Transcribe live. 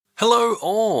Hello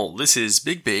all, this is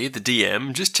Big B, the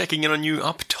DM, just checking in on you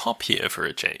up top here for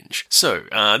a change. So,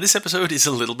 this episode is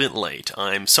a little bit late.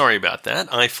 I'm sorry about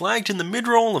that. I flagged in the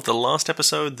mid-roll of the last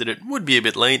episode that it would be a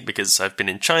bit late because I've been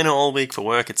in China all week for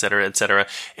work, etc, etc.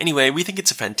 Anyway, we think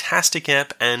it's a fantastic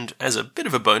app, and as a bit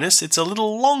of a bonus, it's a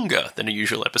little longer than a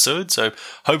usual episode, so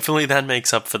hopefully that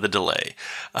makes up for the delay.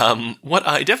 What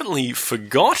I definitely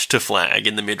forgot to flag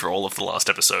in the mid-roll of the last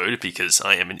episode, because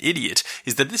I am an idiot,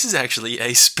 is that this is actually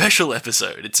a special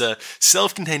episode. It's a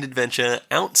self-contained adventure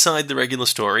outside the regular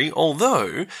story,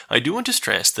 although I do want to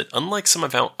stress that unlike some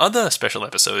of our other special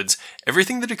episodes,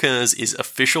 everything that occurs is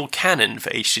official canon for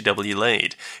HCW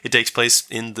Laid. It takes place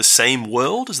in the same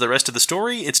world as the rest of the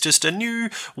story, it's just a new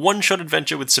one-shot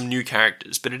adventure with some new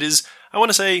characters, but it is, I want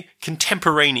to say,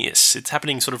 contemporaneous. It's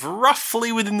happening sort of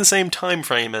roughly within the same time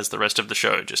frame as the rest of the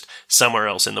show, just somewhere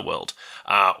else in the world.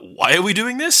 Why are we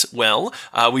doing this? Well,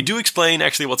 we do explain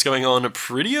actually what's going on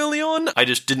pretty early on. I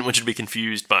just didn't want you to be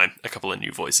confused by a couple of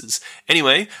new voices.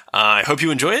 Anyway, I hope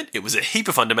you enjoy it. It was a heap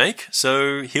of fun to make,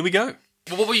 so here we go.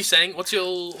 What were you saying? What's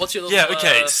your Yeah,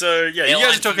 okay. So you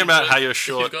guys are talking about how you're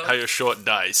short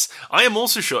dice. I am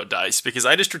also short dice because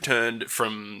I just returned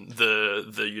from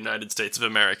the United States of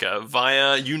America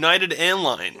via United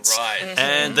Airlines. Right.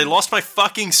 And they lost my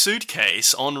fucking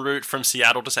suitcase en route from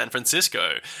Seattle to San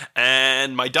Francisco.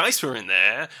 And my dice were in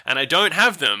there, and I don't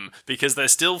have them because they're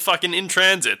still fucking in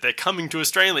transit. They're coming to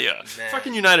Australia. Man.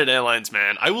 Fucking United Airlines,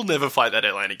 man. I will never fly that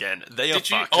airline again. They are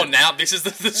fucked. Oh, now this is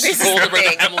the straw that broke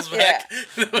the camel's back. Yeah.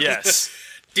 Yes.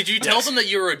 Did you tell them that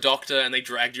you were a doctor and they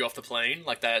dragged you off the plane?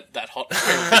 Like that hot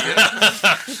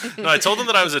No, I told them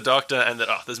that I was a doctor and that,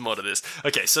 there's more to this.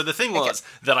 Okay, so the thing was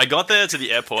that I got there to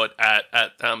the airport at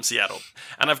Seattle,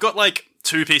 and I've got like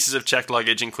 2 pieces of checked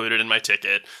luggage included in my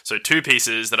ticket. So 2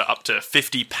 pieces that are up to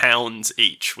 50 pounds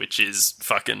each, which is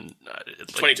fucking...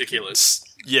 22 kilos.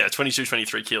 Yeah, 22,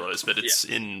 23 kilos, but it's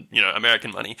in,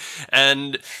 American money.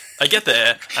 And I get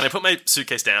there, and I put my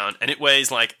suitcase down, and it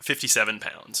weighs like 57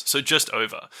 pounds, so just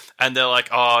over. And they're like,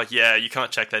 oh, yeah, you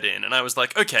can't check that in. And I was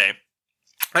like, okay,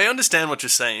 I understand what you're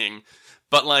saying,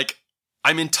 but like,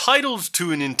 I'm entitled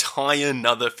to an entire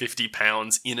another 50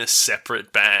 pounds in a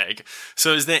separate bag.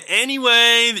 So is there any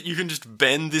way that you can just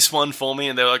bend this one for me?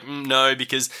 And they're like, no,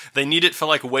 because they need it for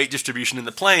like weight distribution in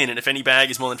the plane. And if any bag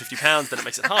is more than 50 pounds, then it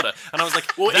makes it harder. And I was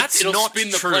like, well, it'll not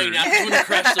spin true. The plane out. It's going to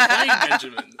crash the plane,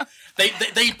 Benjamin.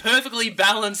 They perfectly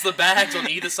balance the bags on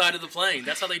either side of the plane.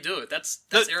 That's how they do it. That's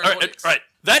aeronautics. Right.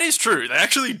 That is true. They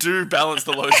actually do balance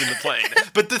the loads in the plane.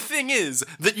 But the thing is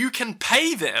that you can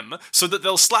pay them so that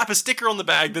they'll slap a sticker on the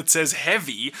bag that says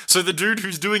heavy, so the dude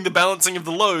who's doing the balancing of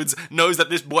the loads knows that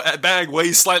this bag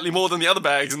weighs slightly more than the other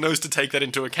bags and knows to take that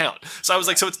into account. So I was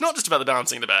like, so it's not just about the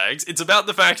balancing of the bags, it's about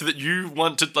the fact that you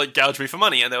want to like gouge me for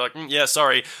money. And they're like, yeah,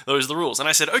 sorry, those are the rules. And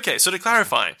I said, okay, so to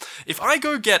clarify, if I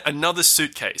go get another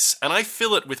suitcase and I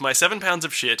fill it with my 7 pounds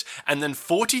of shit and then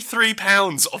 43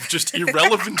 pounds of just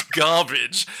irrelevant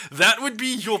garbage, that would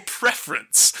be your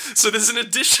preference. So there's an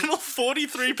additional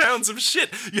 43 pounds of shit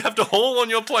you have to haul on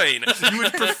your plane. You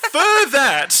would prefer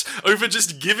that over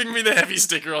just giving me the heavy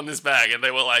sticker on this bag. And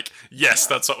they were like, yes,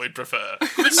 that's what we'd prefer.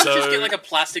 Couldn't you just get like a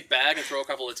plastic bag and throw a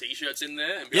couple of t-shirts in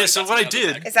there? And be so what I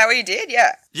did... Is that what you did?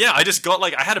 Yeah. Yeah, I just got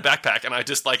I had a backpack and I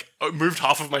just moved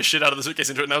half of my shit out of the suitcase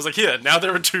into it and I was like, here, now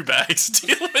there are 2 bags.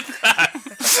 Deal with that.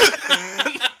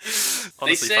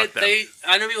 Honestly,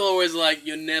 I know people are always like,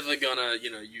 you're never gonna,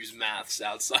 use maths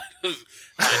outside of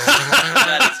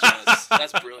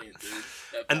that's brilliant, dude.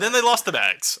 And then they lost the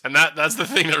bags, and that's the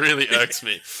thing that really irks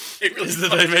me. Is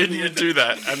that they made me do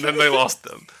that, and then they lost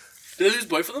them. Did they lose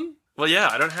both of them? Well, yeah,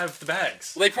 I don't have the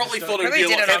bags. Well, they probably thought it would be a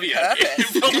lot heavier.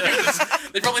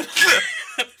 They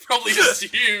probably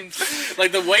assumed,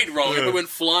 the weight wrong, and it went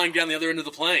flying down the other end of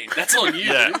the plane. That's on you,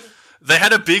 dude. They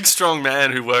had a big, strong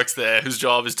man who works there whose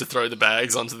job is to throw the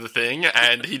bags onto the thing,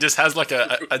 and he just has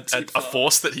a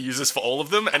force that he uses for all of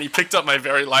them, and he picked up my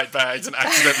very light bags and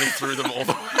accidentally threw them all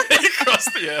the way across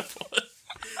the airport.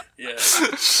 Yeah.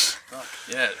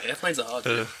 Yeah, airplanes are hard.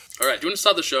 Alright, do you want to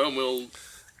start the show and we'll...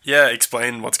 Yeah,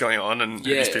 explain what's going on and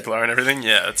who these people are and everything?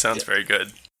 Yeah, it sounds very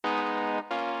good.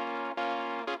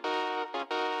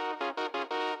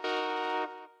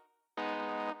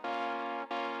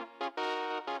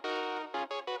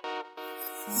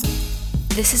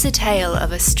 This is a tale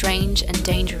of a strange and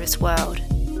dangerous world,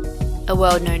 a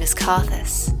world known as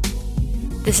Karthus.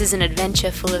 This is an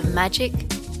adventure full of magic,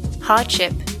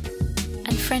 hardship,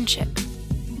 and friendship.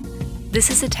 This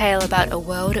is a tale about a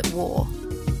world at war,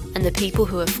 and the people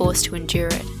who are forced to endure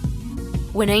it.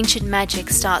 When ancient magic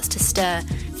starts to stir,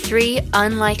 3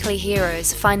 unlikely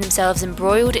heroes find themselves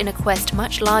embroiled in a quest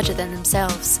much larger than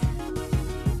themselves.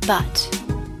 But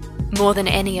more than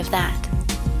any of that,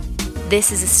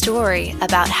 this is a story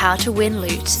about how to win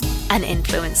loot and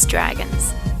influence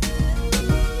dragons.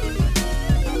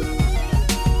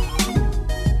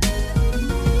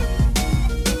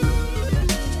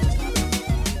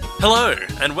 Hello,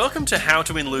 and welcome to How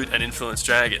to Win Loot and Influence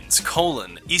Dragons,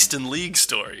 Eastern League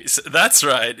Stories. That's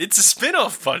right, it's a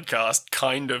spin-off podcast,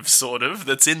 kind of, sort of,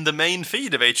 that's in the main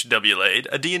feed of HW Laid,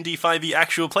 a D&D 5e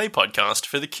actual play podcast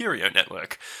for the Curio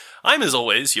Network. I'm, as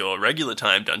always, your regular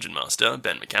time Dungeon Master,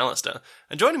 Ben McAllister,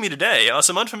 and joining me today are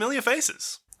some unfamiliar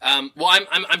faces. I'm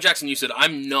Jackson Newsted.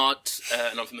 I'm not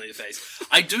an unfamiliar face.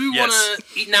 I do want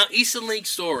to... Now, Eastern League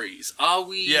Stories. Are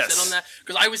we set on that?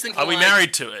 Because I was thinking, are we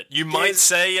married to it? You might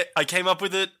say I came up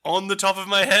with it on the top of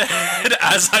my head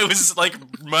as I was,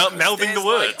 mouthing the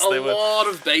words. There's a lot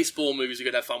of baseball movies you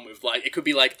could have fun with. Like, it could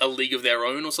be, A League of Their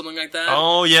Own or something like that.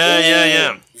 Oh,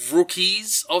 yeah.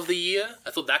 Rookies of the Year.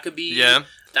 I thought that could be... Yeah.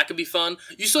 That could be fun.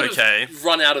 You sort of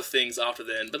run out of things after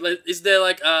then. But is there,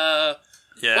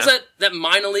 Yeah. What's that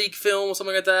minor league film or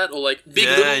something like that? Or Big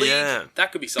Little League? Yeah.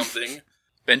 That could be something.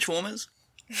 Benchwarmers?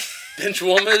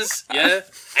 Benchwarmers, yeah.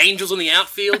 Angels on the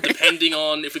outfield, depending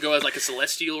on if we go as a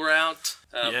celestial route.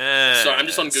 Sorry, I'm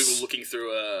just on Google looking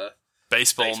through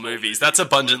baseball movies. That's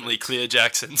abundantly clear,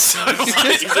 Jackson. So is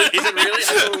it really? I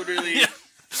thought it would really... Yeah.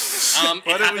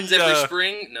 It happens every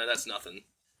spring? No, that's nothing.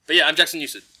 But yeah, I'm Jackson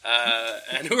Newsted.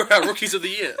 And who are our Rookies of the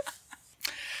Year?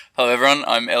 Hello everyone,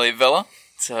 I'm Elliot Vella.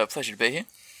 It's a pleasure to be here.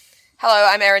 Hello,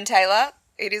 I'm Erin Taylor.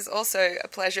 It is also a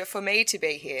pleasure for me to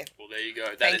be here. Well, there you go.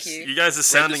 Thank you. You guys are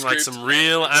sounding like some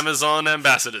real Amazon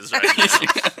ambassadors right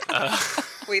now.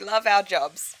 We love our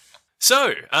jobs.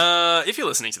 So, if you're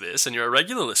listening to this and you're a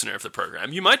regular listener of the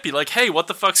program, you might be like, hey, what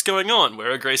the fuck's going on?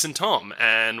 Where are Grace and Tom?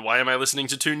 And why am I listening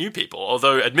to two new people?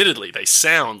 Although, admittedly, they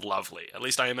sound lovely. At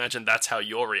least I imagine that's how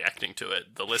you're reacting to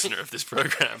it, the listener of this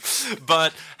program.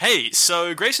 But, hey,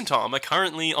 so Grace and Tom are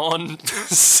currently on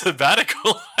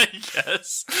sabbatical, I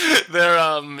guess. They're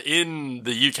in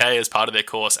the UK as part of their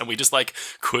course, and we just,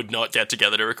 could not get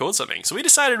together to record something. So we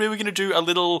decided we were going to do a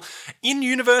little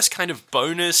in-universe kind of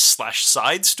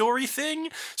bonus/side story thing.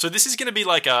 So this is going to be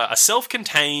a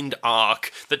self-contained arc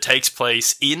that takes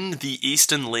place in the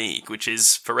Eastern League, which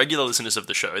is, for regular listeners of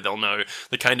the show, they'll know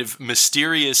the kind of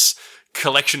mysterious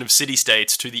collection of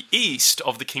city-states to the east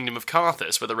of the Kingdom of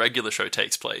Karthus, where the regular show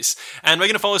takes place. And we're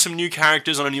going to follow some new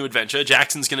characters on a new adventure.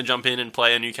 Jackson's going to jump in and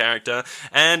play a new character,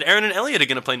 and Erin and Elliot are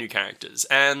going to play new characters.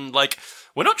 And,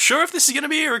 we're not sure if this is going to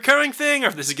be a recurring thing, or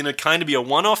if this is going to kind of be a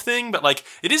one-off thing, but,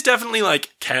 it is definitely,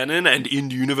 canon and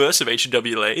in-universe of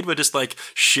HW Laid. We're just,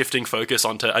 shifting focus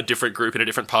onto a different group in a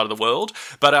different part of the world.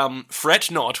 But,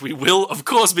 fret not, we will, of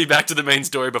course, be back to the main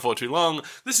story before too long.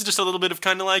 This is just a little bit of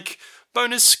kind of,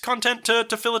 bonus content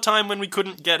to fill a time when we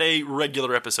couldn't get a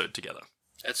regular episode together.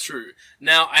 That's true.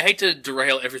 Now, I hate to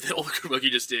derail all the good work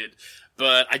you just did,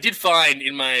 but I did find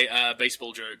in my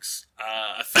baseball jokes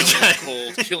a film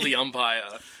called Kill the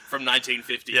Umpire from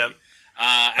 1950. Yep.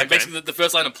 And basically the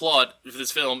first line of plot for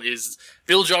this film is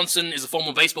Bill Johnson is a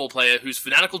former baseball player whose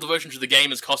fanatical devotion to the game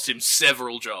has cost him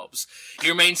several jobs. He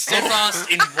remains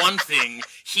steadfast in one thing: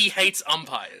 he hates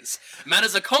umpires.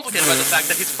 Matters are complicated by the fact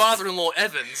that his father-in-law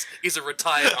Evans is a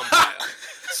retired umpire.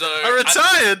 So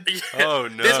retired? Oh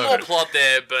no. There's more plot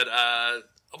there, but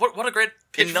what a great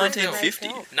pitch in 1950.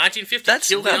 1950. That's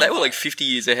they were 50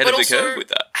 years ahead of the curve with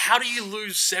that. How do you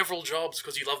lose several jobs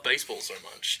because you love baseball so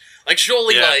much?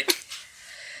 Surely,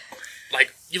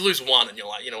 you lose one and you're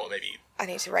like, you know what, maybe I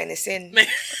need to rein this in. maybe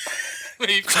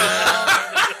I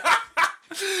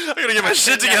gotta get my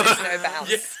shit together. No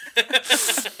bounds.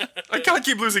 I can't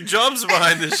keep losing jobs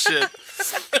behind this shit.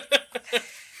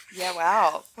 Yeah,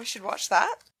 wow. We should watch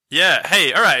that. Yeah,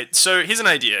 hey, alright, so here's an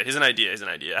idea.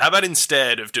 How about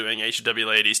instead of doing HW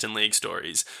Laid Eastern League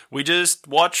Stories, we just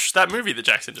watch that movie that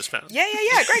Jackson just found? Yeah.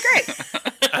 Great.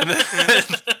 And then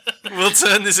we'll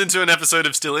turn this into an episode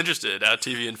of Still Interested, our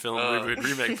TV and film reboot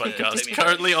remake podcast,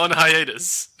 currently on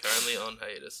hiatus.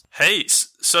 Hey,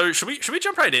 so should we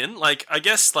jump right in? I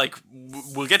guess,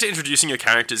 we'll get to introducing your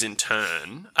characters in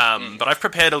turn, but I've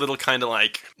prepared a little kind of,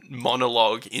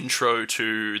 monologue intro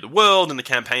to the world and the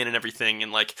campaign and everything,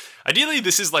 and, ideally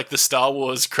this is, the Star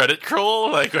Wars credit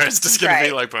crawl, where it's just gonna be,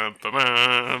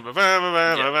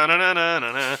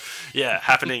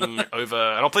 happening over,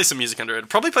 and I'll play some music under it.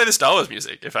 Probably play the Star Wars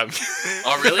music, if I'm...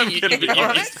 Oh, really?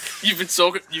 You've been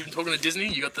talking to Disney?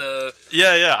 You got the...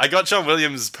 Yeah, I got John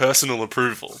Williams personal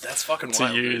approval. That's fucking to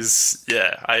wild. use.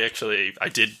 Yeah, I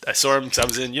saw him because I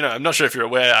was in. I'm not sure if you're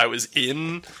aware. I was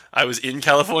in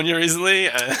California recently,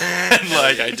 and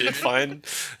like I did find.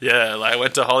 Yeah, like I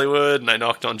went to Hollywood and I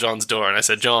knocked on John's door and I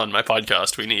said, "John, my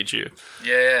podcast, we need you."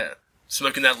 Yeah.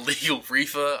 Smoking that legal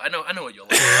reefer. I know what you're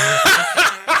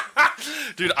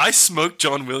like. Dude, I smoked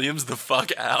John Williams the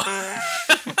fuck out.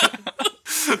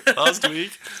 Last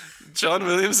week, John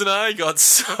Williams and I got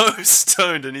so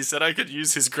stoned and he said I could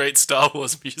use his great Star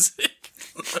Wars music.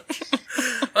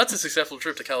 That's a successful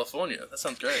trip to California. That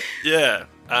sounds great. Yeah.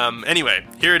 Anyway,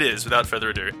 here it is, without further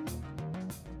ado.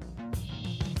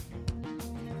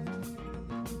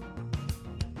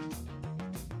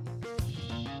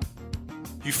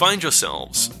 You find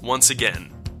yourselves, once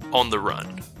again, on the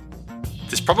run.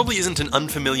 This probably isn't an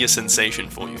unfamiliar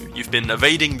sensation for you. You've been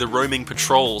evading the roaming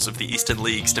patrols of the Eastern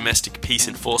League's Domestic Peace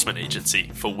Enforcement Agency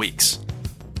for weeks.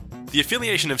 The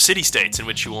affiliation of city-states in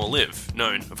which you all live,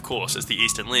 known, of course, as the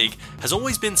Eastern League, has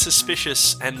always been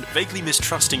suspicious and vaguely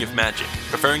mistrusting of magic,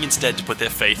 preferring instead to put their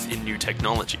faith in new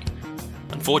technology.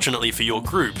 Unfortunately for your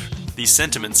group, these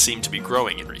sentiments seem to be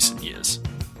growing in recent years.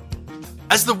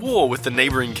 As the war with the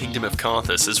neighbouring kingdom of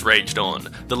Karthus has raged on,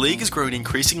 the League has grown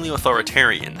increasingly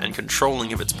authoritarian and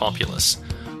controlling of its populace.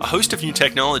 A host of new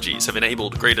technologies have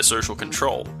enabled greater social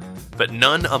control, but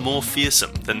none are more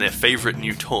fearsome than their favourite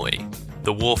new toy,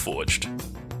 the Warforged.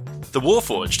 The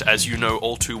Warforged, as you know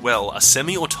all too well, are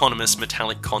semi-autonomous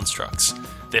metallic constructs.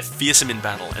 They're fearsome in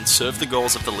battle and serve the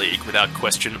goals of the League without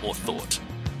question or thought.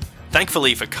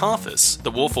 Thankfully for Karthus,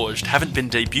 the Warforged haven't been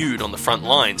debuted on the front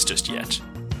lines just yet.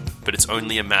 But it's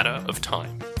only a matter of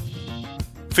time.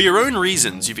 For your own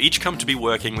reasons, you've each come to be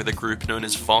working with a group known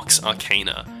as Vox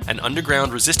Arcana, an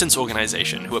underground resistance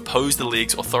organization who oppose the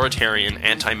League's authoritarian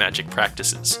anti-magic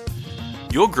practices.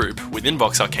 Your group, within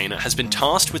Vox Arcana, has been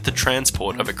tasked with the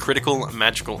transport of a critical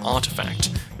magical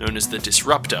artifact, known as the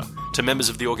Disruptor, to members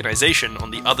of the organization on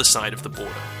the other side of the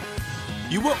border.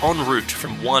 You were en route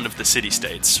from one of the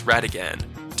city-states, Radagan,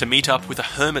 to meet up with a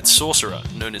hermit sorcerer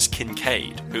known as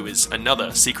Kincaid, who is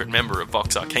another secret member of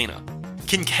Vox Arcana.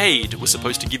 Kincaid was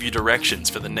supposed to give you directions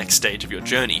for the next stage of your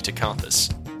journey to Karthus.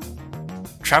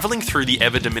 Travelling through the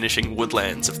ever-diminishing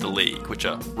woodlands of the League, which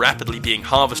are rapidly being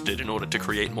harvested in order to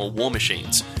create more war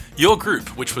machines, your group,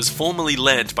 which was formerly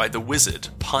led by the wizard,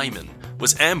 Paimon,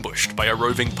 was ambushed by a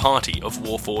roving party of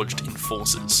Warforged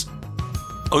enforcers.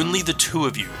 Only the two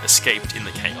of you escaped in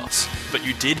the chaos, but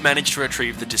you did manage to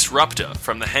retrieve the Disruptor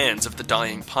from the hands of the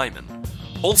dying Paimon.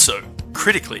 Also,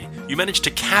 critically, you managed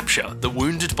to capture the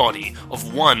wounded body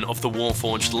of one of the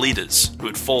Warforged leaders who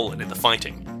had fallen in the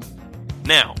fighting.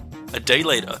 Now, a day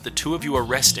later, the two of you are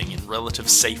resting in relative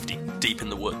safety deep in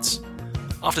the woods.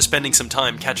 After spending some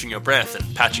time catching your breath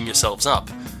and patching yourselves up,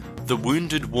 the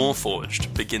wounded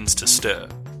Warforged begins to stir.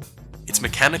 Its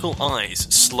mechanical eyes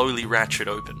slowly ratchet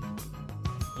open.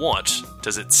 What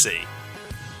does it see?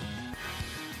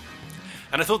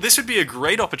 And I thought this would be a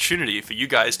great opportunity for you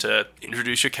guys to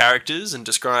introduce your characters and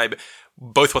describe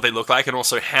both what they look like and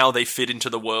also how they fit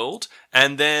into the world.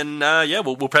 And then,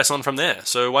 we'll press on from there.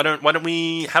 So why don't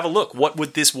we have a look? What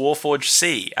would this Warforged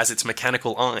see as its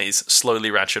mechanical eyes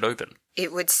slowly ratchet open?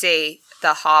 It would see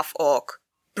the half-orc,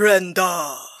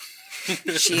 Brenda.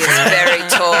 She is very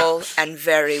tall and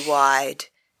very wide.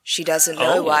 She doesn't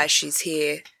know why she's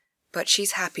here, but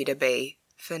she's happy to be,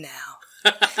 for now.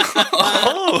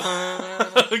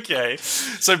 Okay.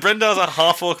 So Brendar's a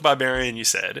half-orc barbarian, you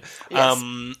said. Yes.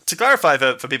 To clarify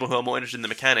for people who are more interested in the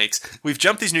mechanics, we've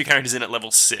jumped these new characters in at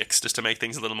level 6 just to make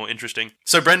things a little more interesting.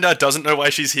 So Brendar doesn't know why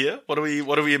she's here? What are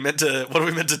we meant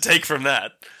to take from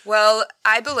that? Well,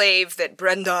 I believe that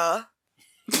Brenda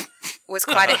was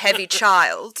quite a heavy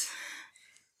child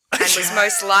and was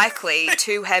most likely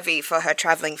too heavy for her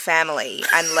travelling family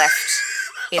and left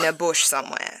in a bush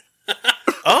somewhere.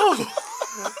 Oh!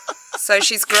 So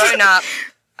she's grown up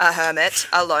a hermit,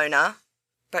 a loner,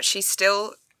 but she's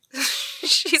still...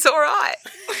 she's alright.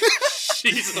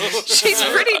 She's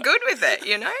pretty good with it,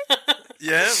 you know?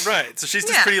 Yeah, right. So she's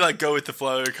just pretty, go with the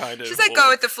flow kind of... She's go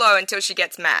with the flow until she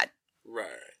gets mad. Right.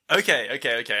 Okay.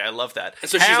 I love that.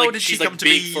 And so How she's did she big come to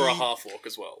big be... for a half-orc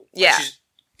as well. Yeah.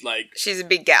 She's a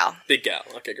big gal. big gal.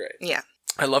 Okay, great. Yeah.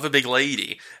 I love a big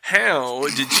lady. How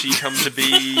did she come to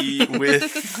be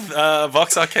with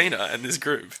Vox Arcana and this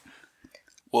group?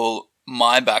 Well,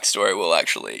 my backstory will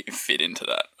actually fit into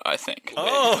that, I think.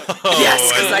 Oh,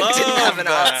 Yes, because I didn't have an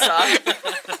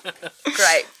answer.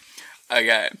 Great.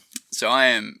 Okay, so I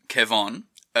am Kevon.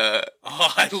 I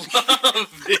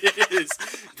love this.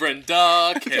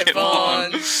 Brenda,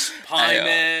 Kevon,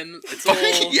 Pieman. It's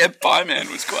all... Yeah,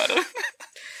 Pieman was quite a...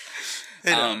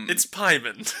 It's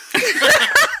Paimon.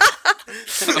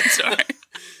 I'm sorry.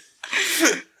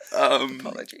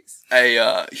 Apologies.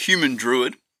 A human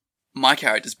druid. My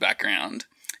character's background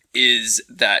is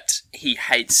that he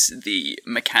hates the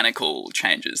mechanical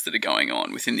changes that are going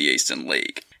on within the Eastern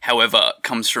League. However,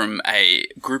 comes from a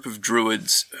group of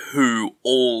druids who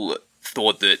all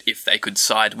thought that if they could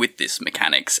side with this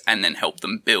mechanics and then help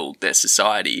them build their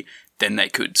society, then they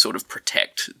could sort of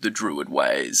protect the druid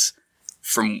ways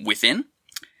from within.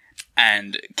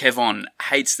 And Kevon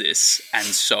hates this, and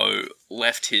so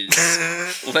left his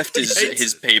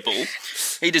people.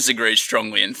 He disagrees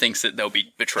strongly and thinks that they'll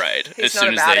be betrayed as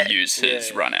soon as they use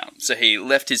his run out. So he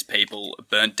left his people,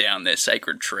 burnt down their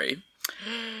sacred tree.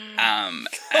 And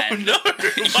Oh no!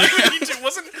 Why would he do?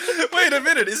 Wait a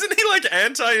minute! Isn't he like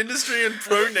anti-industry and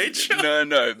pro-nature?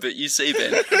 No. But you see,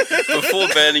 Ben, before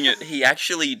burning it, he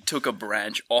actually took a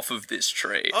branch off of this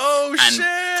tree. Oh and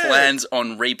shit! plans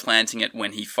on replanting it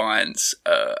when he finds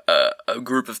a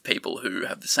group of people who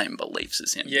have the same beliefs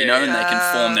as him. Yeah. You know, and they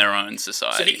can form their own So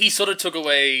society. he sort of took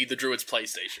away the druid's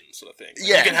PlayStation sort of thing. Like,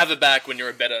 Yeah. You can have it back when you're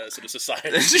a better sort of society.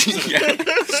 Yeah.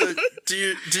 So, do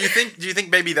you think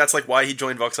maybe that's like why he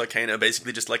joined Vox Arcana,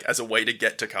 basically just like as a way to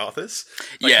get to Karthus?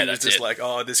 Like, Yeah, he was that's just it. like,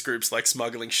 oh, this group's like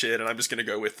smuggling shit, and I'm just gonna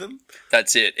go with them.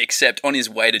 That's it. Except on his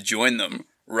way to join them,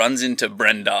 runs into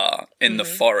Brenda in the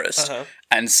forest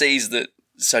and sees that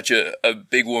such a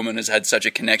big woman has had such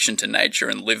a connection to nature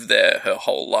and lived there her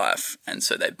whole life, and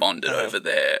so they bonded over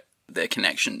their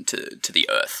connection to the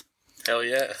earth. Hell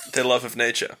yeah. Their love of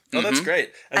nature. Oh, that's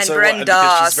great. And so Brenda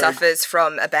because she's very- suffers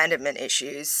from abandonment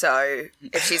issues, so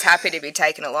if she's happy to be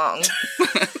taken along,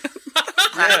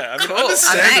 Yeah, I mean, cool, I'm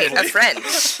understandably. a friend.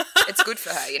 It's good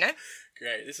for her, you know?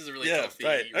 Great. This is a really Yeah, healthy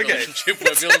right, okay. relationship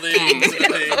we're building. sort of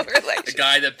thing. A Relationship.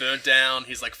 guy that burnt down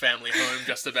his like family home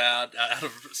just about out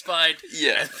of spite.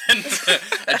 Yeah. And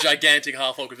a gigantic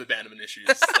half-orc with abandonment issues.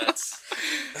 That's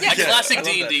a classic I love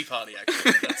D&D party,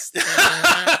 actually. That's,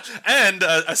 and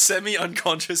a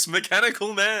semi-unconscious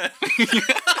mechanical man.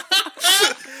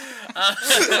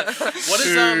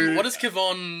 what does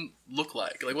Kevon look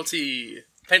like? Like, what's he...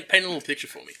 Paint a little picture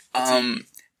for me.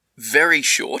 Very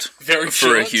short. Very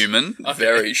for a short? human. Okay.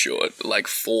 Very short. Like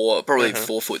 4 7.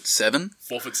 4'7".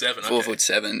 Okay.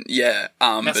 4'7". Yeah.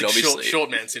 But Classic obviously short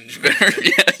man syndrome.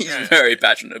 yeah, he's very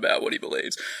passionate about what he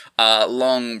believes.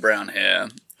 Long brown hair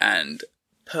and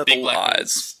purple Big black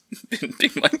eyes.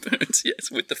 Big black boots,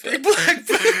 yes, with the fur. Black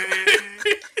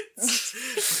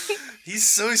He's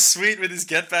so sweet with his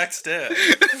get back stare.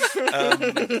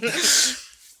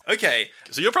 Okay,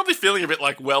 so you're probably feeling a bit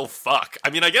like, well, fuck.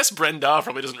 I mean, I guess Brenda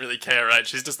probably doesn't really care, right?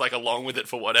 She's just like along with it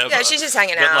for whatever. Yeah, she's just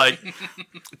hanging But out. like,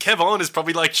 Kevon is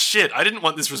probably like, shit, I didn't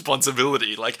want this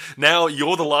responsibility. Like, now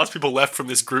you're the last people left from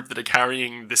this group that are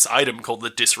carrying this item called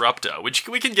the Disruptor, which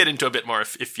we can get into a bit more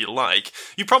if you like.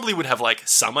 You probably would have like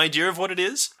some idea of what it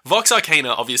is. Vox Arcana,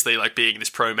 obviously, like being this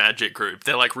pro-magic group,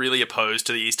 they're like really opposed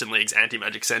to the Eastern League's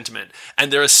anti-magic sentiment,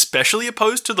 and they're especially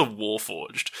opposed to the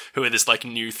Warforged, who are this like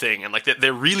new thing, and like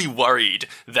they're really worried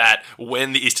that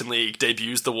when the Eastern League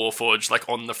debuts the Warforged like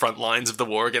on the front lines of the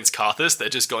war against Karthus, they're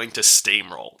just going to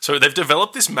steamroll. So they've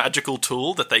developed this magical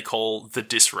tool that they call the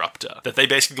Disruptor, that they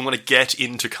basically want to get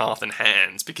into Karthan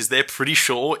hands because they're pretty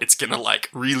sure it's gonna like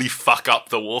really fuck up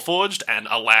the Warforged and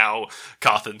allow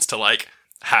Karthans to like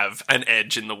have an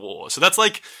edge in the war. So that's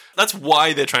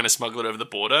why they're trying to smuggle it over the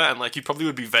border, and like you probably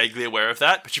would be vaguely aware of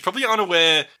that, but you probably aren't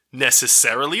aware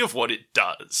necessarily of what it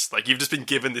does. Like, you've just been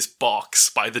given this box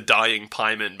by the dying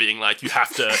Paimon being like, you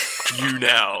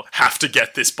now have to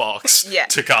get this box Yeah.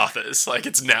 to Karthus. Like,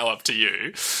 it's now up to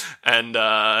you. And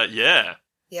yeah.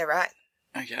 Yeah, right.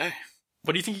 Okay.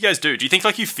 What do you think you guys do? Do you think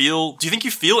you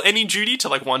feel any duty to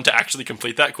like want to actually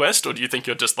complete that quest, or do you think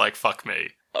you're just like, fuck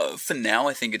me? For now,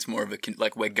 I think it's more of a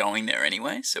like we're going there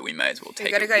anyway, so we may as well take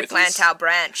We've got to it go with plant us. our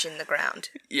branch in the ground.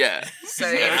 Yeah. So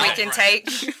if we can take...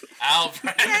 Our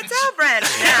brand. Yeah, it's our branch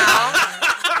now.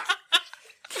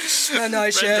 And I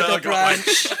share the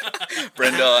branch.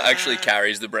 Brenda actually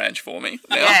carries the branch for me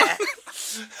now. Yeah,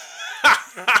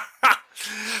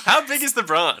 How big is the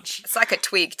branch? it's like a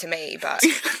twig to me, but...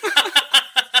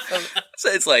 So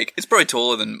it's probably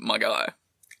taller than my guy.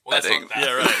 Well, that's I think. not bad.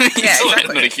 Yeah, right. Yeah, It's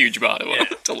exactly. not a huge part of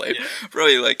it to leave.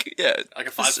 Probably like, yeah. Like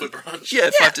a 5-foot branch. Yeah,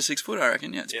 5 to 6 foot, I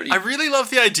reckon. Yeah, it's pretty. I really love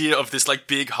the idea of this like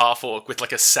big half orc with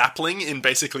like a sapling in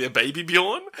basically a baby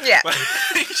Bjorn. Yeah. Like,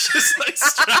 he's just like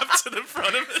strapped to the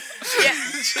front of it. Yeah.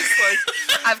 It's just like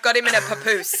I've got him in a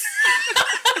papoose.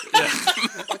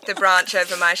 With the branch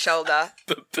over my shoulder.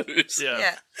 Booze. yeah.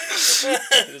 Yeah.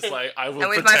 It's like I will And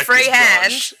with protect my free this hand,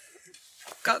 branch.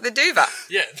 got the duva.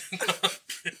 Yeah.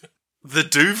 The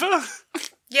Duva?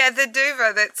 Yeah, the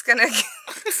Duva that's gonna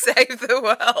save the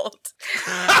world.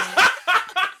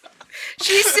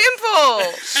 She's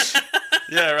simple.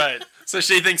 Yeah, right. So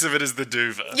she thinks of it as the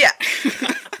Duva. Yeah.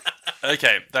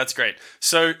 Okay, that's great.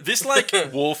 So this, like,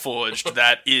 Warforged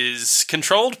that is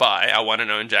controlled by our one and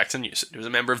only Jackson Newson, who's a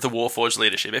member of the Warforged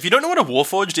leadership. If you don't know what a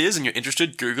Warforged is and you're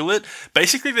interested, Google it.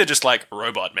 Basically, they're just, like,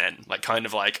 robot men. Like, kind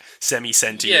of like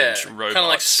semi-sentient robots. Kind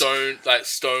of like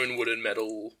stone, wood and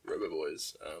metal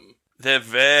robo-boys. They're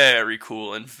very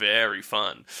cool and very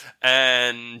fun.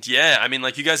 And yeah, I mean,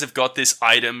 like, you guys have got this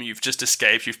item, you've just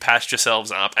escaped, you've patched yourselves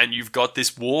up, and you've got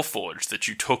this Warforged that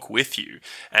you took with you.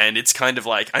 And it's kind of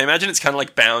like, I imagine it's kind of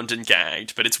like bound and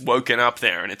gagged, but it's woken up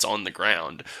there and it's on the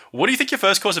ground. What do you think your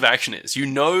first course of action is? You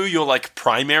know your, like,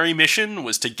 primary mission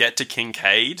was to get to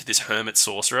Kincaid, this hermit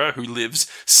sorcerer who lives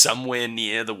somewhere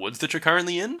near the woods that you're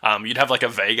currently in. You'd have, like, a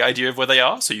vague idea of where they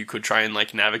are, so you could try and,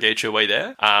 like, navigate your way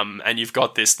there. And you've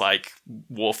got this, like,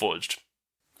 Warforged.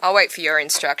 I'll wait for your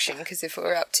instruction, because if it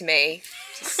were up to me,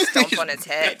 just stomp on its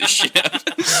head.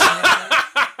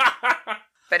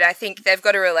 But I think they've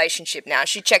got a relationship now.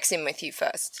 She checks in with you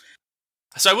first.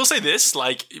 So I will say this,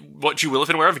 like, what you will have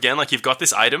been aware of, again, like, you've got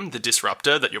this item, the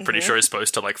Disruptor, that you're pretty sure is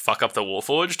supposed to, like, fuck up the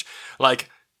Warforged. Like,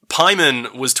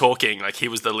 Paimon was talking, like, he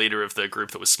was the leader of the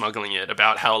group that was smuggling it,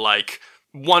 about how, like,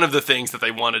 one of the things that they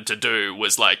wanted to do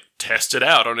was, like, test it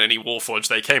out on any Warforged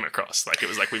they came across. Like, it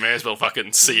was like, we may as well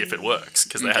fucking see if it works,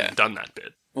 because they hadn't done that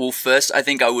bit. Well, first, I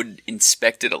think I would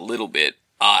inspect it a little bit,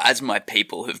 as my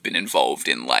people have been involved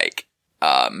in, like,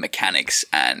 mechanics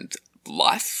and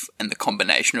life, and the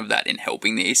combination of that in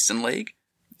helping the Eastern League.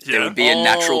 Yeah. There would be a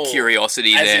natural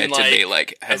curiosity there in, to be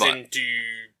like, do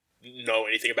you know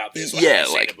anything about this? yeah, have you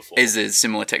seen like, it before? is there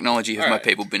similar technology? Have my Alright.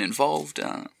 people been involved?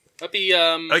 That'd be,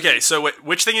 Okay, so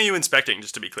which thing are you inspecting,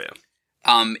 just to be clear?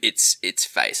 Its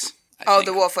face. I Oh, think.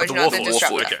 the Warforged, The not the Warforged,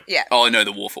 Disruptor. okay. Yeah. Oh, no,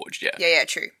 the Warforged, yeah. Yeah,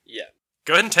 true. yeah.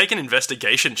 Go ahead and take an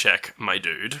investigation check, my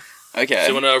dude. Okay. So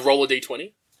you want to roll a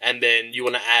d20, and then you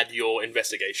want to add your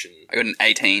investigation. I got an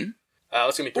 18.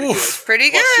 That's going to be pretty good. Pretty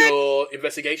Plus good. your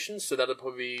investigation, so that'll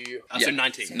probably be... Yeah. So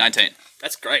 19. 19.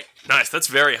 That's great. Nice, that's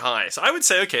very high. So I would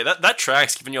say, okay, that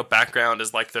tracks, given your background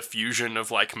as, like, the fusion of,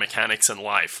 like, mechanics and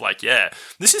life. Like, yeah,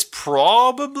 this is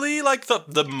probably, like,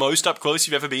 the most up close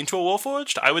you've ever been to a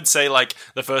Warforged. I would say, like,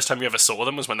 the first time you ever saw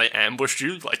them was when they ambushed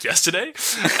you, like, yesterday.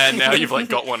 And now you've, like,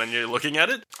 got one and you're looking at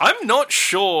it. I'm not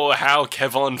sure how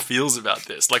Kevon feels about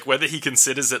this. Like, whether he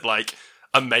considers it, like,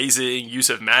 amazing use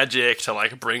of magic to,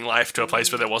 like, bring life to a place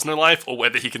where there was no life, or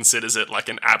whether he considers it, like,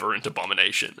 an aberrant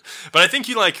abomination. But I think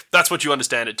you, like, that's what you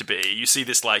understand it to be. You see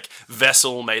this, like,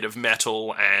 vessel made of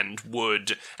metal and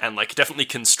wood and, like, definitely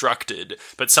constructed,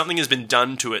 but something has been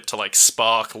done to it to, like,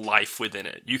 spark life within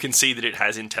it. You can see that it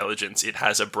has intelligence, it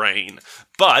has a brain,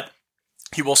 but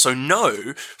you also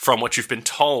know, from what you've been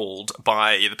told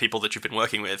by the people that you've been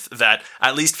working with, that,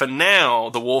 at least for now,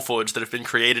 the Warforged that have been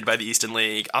created by the Eastern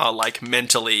League are, like,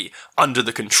 mentally under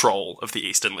the control of the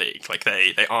Eastern League. Like,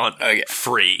 they aren't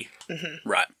free.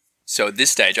 Right. So at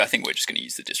this stage, I think we're just going to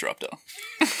use the Disruptor.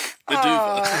 The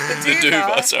Duva. The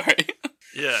Duva, sorry.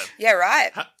 Yeah. Yeah,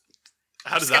 right.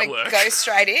 How does Gonna that work? go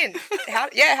straight in. How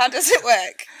does it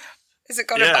work? Has it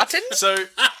got a button?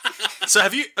 So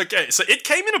have you... Okay, so it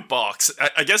came in a box.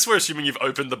 I guess we're assuming you've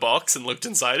opened the box and looked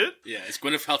inside it? Yeah, it's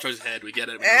Gwyneth Paltrow's head. We get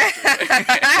it.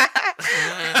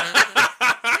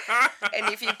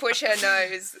 And if you push her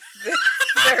nose, the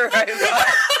robot explodes.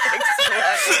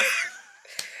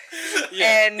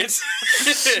 Yeah, And it's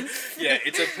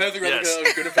a perfect replica Yes. of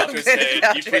Gwyneth Paltrow's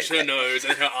head. You push her nose,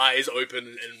 and her eyes open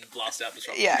and blast out the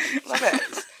trouble. yeah, love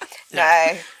it.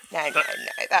 No,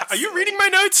 that's... Are you reading my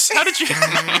notes? How did you...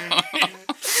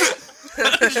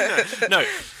 No.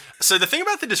 So the thing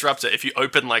about the Disruptor, if you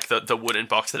open, like, the wooden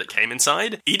box that it came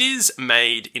inside, it is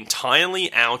made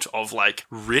entirely out of, like,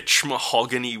 rich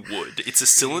mahogany wood. It's a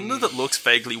cylinder that looks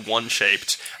vaguely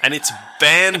one-shaped, and it's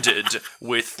banded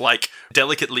with, like,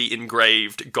 delicately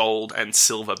engraved gold and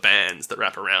silver bands that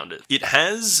wrap around it. It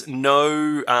has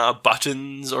no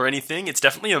buttons or anything. It's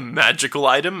definitely a magical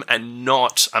item and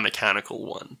not a mechanical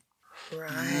one.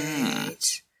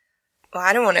 Right. Well,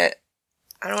 I don't want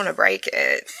to break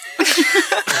it.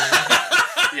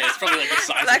 Yeah, it's probably like the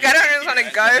size. Like, of I your don't just want to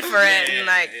pinky, go right? for it Yeah, and,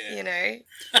 like, yeah. you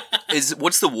know.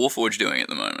 What's the Warforged doing at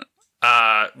the moment?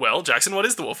 Well, Jackson, what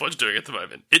is the Warforged doing at the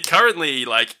moment? It currently,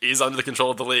 like, is under the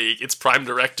control of the League. Its prime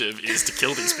directive is to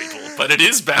kill these people, but it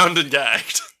is bound and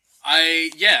gagged. I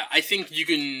think you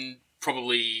can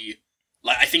probably...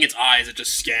 Like, I think its eyes are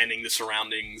just scanning the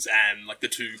surroundings and, like, the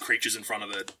two creatures in front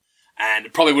of it. And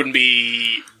it probably wouldn't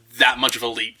be that much of a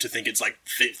leap to think it's like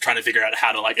trying to figure out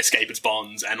how to like escape its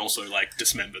bonds and also like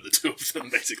dismember the two of them,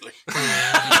 basically.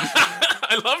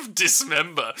 I love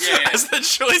dismember as the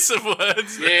choice of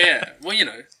words. Yeah. Well, you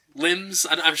know, limbs.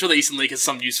 I'm sure the Eastern League has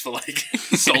some use for like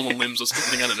stolen limbs or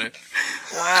something. I don't know.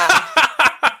 Wow.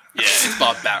 Yeah, it's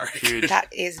barbaric. Dude. That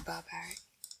is barbaric.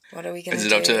 What are we going to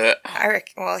do? Is it up to...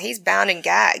 Well, he's bound and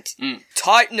gagged.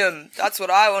 Tighten him. That's what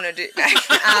I want to do.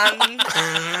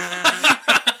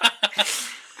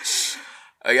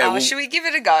 Okay, should we give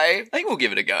it a go? I think we'll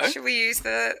give it a go. Should we use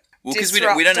the Well, because we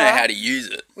don't know disruptor? how to use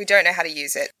it. We don't know how to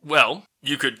use it. Well,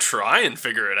 you could try and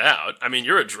figure it out. I mean,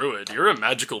 you're a druid. You're a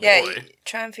magical Yeah, boy.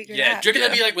 try and figure it Yeah, out. do you reckon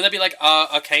that'd be like, would that be like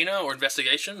Arcana or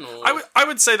Investigation? Or... I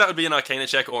would say that would be an Arcana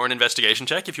check or an Investigation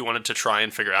check if you wanted to try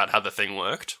and figure out how the thing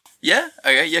worked. Yeah?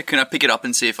 Okay, yeah. Can I pick it up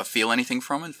and see if I feel anything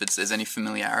from it? If there's any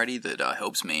familiarity that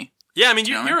helps me? Yeah, I mean,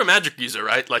 You know what I you're a magic user,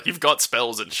 right? Like, you've got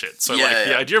spells and shit. So, Yeah,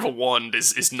 the yeah. idea of a wand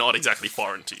is not exactly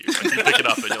foreign to you. Like, you pick it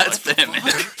up and you're That's like, fair, man.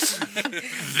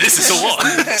 this is a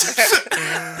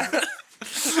wand.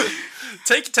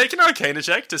 Take an Arcana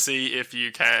check to see if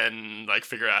you can, like,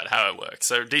 figure out how it works.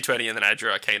 So, D20 and then add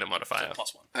your Arcana modifier.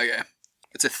 +1. Okay.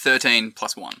 It's a 13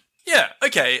 plus 1. Yeah,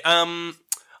 okay.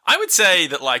 I would say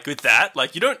that, like, with that,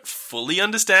 like, you don't fully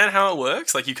understand how it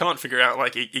works. Like, you can't figure out,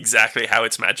 like, exactly how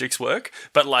its magics work.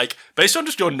 But, like, based on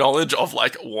just your knowledge of,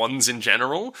 like, wands in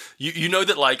general, you know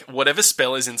that, like, whatever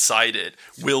spell is inside it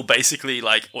will basically,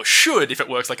 like, or should, if it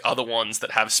works like other wands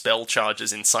that have spell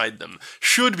charges inside them,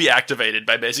 should be activated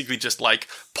by basically just, like,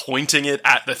 pointing it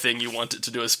at the thing you want it to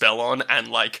do a spell on and,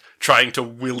 like, trying to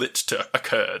will it to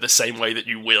occur the same way that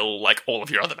you will, like, all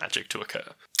of your other magic to occur.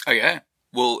 Okay.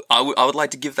 Well, I would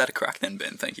like to give that a crack then,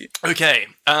 Ben. Thank you. Okay,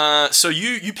 so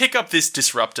you pick up this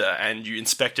disruptor and you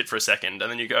inspect it for a second, and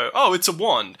then you go, oh, it's a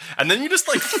wand. And then you just,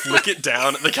 like, flick it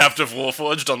down at the captive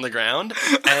warforged on the ground,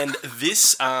 and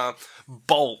this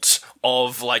bolt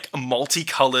of, like,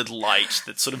 multicolored light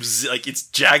that sort of, like, it's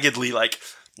jaggedly, like,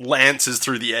 lances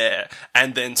through the air,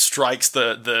 and then strikes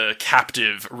the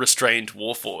captive, restrained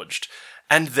warforged.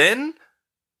 And then...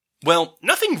 well,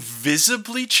 nothing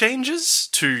visibly changes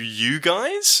to you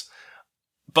guys,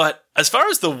 but as far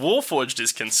as the Warforged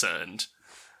is concerned,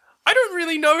 I don't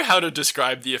really know how to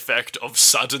describe the effect of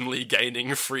suddenly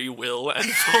gaining free will and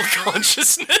full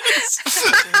consciousness.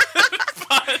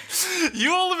 But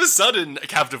you all of a sudden,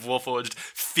 Captive Warforged,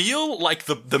 feel like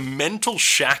the mental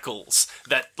shackles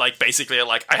that, like, basically are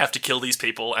like, I have to kill these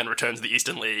people and return to the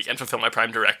Eastern League and fulfill my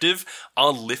Prime Directive,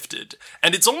 are lifted.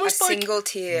 And it's A almost like single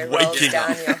tear rolls waking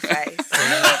down up. your face. You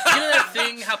know that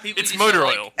thing? How people It's used motor to,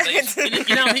 like, oil.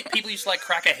 you know how people used to like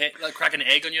crack an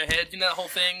egg on your head. You know that whole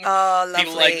thing. Oh, lovely.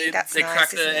 People like That's they nice, crack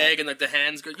the isn't it? egg and like the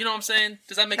hands go. You know what I'm saying?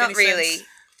 Does that make Not any really. sense?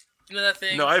 You know that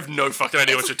thing? No, I have no fucking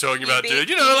idea what you're talking about, big- dude.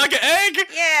 You know, like an egg?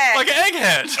 Yeah. Like an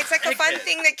egghead. It's like a fun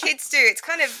thing that kids do. It's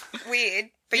kind of weird,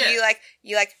 but Yeah.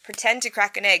 you pretend to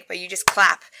crack an egg, but you just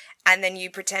clap, and then you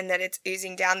pretend that it's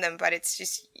oozing down them, but it's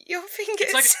just your fingers.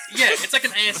 It's like it's like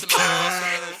an ASMR. Sort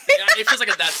of, it feels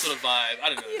like that sort of vibe. I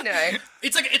don't know. you know.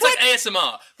 It's like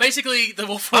ASMR. Basically, the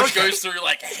Warforged goes through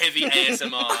like heavy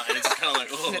ASMR, and it's just kind of like,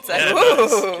 oh, It's like, Yeah,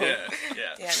 whoa. yeah.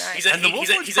 Yeah, nice. He's at, And the he's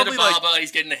Warforged's at a probably, like- barber.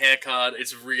 He's getting a haircut. It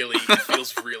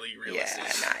feels really Yeah, realistic.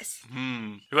 nice.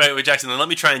 Wait, Jackson, then let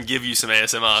me try and give you some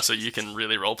ASMR so you can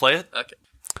really roleplay it. Okay.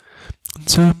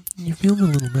 So you feel the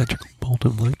little magical bolt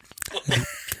of light, and it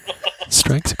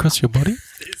strikes across your body,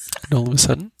 and all of a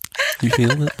sudden you feel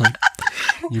that like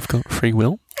you've got free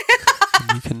will,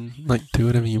 and you can like do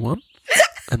whatever you want,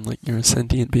 and like you're a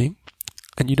sentient being,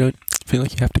 and you don't feel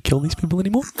like you have to kill these people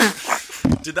anymore.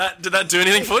 Did that do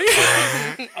anything for you?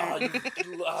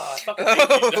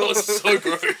 That was so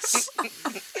gross.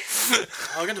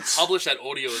 I'm going to publish that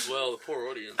audio as well. The poor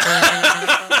audience.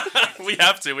 We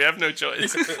have to. We have no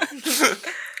choice.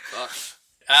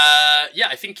 Yeah,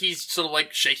 I think he's sort of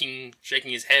like shaking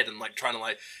his head and like trying to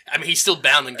like. I mean, he's still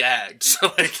bound and gagged,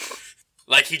 so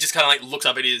like he just kind of like looks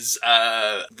up at his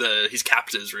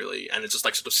captors really, and it's just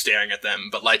like sort of staring at them.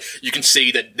 But like you can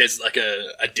see that there's like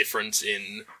a difference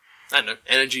in, I don't know,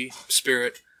 energy,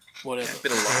 spirit, whatever.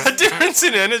 Bit of life. A difference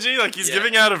in energy? Like, he's Yeah.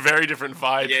 giving out a very different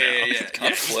vibe now.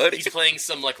 Yeah. flirty. He's playing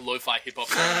some like lo-fi hip hop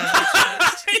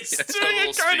song. He's doing a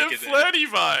little kind of speaker there. flirty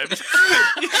vibe.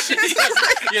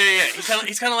 Yeah.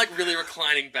 He's kind of like really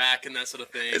reclining back and that sort of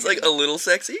thing. It's like a little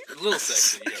sexy. a little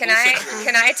sexy. Yeah, Can a little I sexy.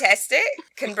 can I test it?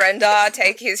 Can Brenda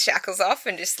take his shackles off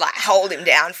and just like hold him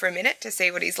down for a minute to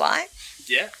see what he's like?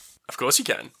 Yeah. Of course you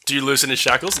can. Do you loosen his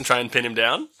shackles and try and pin him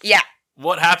down? Yeah.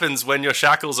 What happens when your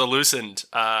shackles are loosened?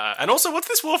 And also, what's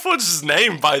this Warforged's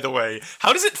name, by the way?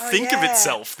 How does it think of yeah.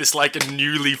 itself, this, like, a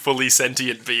newly fully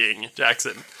sentient being,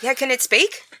 Jackson? Yeah, can it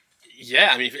speak?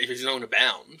 Yeah, I mean, if he's not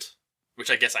bound, which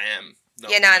I guess I am. No,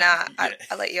 Yeah.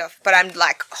 I let you off. But I'm,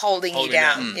 like, holding you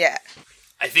down. Yeah.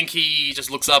 I think he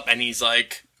just looks up and he's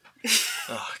like,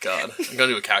 oh, God. I'm going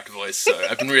to do a character voice, so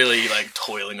I've been really, like,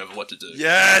 toiling over what to do.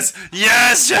 Yes!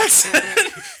 Yes, Jackson!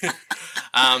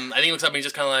 I think he looks up and he's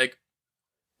just kind of like,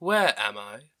 where am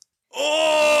I?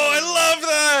 Oh, I love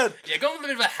that! Yeah, going with a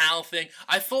bit of a Hal thing.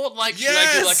 I thought, like, should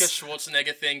I do, like, a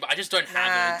Schwarzenegger thing, but I just don't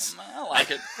have it. I like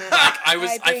it. Like, I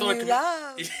bring thought you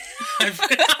love.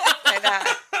 Like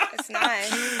that. That's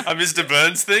nice. A Mr.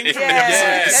 Burns thing? Yeah,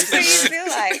 Yes. that's what you feel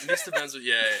like. Mr. Burns,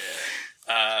 yeah.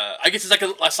 I guess it's like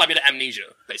a slight bit of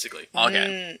amnesia, basically.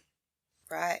 Okay.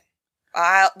 Right.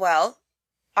 Well,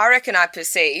 I reckon I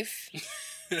perceive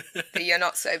that you're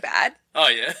not so bad. Oh,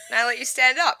 yeah. Now I let you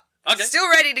stand up. Okay. Still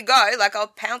ready to go. Like, I'll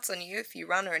pounce on you if you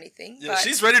run or anything. Yeah, but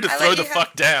she's ready to I throw let the you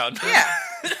fuck down. Yeah.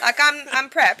 Like, I'm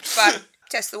prepped, but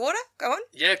test the water. Go on.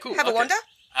 Yeah, cool. Have a wander.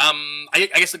 I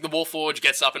guess like the Warforged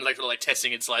gets up and like sort of like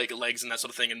testing its like legs and that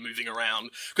sort of thing and moving around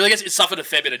because I guess it suffered a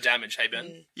fair bit of damage. Hey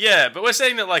Ben. Yeah, but we're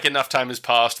saying that like enough time has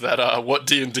passed that what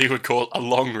D&D would call a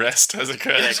long rest has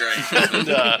occurred. Yeah, great. And,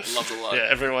 Loved a lot. yeah,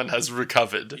 everyone has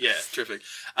recovered. Yeah, terrific.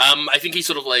 I think he's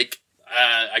sort of like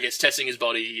I guess testing his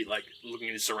body, like looking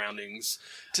at his surroundings.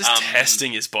 Just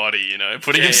testing his body, you know,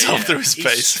 putting himself through his he's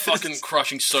pace. fucking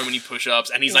crushing so many push-ups,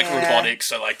 and he's like robotic,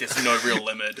 so like there's no real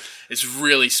limit. It's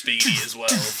really speedy as well.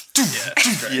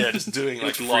 Yeah, just doing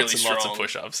like Looks lots really and lots strong. of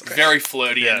push-ups. Very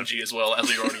flirty Yeah. energy as well, as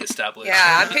we already established.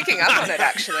 Yeah, I'm picking up on it,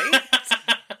 actually.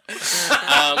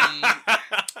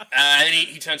 And then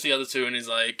he turns to the other two and is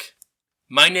like,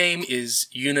 "My name is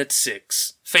Unit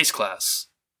 6, Face Class.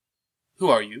 Who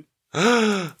are you?"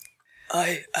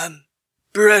 I am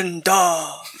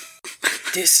Brenda.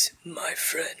 This, my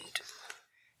friend.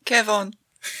 Kevon.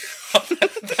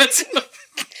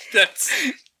 That's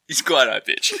He's quite high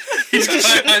pitch.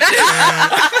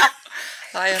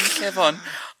 I I am Kevon.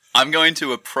 I'm going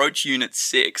to approach Unit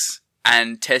 6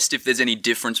 and test if there's any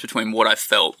difference between what I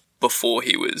felt before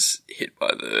he was hit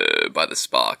by the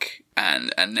spark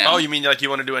and now. Oh, you mean like you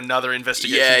want to do another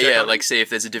investigation check yeah, on it? like see if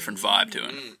there's a different vibe to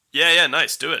him. Yeah,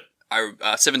 nice, do it.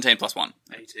 17 plus 1.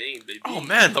 18, baby. Oh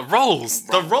man, the rolls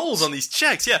on these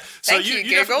checks, yeah. So Thank you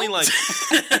you, definitely Google. like,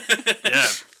 yeah.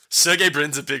 Sergey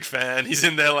Brin's a big fan. He's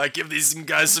in there like, give these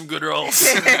guys some good rolls.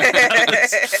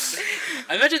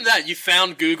 I imagine that you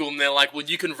found Google and they're like, well,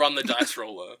 you can run the dice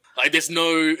roller. Like, there's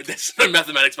no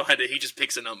mathematics behind it. He just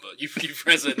picks a number. You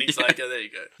press it and he's like, oh, there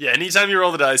you go. Yeah, anytime you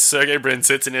roll the dice, Sergey Brin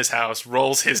sits in his house,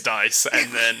 rolls his dice,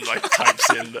 and then like types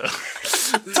in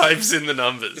the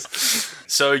numbers.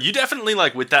 So you definitely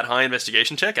like with that high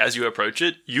investigation check, as you approach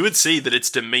it, you would see that its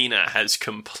demeanor has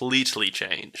completely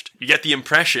changed. You get the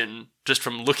impression, just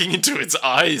from looking into its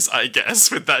eyes, I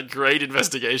guess, with that great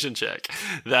investigation check,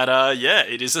 that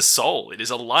it is a soul, it is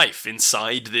a life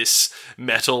inside this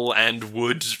metal and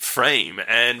wood frame,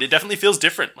 and it definitely feels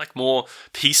different, like more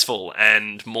peaceful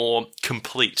and more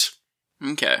complete.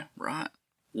 Okay, right.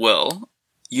 Well,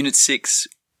 Unit 6,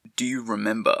 do you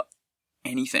remember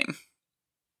anything?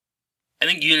 I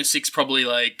think Unit 6 probably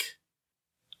like...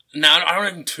 No, I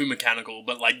don't think too mechanical,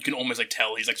 but like you can almost like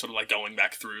tell he's like sort of like going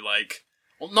back through like...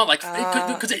 Well, not like...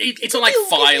 Because it's on like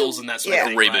files and that sort of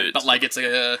thing, Reboot. right? But like it's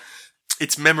a...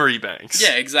 It's memory banks.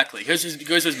 Yeah, exactly. He goes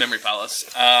to his memory palace.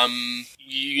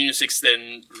 Unit 6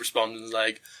 then responds and is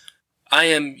like, I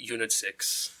am Unit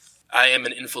 6. I am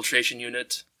an infiltration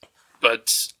unit,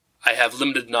 but I have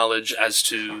limited knowledge as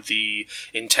to the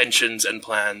intentions and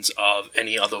plans of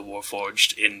any other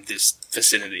Warforged in this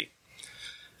vicinity.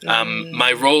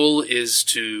 My role is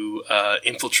to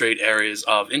infiltrate areas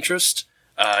of interest,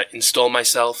 install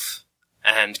myself,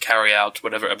 and carry out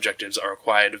whatever objectives are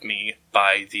required of me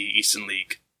by the Eastern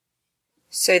League.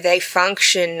 So they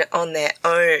function on their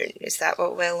own. Is that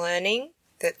what we're learning?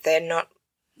 That they're not...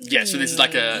 Yeah, so this is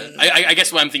like a... I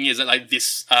guess what I'm thinking is that like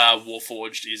this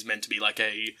Warforged is meant to be like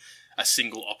a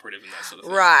single operative and that sort of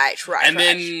thing. Right. And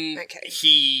then Okay.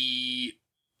 he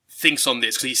thinks on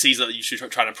this because he sees that you should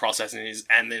try to process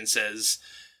and then says,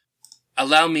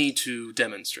 allow me to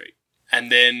demonstrate. And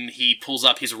then he pulls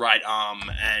up his right arm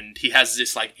and he has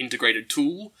this like integrated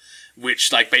tool,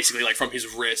 which like basically like from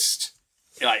his wrist,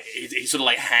 like he sort of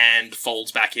like hand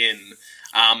folds back in.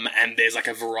 And there's like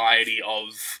a variety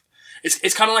of,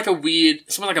 it's kind of like a weird,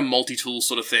 something like a multi-tool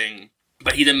sort of thing.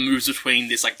 But he then moves between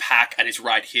this like pack at his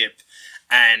right hip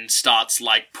and starts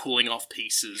like pulling off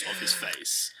pieces of his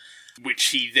face. which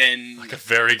he then... Like a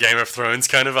very Game of Thrones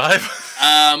kind of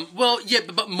vibe. Well, yeah,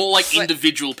 but more like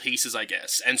individual pieces, I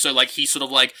guess. And so, like, he's sort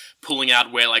of, like, pulling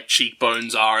out where, like,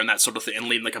 cheekbones are and that sort of thing, and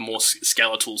leaving, like, a more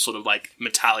skeletal sort of, like,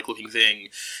 metallic-looking thing.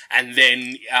 And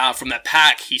then, from that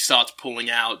pack, he starts pulling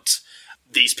out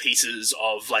these pieces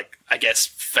of, like, I guess,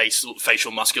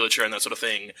 facial musculature and that sort of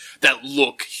thing that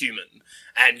look human.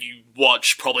 And you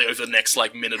watch probably over the next,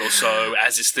 like, minute or so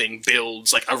as this thing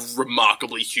builds, like, a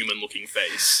remarkably human-looking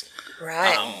face.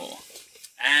 Right.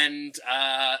 And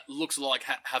looks a lot like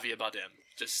Javier Bardem.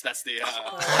 Just, that's the...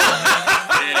 Wow.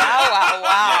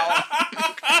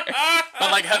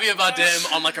 But, like, Javier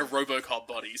Bardem on, like, a RoboCop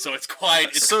body, so it's quite...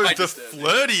 It's So quite the disturbing.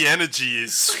 flirty energy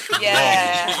is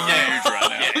Yeah. Yeah, right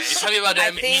now. yeah, it's Javier Bardem.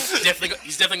 I think-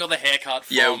 He's definitely got the haircut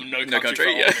from Yeah, No Country for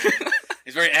Old yeah. Men.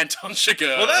 He's very Anton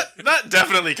Chigurh. Well, that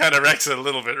definitely kind of wrecks it a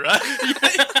little bit, right?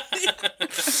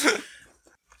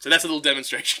 So that's a little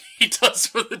demonstration he does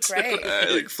for the two. Great.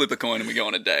 Like flip a coin and we go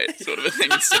on a date, sort of a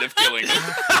thing, instead of killing them.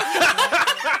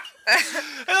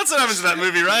 That's what happens in that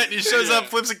movie, right? He shows up,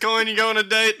 flips a coin, you go on a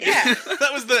date. Yeah. That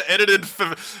was the edited for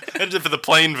the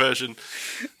plain version.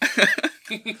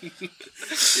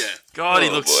 Yeah. God, he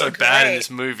Oh, looks boy. so bad in Great.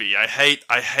 this movie. I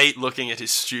hate looking at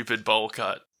his stupid bowl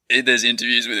cut. There's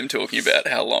interviews with him talking about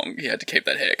how long he had to keep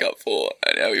that haircut for,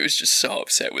 and how he was just so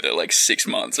upset with it, like 6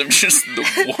 months of just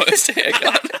the worst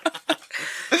haircut.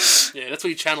 Yeah, that's what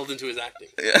he channeled into his acting.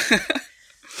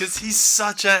 Because he's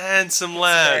such a handsome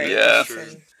lad. Very Yeah.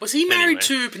 different. Was he married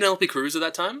Anyway. to Penelope Cruz at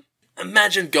that time?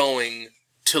 Imagine going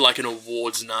to like an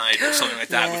awards night or something like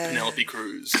that with Penelope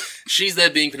Cruz. She's there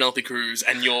being Penelope Cruz,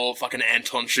 and you're fucking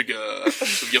Anton Chigurh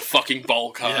with your fucking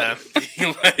bowl cut.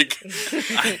 Being like,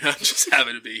 I'm just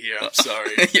happy to be here. I'm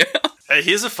sorry. Yeah. Hey,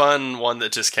 here's a fun one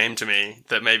that just came to me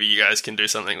that maybe you guys can do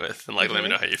something with and let me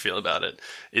know how you feel about it.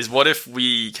 Is what if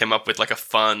we came up with like a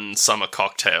fun summer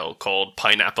cocktail called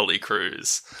Pineapple-y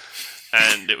Cruise?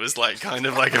 And it was like kind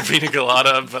of like a pina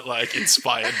colada, but like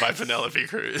inspired by Penelope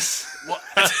Cruz. What?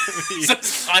 So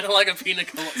it's kind of like a pina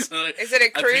colada. So Is it a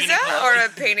cruiser pina colada- or a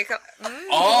pina colada?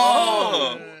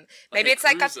 Oh! Maybe a it's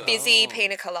like cruiser. a fizzy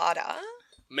pina colada.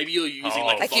 Maybe you're using Oh,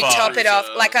 like a Like you fuck. top it off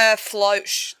cruiser. like a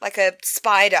float, like a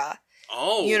spider,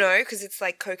 Oh. you know, because it's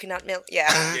like coconut milk.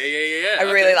 Yeah. Yeah. I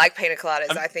really like pina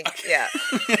coladas. I think, yeah.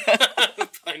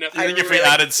 Pineapple. I think if we really-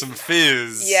 added some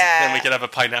fizz, Yeah. then we could have a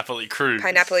Pineapple-y Cruise.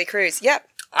 Pineapple-y cruise. Yep.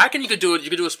 I reckon you could do it. You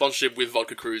could do a sponsorship with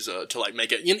Vodka Cruiser to like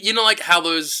make it. You know, like how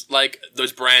those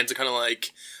brands are kind of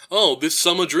like, oh, this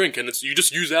summer drink, and it's you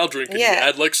just use our drink and you Yeah.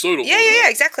 add like soda. Yeah,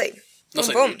 exactly. Not Boom,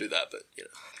 saying we boom. would do that, but you know.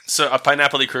 So a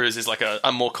Pineapple-y Cruise is like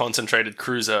a more concentrated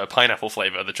cruiser pineapple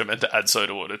flavour that you're meant to add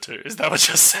soda water to. Is that what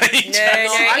you're saying? No,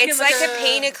 I it's can like a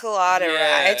pina colada,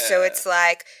 right? So it's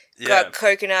like Yeah. got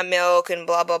coconut milk and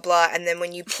blah blah blah, and then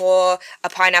when you pour a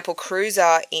pineapple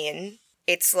cruiser in,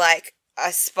 it's like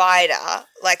a spider,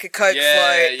 like a Coke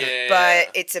float, but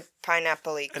it's a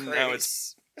pineapple-y cruise. And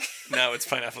now it's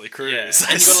Pineapple-y Cruise.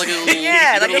 Yeah, and you got like a little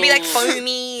Yeah, you got like a it'll be like little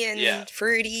foamy and Yeah.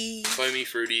 fruity. foamy,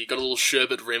 fruity. Got a little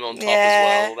sherbet rim on top Yeah.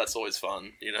 as well. That's always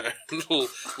fun, you know. little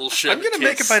sherbet. I'm going to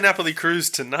make a Pineapple-y Cruise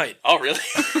tonight. Oh really?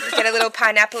 Get a little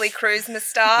pineapple-y cruise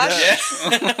moustache.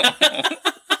 Yeah.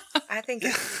 I think.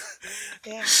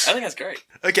 Yeah. I think that's great.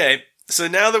 Okay, so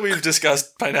now that we've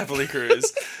discussed Pineapple-y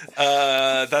Cruise,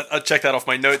 I'll check that off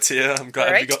my notes here. I'm glad we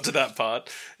Alright. got to that part.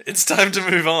 It's time to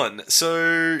move on.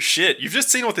 So, shit, you've just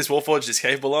seen what this Warforged is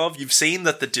capable of. You've seen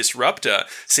that the Disruptor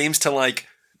seems to, like,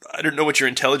 I don't know what your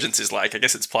intelligence is like. I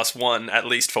guess it's +1, at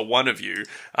least for one of you,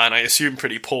 and I assume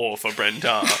pretty poor for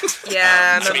Brenda.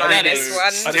 Yeah, I'm I a mean, that minus is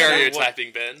one.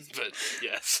 stereotyping, Ben, but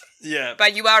yes. Yeah,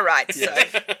 But you are right. So.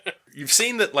 you've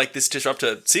seen that, like, this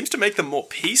Disruptor seems to make them more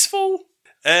peaceful.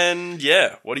 And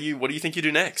yeah, what do you think you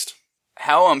do next?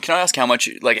 How can I ask how much?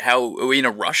 Like, how are we in a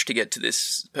rush to get to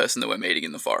this person that we're meeting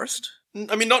in the forest?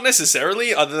 I mean, not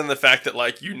necessarily, other than the fact that,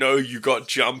 like, you got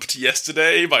jumped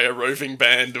yesterday by a roving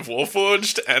band of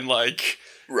Warforged, and, like,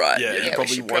 Right. yeah, you we probably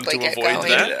should want to probably get avoid going.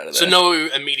 Get it that. out of So there. no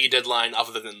immediate deadline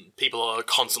other than people are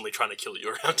constantly trying to kill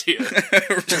you around here,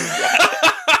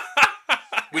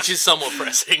 which is somewhat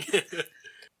pressing.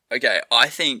 Okay, I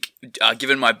think,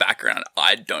 given my background,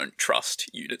 I don't trust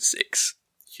Unit 6.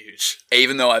 Huge.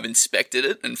 Even though I've inspected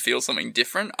it and feel something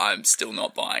different, I'm still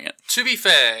not buying it. To be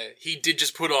fair, he did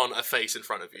just put on a face in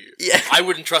front of you. Yeah. I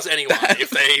wouldn't trust anyone if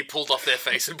they pulled off their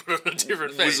face and put on a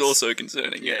different It face. was also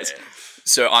concerning, yes. Yeah.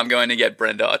 So I'm going to get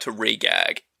Brenda to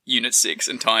re-gag Unit 6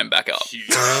 and tie him back up. Huge.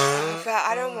 But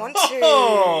I don't want to.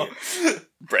 Oh,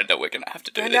 Brenda, we're going to have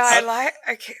to do No, this. I like.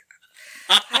 Okay.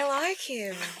 I like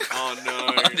him. Oh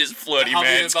no. This flirty Javier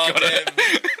man's got it.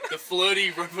 Bardem. The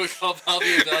flirty RoboCop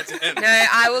Javier Bardem. No,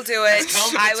 I will do it.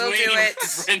 Come I will do between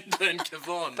it. Brenda and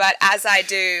Kevon. But as I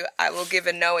do, I will give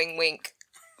a knowing wink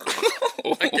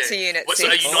to Unit What, so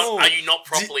are 6. you not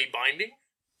properly binding?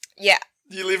 Yeah.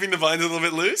 You leaving the vines a little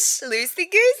bit loose? Loosey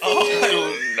goosey.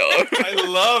 Oh, no. I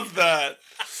love that.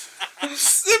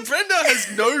 So Brenda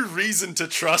has no reason to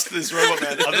trust this robot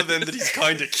man other than that he's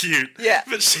kind of cute. Yeah.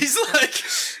 But she's like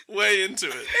way into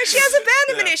it. She has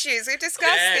abandonment issues. We've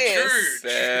discussed this.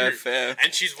 True. Fair.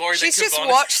 And she's worried She's that just Kevon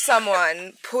watched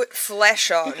someone put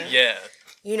flesh on, Yeah.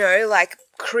 you know, like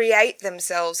create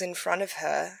themselves in front of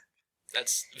her.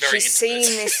 That's very She's intimate.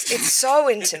 seen this. It's so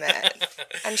intimate.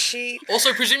 And she...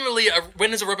 Also, presumably,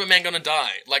 when is a Robot Man gonna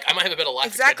die? Like, I might have a better life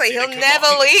Exactly. expectancy He'll than never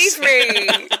Kevon. leave me.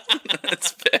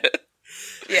 That's fair.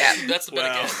 Yeah. That's the better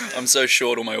Wow. guess. I'm so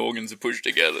short, all my organs are pushed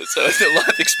together, so the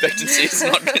life expectancy is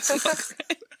not great.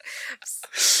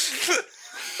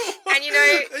 And you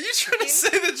know... Are you trying to say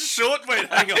that short? Wait,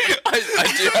 hang on. I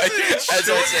do. As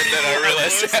I said that, I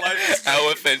Worst life realised how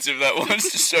offensive that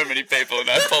was to so many people, and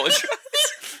I apologise.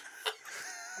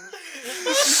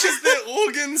 Because their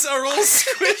organs are all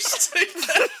squished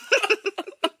together.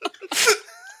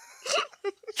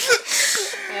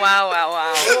 Wow.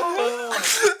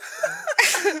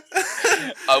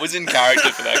 I was in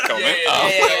character for that comment.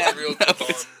 That was a real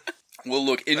Kevon. Well,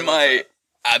 look, in my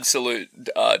absolute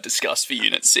disgust for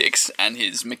Unit 6 and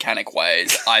his mechanic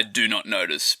ways, I do not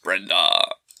notice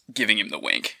Brenda giving him the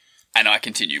wink, and I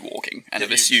continue walking, and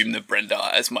have assumed that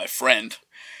Brenda, as my friend,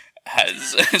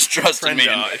 has trusted me.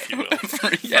 Brenda, if you will.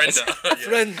 Yes.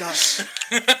 Brenda.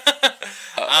 Brenda.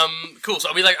 Cool. So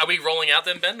are we rolling out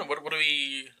then, Ben? Or what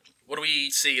do we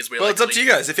see as we're Well, like it's up to you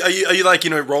guys. Are you like,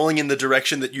 rolling in the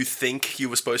direction that you think you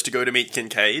were supposed to go to meet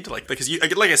Kincaid? Like, because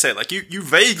like I say, like you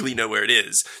vaguely know where it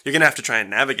is. You're gonna have to try and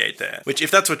navigate there. Which,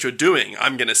 if that's what you're doing,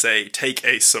 I'm gonna say take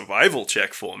a survival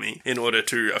check for me in order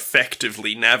to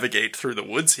effectively navigate through the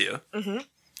woods here.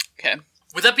 Okay.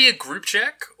 Would that be a group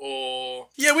check or?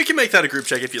 Yeah, we can make that a group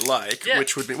check if you like. Yeah.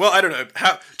 Which would be, well, I don't know.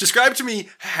 Describe to me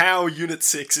how Unit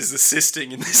 6 is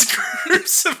assisting in this group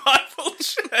survival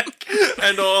check,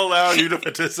 and I'll allow you to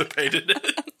participate in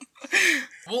it.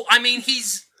 Well, I mean,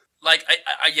 he's like,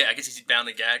 I guess he's bound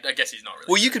and gagged. I guess he's not really.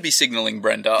 Well, you could be signalling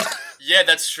Brenda. Yeah,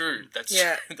 that's true. That's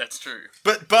Yeah. true. That's true.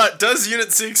 But does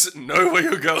Unit 6 know where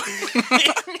you're going?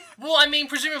 Well, I mean,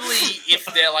 presumably, if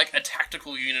they're like a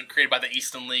tactical unit created by the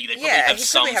Eastern League, they probably Yeah, have he'd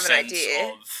some probably have an sense idea.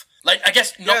 of, like, I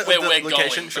guess not Yeah, where the we're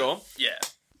location, going. but- sure. Yeah.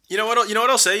 You know what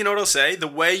I'll say? The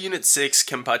way Unit 6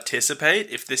 can participate,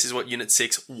 if this is what Unit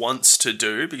 6 wants to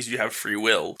do, because you have free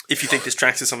will, if you think this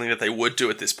tracks is something that they would do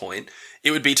at this point,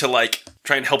 it would be to, like,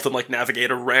 try and help them, like,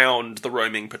 navigate around the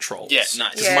roaming patrols. Yeah,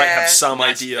 nice. Because you might have Yeah. some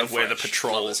Nice idea and of where the fresh.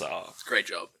 patrols Love it. are. It's a great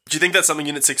job. Do you think that's something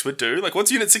Unit 6 would do? Like, what's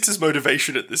Unit 6's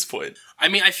motivation at this point? I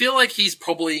mean, I feel like he's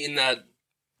probably in that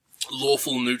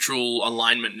lawful neutral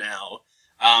alignment now.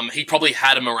 He probably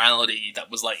had a morality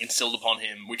that was like instilled upon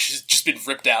him, which has just been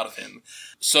ripped out of him.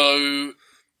 So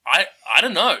I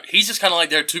don't know. He's just kind of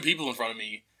like, there are two people in front of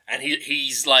me, and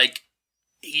he's like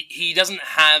he doesn't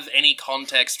have any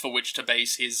context for which to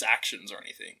base his actions or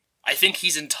anything. I think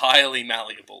he's entirely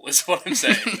malleable, is what I'm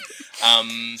saying.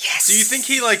 Yes. Do you think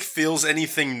he, like, feels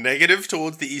anything negative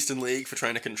towards the Eastern League for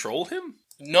trying to control him?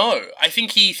 No, I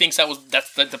think he thinks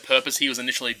that's the purpose he was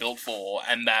initially built for,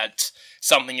 and that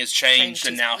something has changed,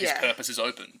 and now his yeah. purpose is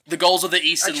open. The goals of the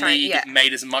Eastern League yeah.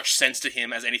 made as much sense to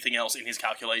him as anything else in his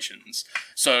calculations.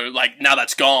 So, like, now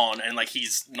that's gone, and, like,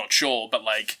 he's not sure, but,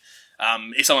 like,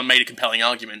 if someone made a compelling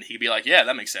argument, he'd be like, yeah,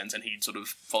 that makes sense, and he'd sort of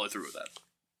follow through with that.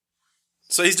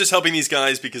 So he's just helping these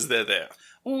guys because they're there.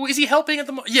 Ooh, is he helping at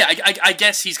the moment? Yeah, I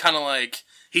guess he's kind of like,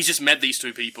 he's just met these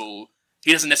two people.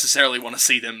 He doesn't necessarily want to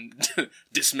see them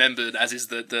dismembered, as is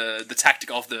the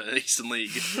tactic of the Eastern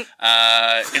League,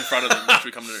 in front of them as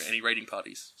we come to any raiding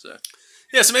parties. So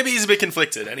Yeah, so maybe he's a bit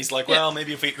conflicted, and he's like, well,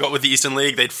 maybe if we got with the Eastern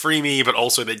League, they'd free me, but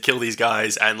also they'd kill these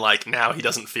guys, and, like, now he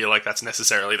doesn't feel like that's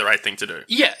necessarily the right thing to do.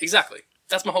 yeah, exactly.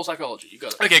 That's my whole psychology. You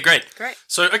got it. Okay, great. Great.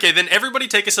 So, okay, then everybody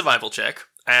take a survival check,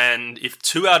 and if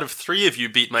 2 out of 3 of you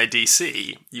beat my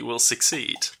DC, you will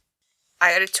succeed.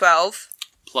 I got a 12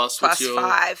 Plus plus what's your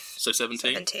 5, so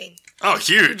 17? 17. Oh,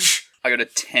 huge! I got a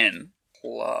 10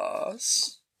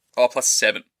 plus... Oh, plus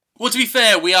 7. Well, to be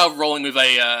fair, we are rolling with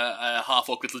a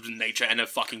half-orc with lived nature and a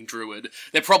fucking druid.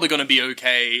 They're probably going to be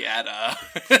okay at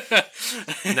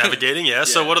Navigating, yeah.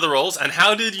 So what are the rolls, and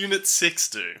how did Unit 6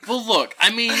 do? Well, look,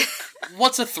 I mean,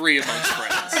 what's a 3 amongst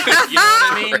friends? You know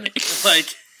what I mean?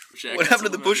 Like, What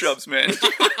happened to the push-ups, man?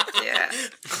 Yeah.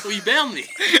 well, you bound me.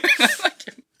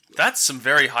 That's some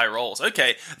very high rolls.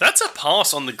 Okay, that's a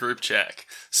pass on the group check.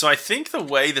 So I think the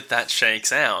way that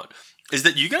shakes out is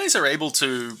that you guys are able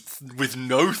to, with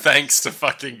no thanks to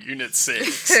fucking Unit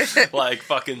 6, like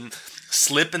fucking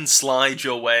slip and slide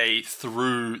your way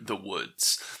through the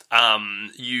woods.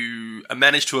 You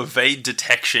manage to evade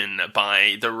detection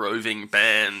by the roving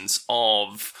bands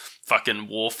of fucking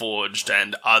Warforged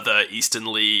and other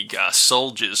Eastern League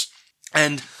soldiers.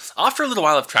 And after a little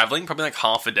while of traveling, probably like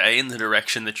half a day in the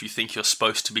direction that you think you're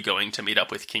supposed to be going to meet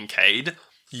up with Kincaid,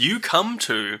 you come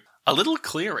to a little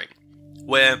clearing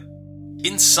where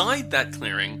inside that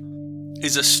clearing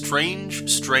is a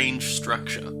strange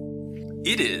structure.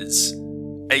 It is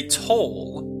a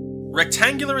tall,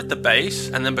 rectangular at the base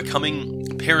and then becoming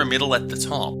pyramidal at the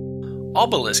top,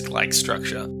 obelisk-like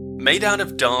structure made out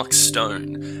of dark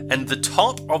stone, and the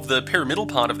top of the pyramidal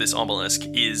part of this obelisk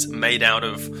is made out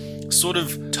of sort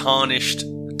of tarnished,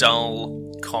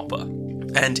 dull copper.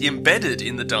 And embedded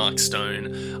in the dark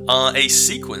stone are a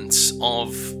sequence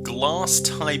of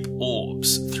glass-type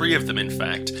orbs, 3 of them in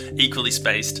fact, equally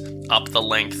spaced up the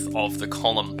length of the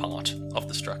column part of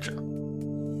the structure.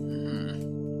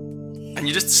 And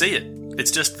you just see it.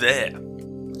 It's just there.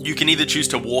 You can either choose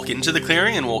to walk into the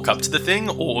clearing and walk up to the thing,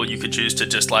 or you could choose to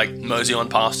just, like, mosey on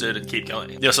past it and keep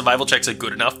going. Your survival checks are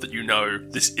good enough that you know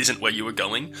this isn't where you were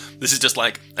going. This is just,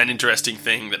 like, an interesting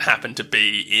thing that happened to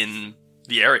be in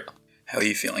the area. How are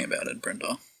you feeling about it,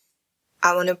 Brenda?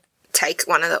 I want to take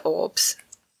one of the orbs.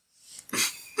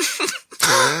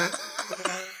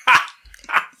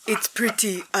 It's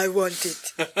pretty. I want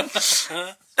it.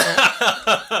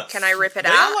 Can I rip it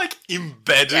out? They're, like,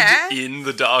 embedded in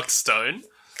the dark stone.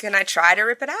 Can I try to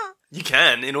rip it out? You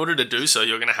can. In order to do so,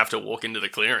 you're going to have to walk into the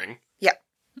clearing. Yep.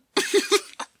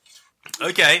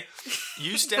 Okay.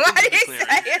 You step Why into do the you clearing.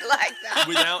 say it like that?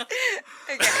 Without...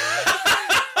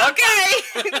 Okay.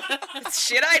 It's a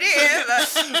shit idea,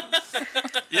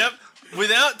 but... Yep.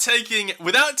 Without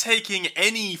taking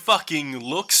any fucking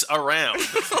looks around,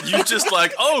 you just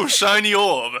like, oh, shiny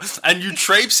orb, and you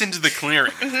traipse into the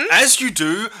clearing. Mm-hmm. As you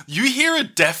do, you hear a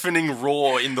deafening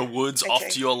roar in the woods off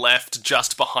to your left,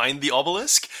 just behind the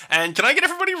obelisk. And can I get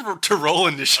everybody to roll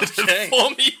initiative for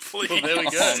me, please? Well, there we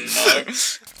go. Oh, no.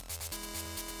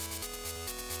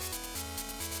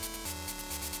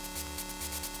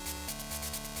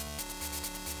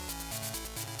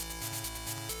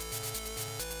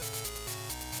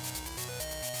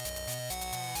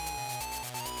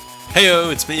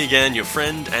 Heyo, it's me again, your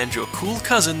friend and your cool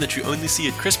cousin that you only see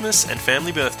at Christmas and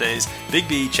family birthdays, Big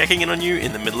B, checking in on you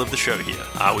in the middle of the show here.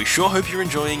 We sure hope you're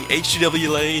enjoying HGW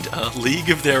Laid, League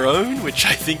of Their Own, which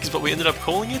I think is what we ended up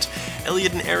calling it.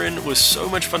 Elliot and Erin was so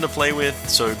much fun to play with,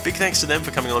 so big thanks to them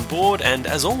for coming on board, and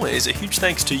as always, a huge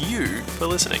thanks to you for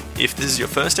listening. If this is your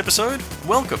first episode,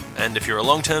 welcome, and if you're a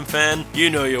long-term fan, you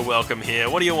know you're welcome here.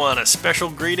 What do you want, a special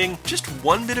greeting? Just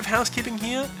one bit of housekeeping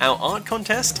here, our art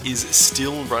contest is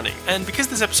still running. And because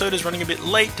this episode is running a bit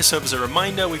late, to serve as a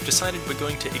reminder, we've decided we're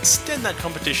going to extend that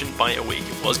competition by a week.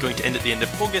 It was going to end at the end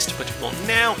of August, but it will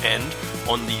now end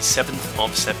on the 7th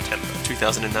of September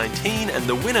 2019, and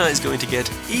the winner is going to get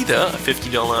either a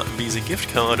 $50 Visa gift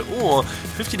card or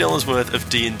 $50 worth of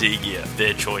D&D gear,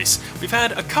 their choice. We've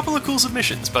had a couple of cool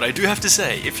submissions, but I do have to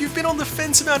say, if you've been on the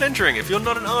fence about entering, if you're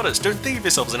not an artist, don't think of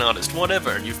yourself as an artist,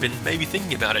 whatever, and you've been maybe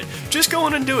thinking about it, just go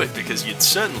on and do it, because you'd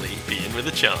certainly be in with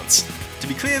a chance. To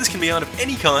be clear, this can be art of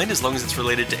any kind as long as it's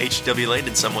related to HGW Laid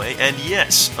in some way, and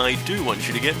yes, I do want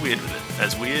you to get weird with it,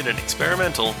 as weird and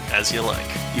experimental as you like.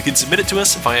 You can submit it to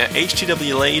us via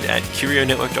htwlaid at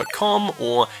CurioNetwork.com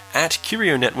or at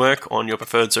CurioNetwork on your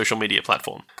preferred social media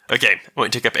platform. Okay, I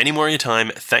won't take up any more of your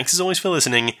time. Thanks as always for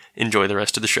listening. Enjoy the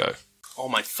rest of the show. Oh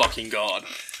my fucking god.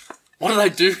 What did I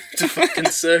do to fucking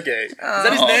Sergey? Is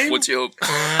that his name? What's your...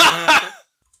 I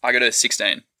got a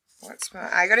 16.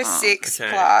 I got a 6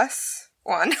 okay. plus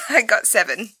 1. I got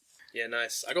 7. Yeah,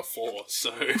 nice. I got 4,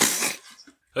 so...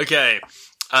 Okay,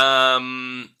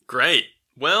 great.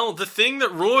 Well, the thing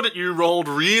that roared at you rolled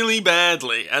really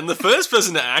badly, and the first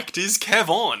person to act is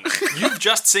Kevon. You've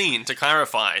just seen, to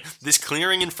clarify, this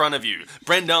clearing in front of you.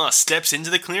 Brenda steps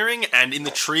into the clearing, and in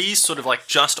the trees, sort of like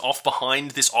just off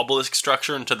behind this obelisk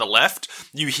structure and to the left,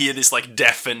 you hear this like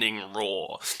deafening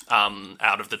roar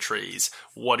out of the trees.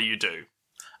 What do you do?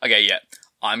 Okay, yeah.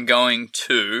 I'm going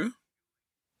to...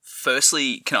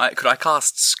 Firstly, could I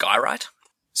cast Skywrite?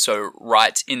 So,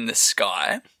 right in the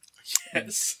sky.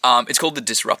 Yes. It's called the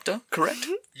Disruptor, correct?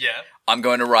 Yeah. I'm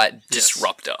going to write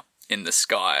Disruptor in the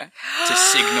sky to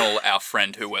signal our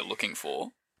friend who we're looking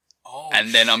for. Oh,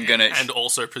 and then I'm going to... And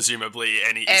also, presumably,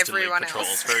 any Eastern League Everyone patrols.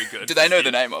 else. Very good. Do they know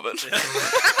the name of it?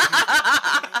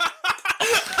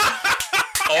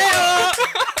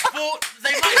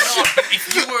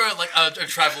 if you were like a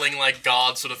traveling like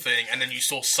guard sort of thing, and then you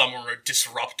saw someone a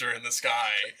disruptor in the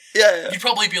sky, Yeah. you'd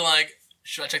probably be like,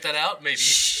 "Should I check that out? Maybe."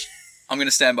 I'm going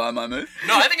to stand by my move.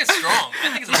 No, I think it's strong.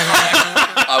 I think it's a strong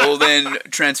action. I will then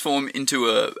transform into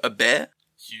a bear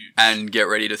Huge. and get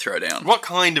ready to throw down. What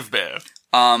kind of bear?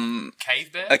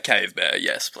 Cave bear? A cave bear,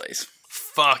 yes, please.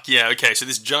 Fuck yeah, okay, so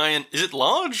this giant... Is it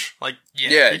large? Like,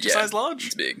 Yeah, creature size large?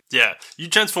 It's big. Yeah, you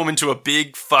transform into a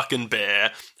big fucking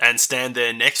bear and stand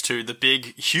there next to the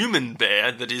big human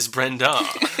bear that is Brenda,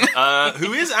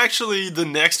 who is actually the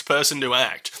next person to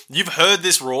act. You've heard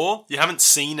this roar, you haven't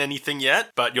seen anything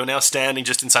yet, but you're now standing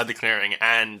just inside the clearing,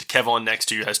 and Kevon next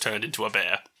to you has turned into a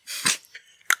bear.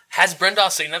 Has Brenda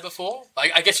seen that before?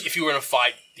 I guess if you were in a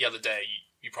fight the other day,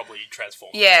 you probably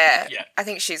transformed. Yeah. Yeah. I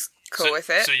think she's cool with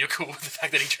it. So you're cool with the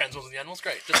fact that he transforms into animals?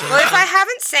 Great. Just Well, if I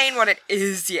haven't seen what it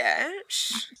is yet,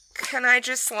 can I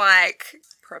just,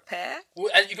 prepare? Well,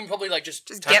 and you can probably just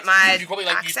get my you can probably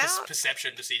axe use out?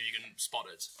 perception to see if you can spot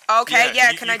it. Okay,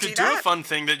 yeah, you, can you I do could that? do a fun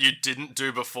thing that you didn't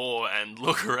do before and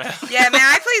look around. Yeah, may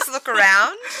I please look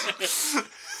around?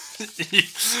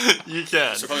 you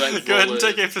can. So probably Go ahead and roll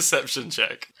take a perception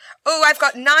check. Oh, I've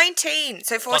got 19.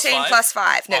 So 14 5? plus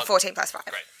 5. No, Oh, 14 plus 5.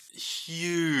 Great.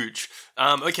 Huge.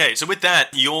 Okay, so with that,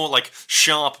 your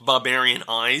sharp barbarian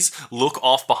eyes look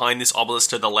off behind this obelisk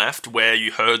to the left where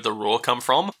you heard the roar come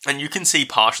from, and you can see,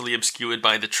 partially obscured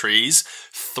by the trees,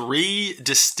 3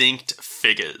 distinct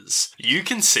figures. You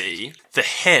can see the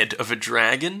head of a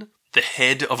dragon, the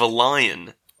head of a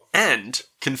lion, and,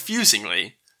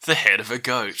 confusingly, the head of a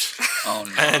goat. Oh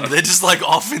no. And they're just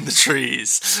off in the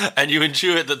trees. And you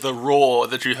intuit that the roar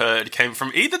that you heard came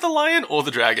from either the lion or the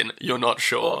dragon. You're not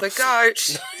sure. The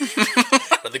goat.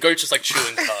 But the goat's just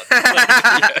chewing cud.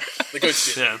 Yeah. The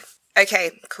goat's good. Yeah.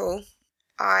 Okay, cool.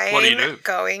 I'm What do you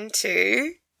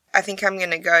do? I think I'm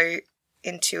going to go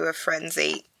into a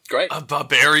frenzy. Great. A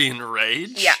barbarian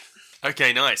rage? Yeah.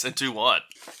 Okay, nice. And do what?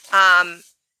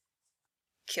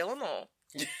 Kill them all.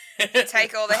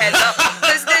 Take all the heads off.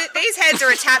 Because these heads are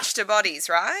attached to bodies,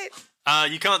 right?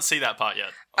 You can't see that part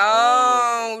yet.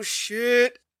 Oh,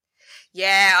 shit.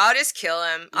 Yeah, I'll just kill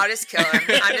him. I'm just gonna,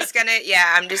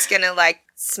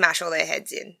 smash all their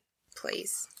heads in.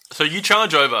 Please. So you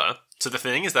charge over to the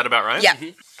thing, is that about right? Yeah.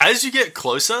 As you get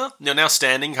closer, you're now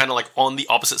standing kind of on the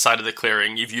opposite side of the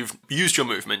clearing. You've used your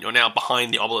movement. You're now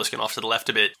behind the obelisk and off to the left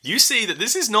a bit. You see that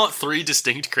this is not 3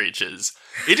 distinct creatures.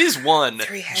 It is one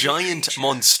Three-headed giant creature.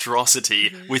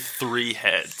 monstrosity with 3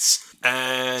 heads.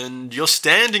 And you're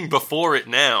standing before it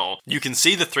now. You can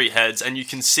see the 3 heads, and you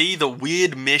can see the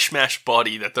weird mishmash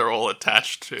body that they're all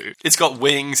attached to. It's got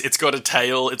wings, it's got a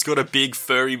tail, it's got a big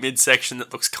furry midsection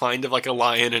that looks kind of like a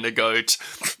lion and a goat.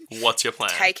 What's your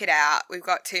plan? Take it out. We've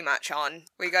got too much on.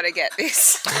 We got to get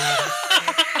this.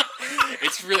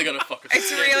 It's really gonna fuck with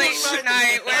It's really... No,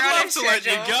 we're I'd on love a to let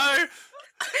you schedule. go.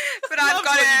 But I've Love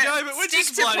got to let you go, to but we're stick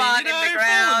just to bloody, plant you know, in the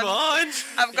ground. falling behind.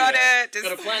 I've got to...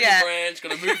 Gotta plant the branch,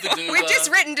 gotta move the duva. We've just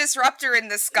written disruptor in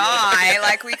the sky.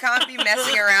 We can't be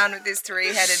messing around with this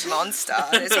 3-headed monster.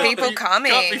 There's people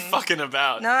coming. Can't be fucking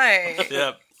about. No.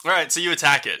 Yeah. Alright, so you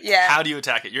attack it. Yeah. How do you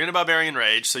attack it? You're in a barbarian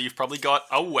rage, so you've probably got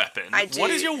a weapon. I do.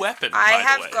 What is your weapon, I by the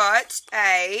have way? got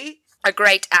a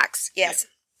great axe. Yes.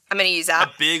 I'm going to use that.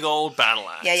 A big old battle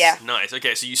axe. Yeah. Nice.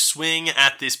 Okay, so you swing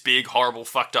at this big, horrible,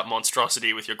 fucked up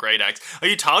monstrosity with your great axe. Are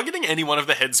you targeting any one of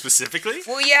the heads specifically?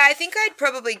 Well, yeah, I think I'd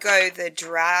probably go the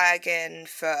dragon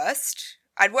first.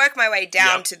 I'd work my way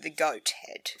down Yep. to the goat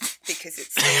head because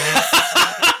it's...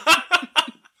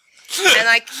 and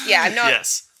I'm not...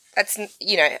 Yes. That's,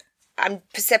 I'm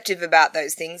perceptive about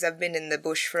those things. I've been in the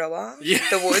bush for a while. Yeah.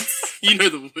 The woods. You know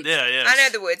the woods. Yeah. I know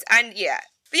the woods. And yeah.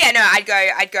 But yeah, no,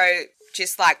 I'd go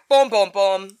just boom, boom,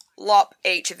 boom, lop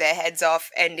each of their heads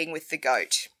off, ending with the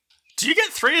goat. Do you get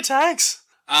 3 attacks?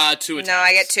 2 attacks. No,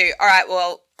 I get 2. All right,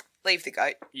 well, leave the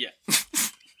goat. Yeah.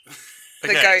 The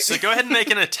Okay, goat. so go ahead and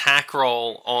make an attack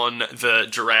roll on the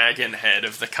dragon head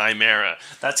of the chimera.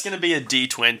 That's going to be a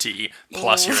d20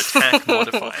 plus your attack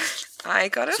modifier. I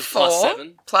got a So 4.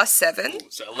 +7?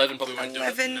 +7. So 11 probably won't do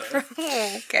it. 11.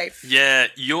 No. Okay. Yeah,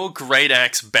 your great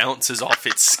axe bounces off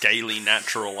its scaly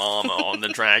natural armor on the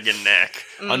dragon neck.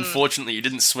 Unfortunately, you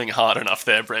didn't swing hard enough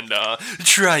there, Brenda.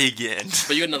 Try again.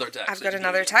 But you got another attack. I've so got you can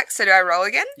another do it. attack, so do I roll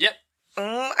again? Yep.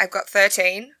 Oh, I've got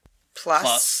 13.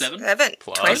 Plus 7? 7.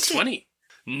 Plus 20.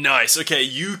 Nice. Okay,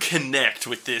 you connect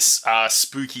with this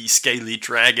spooky, scaly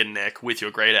dragon neck with your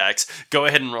great axe. Go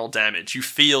ahead and roll damage. You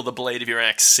feel the blade of your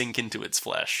axe sink into its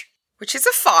flesh. Which is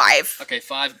a 5. Okay,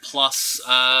 5 plus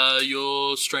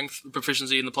your strength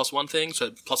proficiency in the +1 thing, so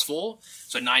 +4,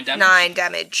 so 9 damage. 9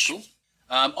 damage. Cool.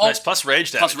 Nice, plus rage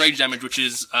damage. Plus rage damage, which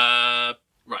is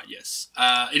Right, yes.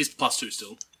 It is +2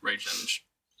 still, rage damage.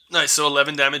 Nice, so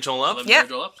 11 damage all up? 11 Yeah.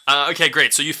 damage all up. Okay,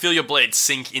 great. So you feel your blade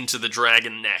sink into the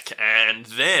dragon neck, and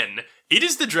then it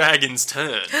is the dragon's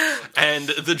turn. And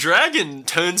the dragon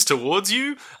turns towards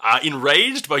you,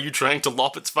 enraged by you trying to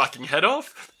lop its fucking head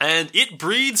off, and it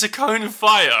breathes a cone of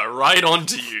fire right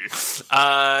onto you.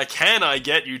 Can I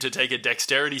get you to take a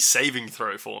dexterity saving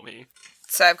throw for me?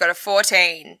 So I've got a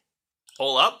 14.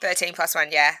 All up? 13 plus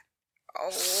 1, yeah. Oh.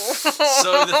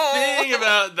 So the thing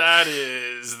about that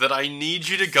is that I need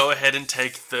you to go ahead and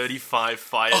take 35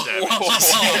 fire damage.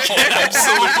 Get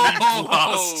absolutely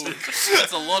blasted.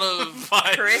 That's a lot of...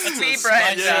 Fire. Crispy That's a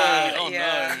Brenda. spicy- oh,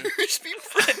 yeah. no. Crispy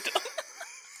Brenda.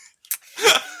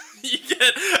 You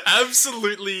get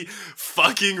absolutely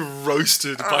fucking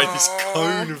roasted by this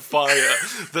cone of fire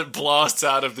that blasts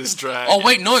out of this dragon. Oh,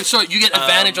 wait, no, sorry, you get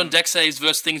advantage on dex saves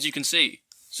versus things you can see.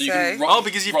 So you can So- roll, Oh,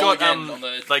 because you've roll got again on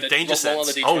the, like the- danger roll on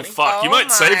sets. the Oh D20. fuck! You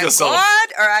might save my yourself. God.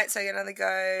 All right, so I get another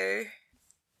go.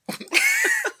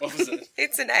 What was it?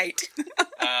 It's an 8.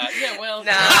 Yeah, well,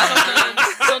 Nah.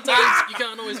 sometimes you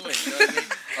can't always win. You know what I mean?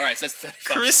 All right, so that's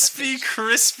 35.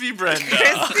 Crispy Brenda.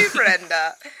 Crispy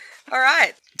Brenda. All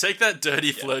right. Take that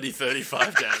dirty, flirty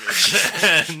 35 damage,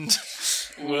 and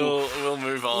we'll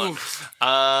move on.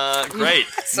 Great.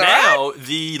 all Now,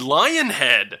 the lion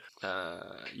head.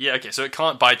 Yeah, okay, so it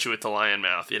can't bite you with the lion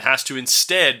mouth. It has to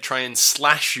instead try and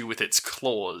slash you with its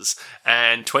claws.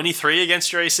 And 23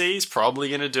 against your AC is probably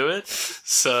going to do it.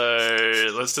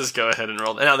 So let's just go ahead and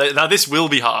roll. Now this will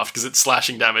be halved because it's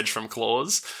slashing damage from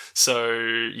claws. So,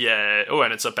 yeah. Oh,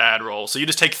 and it's a bad roll. So you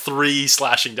just take 3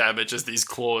 slashing damage as these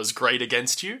claws grate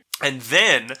against you. And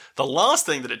then, the last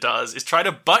thing that it does is try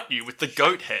to butt you with the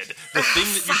goat head. The thing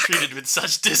that you treated with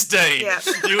such disdain. Yeah.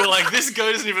 You were like, this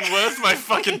goat isn't even worth my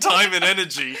fucking time and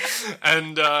energy.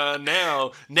 And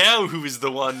now who is the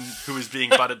one who is being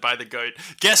butted by the goat?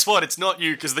 Guess what? It's not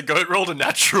you, because the goat rolled a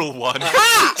natural one. Knew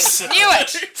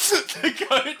it. The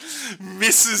goat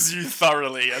misses you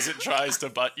thoroughly as it tries to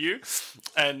butt you.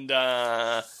 And,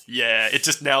 yeah, it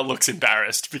just now looks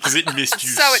embarrassed because it missed you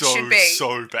So it should be.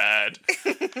 so bad.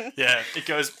 Yeah, it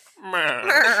goes...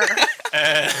 "Meh."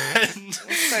 And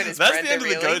So does that's Brenda, the end of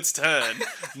really. the goat's turn.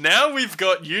 Now we've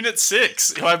got Unit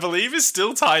 6, who I believe is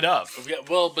still tied up. Yeah,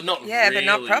 well, but not Yeah, but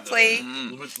not really, properly.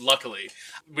 though. Luckily.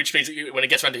 Which means that when it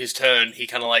gets around to his turn, he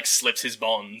kind of like slips his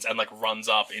bonds and like runs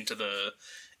up into the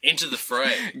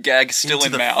fray. Gag still Into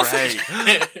in the mouth. fray.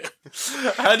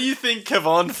 How do you think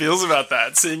Kevon feels about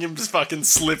that? Seeing him just fucking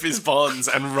slip his bonds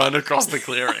and run across the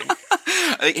clearing.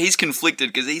 I think he's conflicted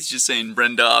because he's just seen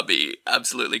Brenda be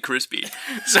absolutely crispy.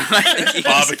 So I think he's,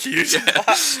 Barbecued. Yeah.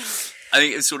 I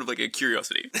think it's sort of like a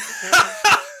curiosity.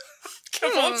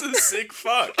 Kevon's a sick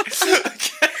fuck.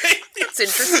 Okay. It's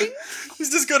interesting. He's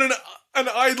just got an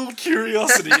idle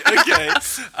curiosity. Okay.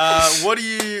 What do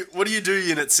you do,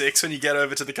 Unit 6, when you get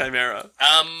over to the Chimera?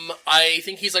 I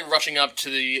think he's like rushing up to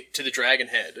the dragon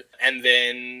head, and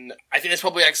then I think there's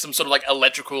probably like some sort of like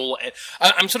electrical.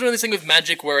 I'm sort of doing this thing with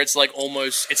magic where it's like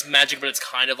almost it's magic, but it's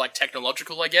kind of like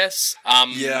technological, I guess.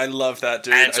 Yeah, I love that,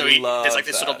 dude. And so I love there's like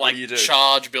this that. sort of What like do you do?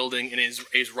 charge building in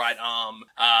his right arm,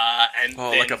 and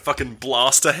Oh, then, like a fucking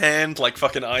blaster hand, like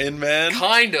fucking Iron Man.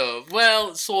 kind of,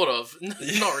 well, sort of,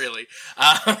 not really.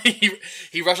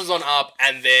 He rushes on up,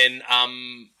 and then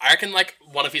I reckon like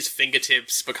one of his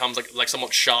fingertips becomes like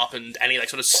somewhat sharpened, and he like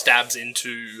sort of stabs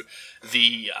into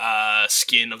the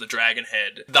skin of the dragon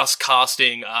head, thus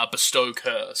casting Bestow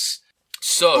Curse.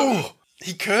 So.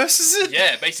 He curses it?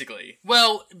 Yeah, basically.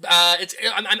 Well,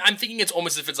 I'm thinking it's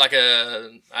almost as if it's like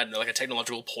I don't know, like a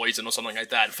technological poison or something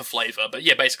like that for flavor. But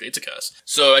yeah, basically, it's a curse.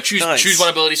 So I choose Nice. one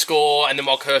ability score, and then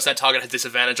while cursed, that target has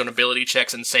disadvantage on ability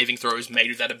checks and saving throws made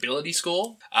with that ability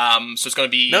score. So it's going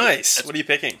to be Nice. What are you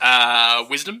picking?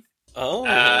 Wisdom. Oh.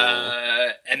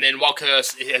 And then while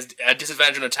cursed, it has a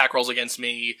disadvantage on attack rolls against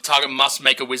me. The target must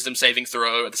make a wisdom saving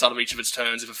throw at the start of each of its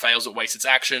turns. If it fails, it wastes its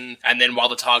action. And then while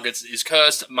the target is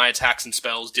cursed, my attacks and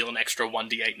spells deal an extra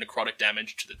 1d8 necrotic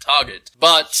damage to the target.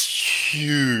 But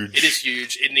Huge. it is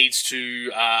huge. It needs to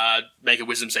make a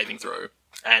wisdom saving throw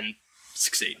and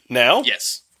succeed. Now?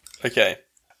 Yes. Okay.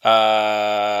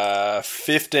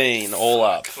 15 all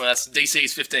up. Well, that's DC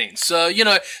is 15. So, you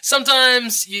know,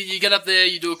 sometimes you get up there,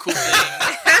 you do a cool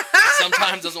thing.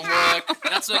 Sometimes doesn't work.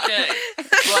 That's okay.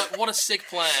 But what a sick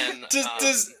plan.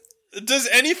 Does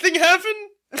anything happen?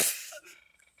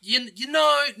 You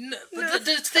know,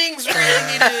 there's things where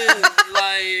you need to,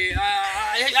 like,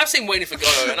 I've seen Waiting for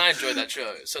Godot, and I enjoyed that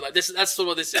show. So, like, that's sort of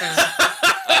what this is.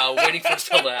 Waiting for a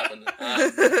spell to happen.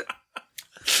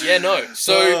 Yeah, no.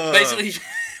 So, basically,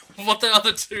 what the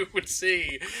other two would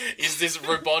see is this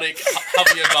robotic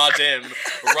Javier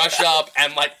Bardem rush up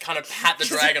and like kind of pat the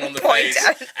dragon on the Point face,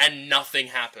 out. and nothing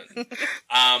happened.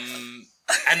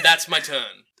 And that's my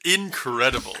turn.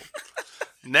 Incredible.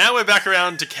 Now we're back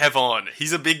around to Kevon.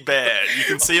 He's a big bear. You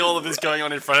can see all of this going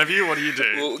on in front of you. What do you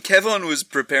do? Well, Kevon was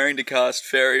preparing to cast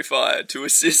Fairy Fire to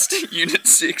assist Unit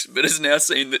 6, but has now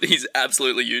seen that he's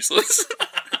absolutely useless.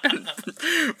 And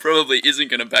probably isn't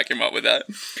going to back him up with that.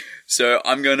 So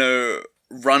I'm going to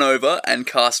run over and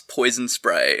cast Poison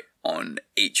Spray on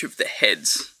each of the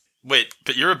heads. Wait,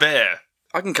 but you're a bear.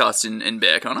 I can cast in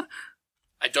bear, can't I?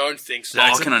 I don't think so.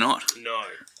 Oh, can I not? No.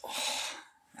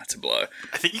 That's a blow.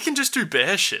 I think you can just do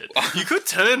bear shit. You could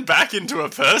turn back into a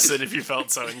person if you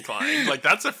felt so inclined. Like,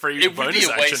 that's a free It would bonus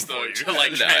be a action waste, for though, you. to,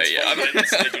 like, No, transform yeah, I mean- it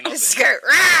instead of nothing. Just go,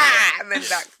 rah! And then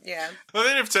back, yeah. Well,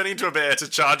 then if turning into a bear to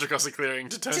charge across a clearing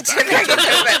to turn Turn back. back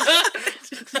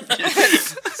into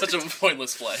a Such a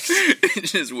pointless flex.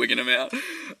 Just wigging him out.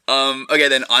 Okay,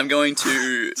 then I'm going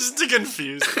to... Just to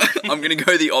confuse them. I'm going to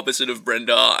go the opposite of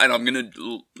Brenda, and I'm going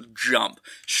to jump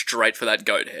straight for that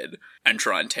goat head and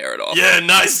try and tear it off. Yeah,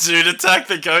 nice, dude. Attack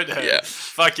the goat head. Yeah.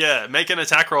 Fuck yeah. Make an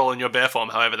attack roll in your bear form,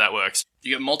 however that works.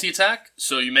 You get multi-attack,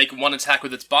 so you make one attack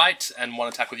with its bite and one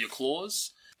attack with your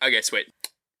claws. Okay, sweet.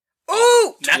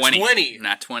 Ooh! Nat 20.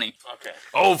 Nat 20. Okay.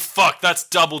 Oh, fuck. That's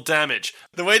double damage.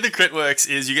 The way the crit works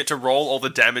is you get to roll all the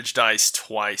damage dice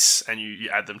twice, and you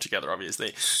add them together,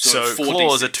 obviously. So 4d6.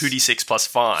 claws are 2d6 plus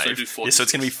 5. So do 4d6. Yeah, so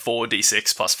it's going to be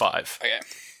 4d6 plus 5.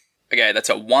 Okay, that's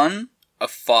a 1, a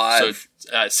 5,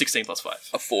 So 16 plus 5.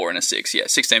 a 4, and a 6. Yeah,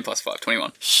 16 plus 5,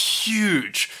 21.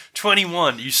 Huge.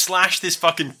 21. You slash this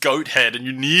fucking goat head and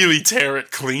you nearly tear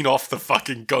it clean off the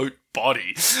fucking goat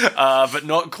body. But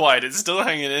not quite. It's still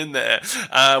hanging in there.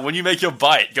 When you make your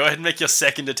bite, go ahead and make your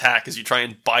second attack as you try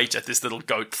and bite at this little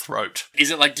goat throat.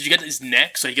 Is it like, did you get his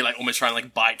neck so he could like almost try and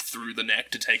like bite through the neck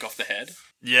to take off the head?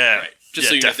 Yeah. Right. Just yeah,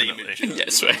 so you definitely. get the image. Yeah,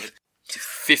 sweet.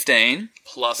 15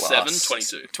 Plus 7,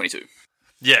 22. 22.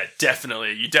 Yeah,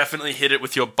 definitely. You definitely hit it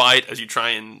with your bite as you try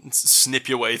and snip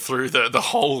your way through the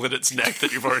hole in its neck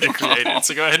that you've already created.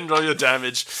 So go ahead and roll your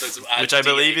damage, it's, which I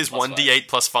believe D8 is plus 1d8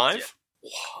 plus 5.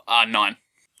 9.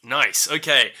 Nice.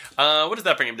 Okay. What does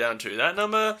that bring him down to? That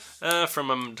number?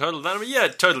 From total that number? Yeah,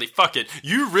 totally. Fuck it.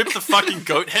 You rip the fucking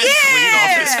goat head clean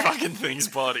off this fucking thing's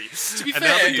body. To be and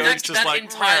fair, now the goat's just that like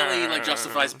entirely like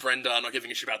justifies Brenda not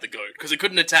giving a shit about the goat because it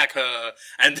couldn't attack her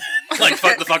and then, like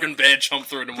fuck the fucking bear jump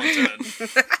through it in one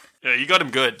turn. Yeah, you got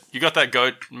him good. You got that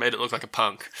goat, made it look like a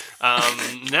punk.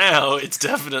 Now it's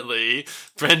definitely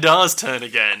Brenda's turn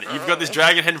again. You've got this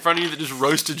dragon head in front of you that just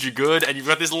roasted you good, and you've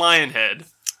got this lion head.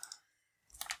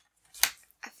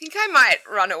 I think I might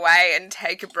run away and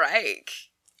take a break.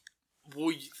 Well,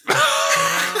 Is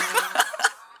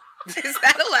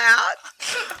that allowed?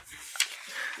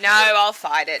 No, I'll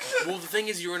fight it. well, the thing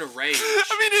is, you're in a rage.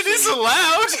 I mean, it is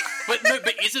allowed.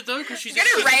 But is it though? Because she's I'm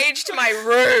gonna rage to my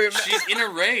room. She's in a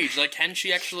rage. Like, can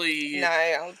she actually? No,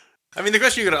 I'll... I mean, the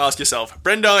question you got to ask yourself: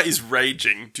 Brenda is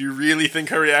raging. Do you really think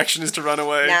her reaction is to run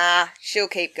away? Nah, she'll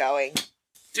keep going.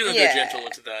 Do not Yeah. go gentle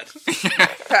into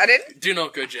that. Pardon? Do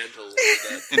not go gentle into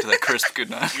that. Into that crisp good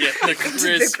night. Yeah, the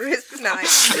The crisp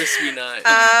knife. crispy night.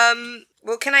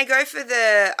 Well, can I go for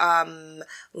the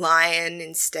lion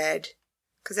instead?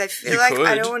 Because I feel You like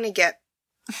I could. don't want to get.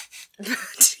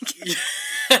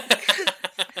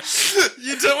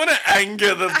 You don't want to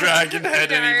anger the dragon head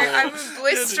No, anymore. I'm a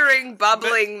blistering,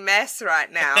 bubbling mess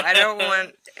right now. I don't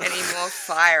want any more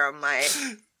fire on my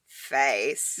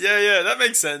face. Yeah, that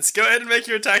makes sense. Go ahead and make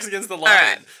your attacks against the lion.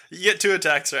 Alright. You get 2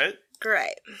 attacks, right?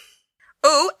 Great.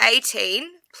 Ooh, 18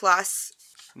 plus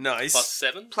Nice. Plus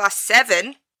 7.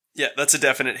 7. Yeah, that's a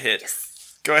definite hit.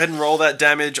 Go ahead and roll that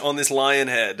damage on this lion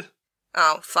head.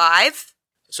 Oh, 5.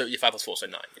 So you're 5 plus 4, so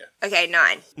 9. Yeah. Okay,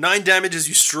 9. 9 damage as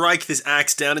you strike this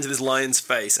axe down into this lion's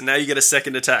face, and now you get a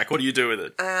second attack. What do you do with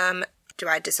it? Do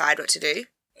I decide what to do?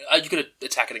 You could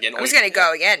attack it again. I'm just going to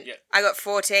go again. Yeah. I got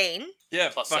 14. Yeah,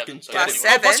 Plus fucking 7, so get plus him.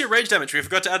 7. Oh, plus your rage damage. We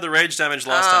forgot to add the rage damage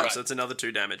last Oh. time, so it's another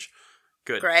 2 damage.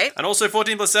 Good. Great. And also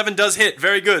 14 plus 7 does hit.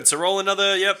 Very good. So roll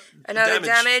another, Another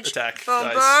damage. attack. Boom,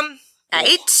 dice. boom.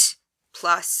 8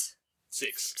 plus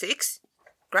 6. 6.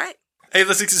 Great. 8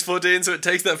 plus 6 is 14, so it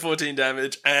takes that 14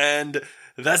 damage, and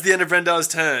that's the end of Brendar's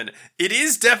turn. It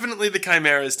is definitely the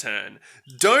Chimera's turn.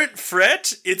 Don't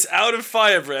fret, it's out of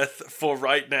fire breath for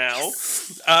right now.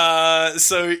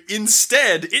 So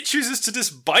instead, it chooses to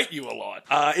just bite you a lot.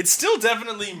 It's still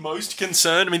definitely most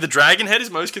concerned. I mean, the dragon head is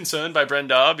most concerned by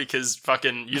Brendar because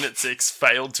fucking Unit 6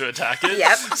 failed to attack it.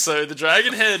 Yep. So the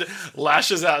dragon head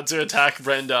lashes out to attack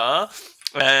Brendar,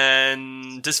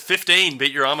 and does 15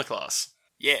 beat your armor class?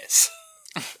 Yes.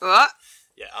 What?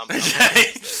 Yeah.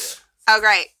 Okay. Oh,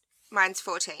 great. Mine's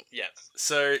 14. Yeah.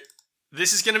 So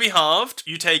this is going to be halved.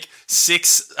 You take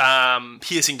 6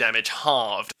 piercing damage,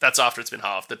 halved. That's after it's been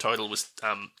halved. The total was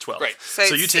 12. Great. So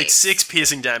So you it's take 6. 6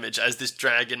 piercing damage as this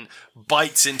dragon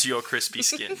bites into your crispy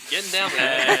skin. Getting down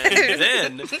there. And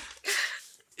then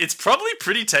it's probably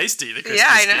pretty tasty, the crispy Yeah,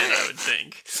 I skin, know. I would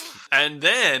think. And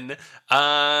then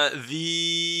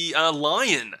the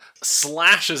lion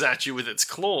slashes at you with its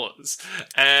claws.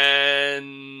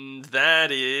 And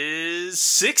that is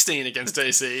 16 against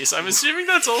AC. So I'm assuming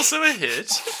that's also a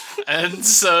hit. And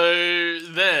so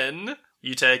then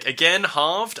you take, again,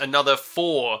 halved, another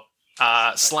 4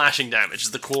 slashing damage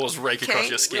as the claws rake across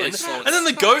your skin. really slow. And then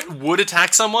the goat would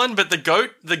attack someone, but the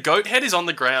goat head is on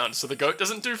the ground, so the goat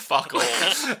doesn't do fuck all.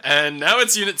 And now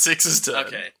it's Unit 6's turn.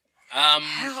 Okay.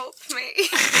 Help me.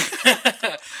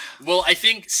 Well, I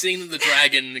think seeing that the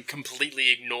dragon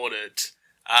completely ignored it,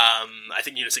 I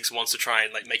think Unit 6 wants to try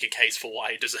and make a case for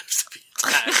why it deserves to be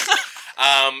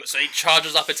attacked. So he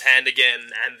charges up its hand again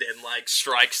and then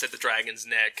strikes at the dragon's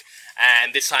neck,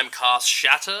 and this time casts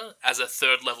Shatter as a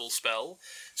 3rd level spell.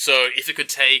 So if it could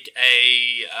take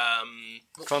a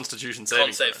Constitution saving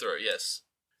con save throw. throw, yes.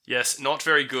 Yes, not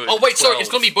very good. Oh wait, sorry, it's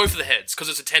 12. going to be both of the heads because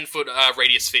it's a 10-foot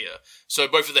radius sphere. So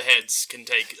both of the heads can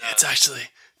take. It's actually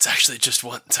just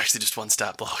one. It's actually just one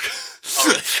stat block. Oh,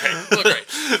 really? Great. Oh, great.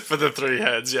 For the 3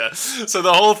 heads, yeah. So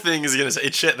the whole thing is going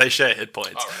to they share hit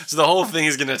points. Alright. So the whole thing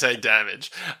is going to take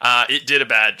damage. It did a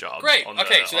bad job. Great. On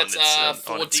Okay, the, so on that's its,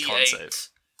 on its con save. 4d8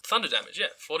 thunder damage. Yeah,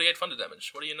 48 thunder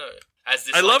damage. What do you know? As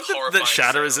this, I love that horrifying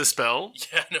Shatter is a sound. spell.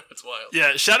 Yeah, no, it's wild.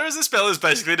 Yeah, Shatter as a spell is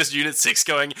basically just Unit 6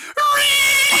 going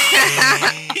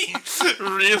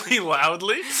really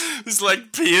loudly. This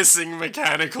piercing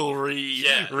mechanical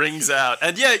rings out.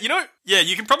 And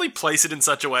you can probably place it in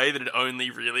such a way that it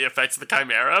only really affects the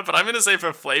Chimera, but I'm going to say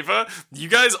for flavor, you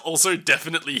guys also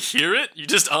definitely hear it, you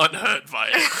just aren't hurt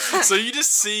by it. So you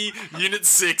just see Unit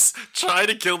 6 try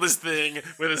to kill this thing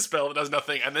with a spell that does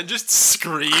nothing, and then just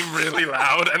scream really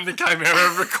loud, and the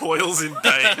Chimera recoils in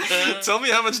pain. Tell me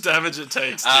how much damage it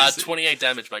takes. JC. 28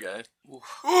 damage, my guy.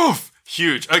 Oof!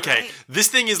 Huge. Okay, this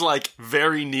thing is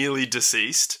very nearly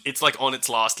deceased. It's on its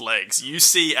last legs. You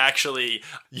see, actually,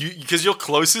 because you're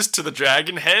closest to the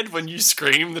dragon head, when you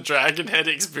scream, the dragon head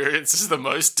experiences the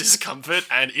most discomfort,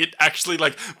 and it actually,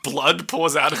 blood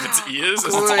pours out of its ears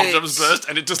as its Great. eardrums burst,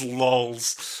 and it just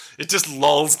lolls. It just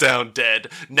lolls down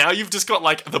dead. Now you've just got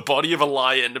the body of a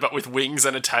lion, but with wings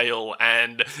and a tail,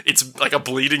 and it's a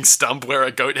bleeding stump where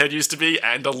a goat head used to be,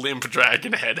 and a limp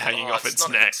dragon head hanging off its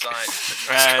not a neck. good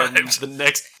sign. And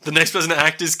the next person to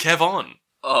act is Kevon.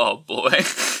 Oh boy.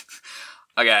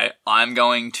 Okay, I'm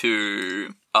going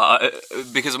to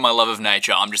because of my love of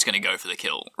nature, I'm just going to go for the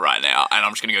kill right now, and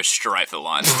I'm just going to go straight for the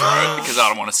lion's throat because I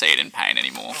don't want to see it in pain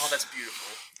anymore. Oh, that's beautiful.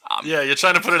 Yeah, you're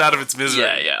trying to put it out of its misery.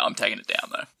 Yeah, I'm taking it down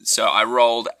though. So I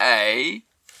rolled a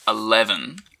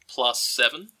 11 Plus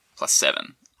 7. plus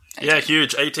 7. Yeah,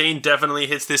 huge. 18 definitely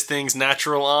hits this thing's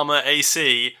natural armor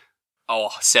AC.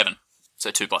 Oh, 7.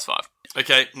 So 2 plus 5.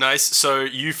 Okay, nice. So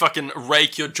you fucking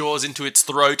rake your jaws into its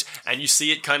throat, and you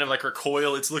see it kind of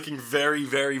recoil. It's looking very,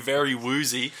 very, very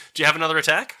woozy. Do you have another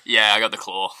attack? Yeah, I got the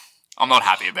claw. I'm not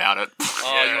happy about it.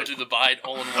 Oh, you want to do the bite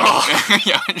all in one?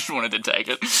 Yeah, I just wanted to take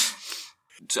it.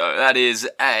 So that is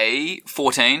a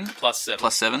 14 Plus 7.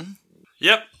 plus 7.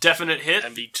 Yep, definite hit.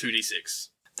 And be 2d6.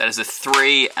 That is a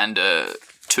 3 and a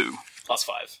 2. Plus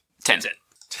 5. 10.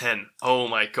 10. Oh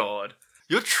my god.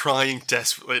 You're trying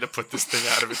desperately to put this thing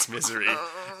out of its misery.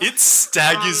 It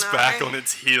staggers back on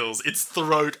its heels, its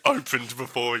throat opened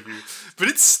before you, but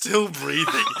it's still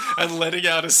breathing and letting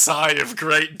out a sigh of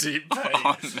great deep pain.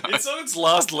 Oh, no. It's on its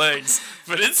last legs,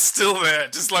 but it's still there,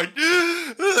 just and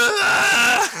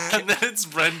then it's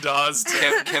Brendar's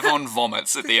turn. Kevon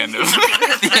vomits at the end of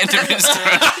his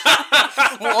turn.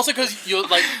 Well, also because you're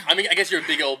I guess you're a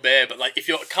big old bear, but if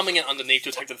you're coming in underneath to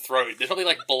attack the throat, there's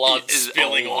probably blood It is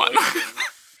spilling a all lot. over you.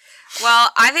 Well,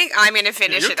 I think I'm going to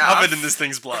finish You're it covered off, in this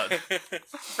thing's blood.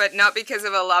 but not because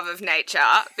of a love of nature,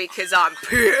 because I'm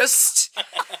pissed.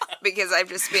 Because I've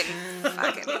just been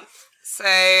fucking...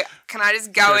 So, can I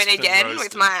just go Pissed in and again roasted.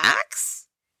 with my axe?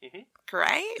 Mm-hmm.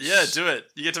 Great. Yeah, do it.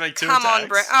 You get to make 2 Come attacks. on,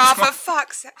 Brent. Oh, for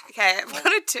fuck's sake. Okay, I've got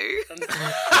a 2.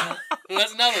 Well,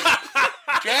 that's another.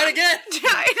 Try it again.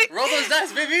 Roll those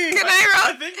dice, baby. Can I I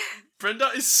roll? think Brenda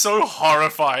is so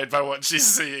horrified by what she's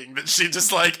seeing that she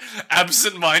just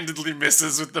absent-mindedly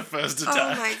misses with the first attack.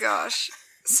 Oh my gosh.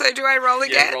 So do I roll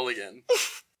again? Yeah, roll again.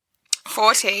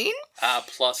 14?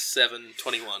 Plus 7,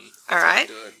 21. All right.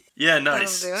 Do it. Yeah,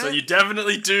 nice. That'll do So it. you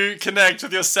definitely do connect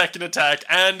with your second attack,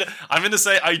 and I'm going to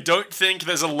say I don't think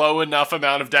there's a low enough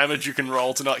amount of damage you can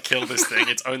roll to not kill this thing.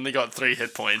 It's only got 3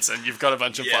 hit points, and you've got a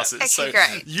bunch of pluses. Okay, So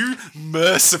great. you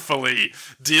mercifully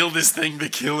deal this thing the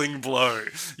killing blow.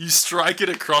 You strike it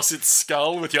across its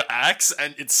skull with your axe,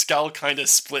 and its skull kind of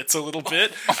splits a little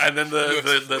bit, and then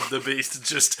the beast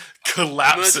just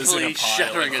collapses in a Mercifully pile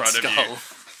shattering in its front of you.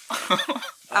 skull.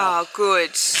 Oh,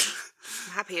 good.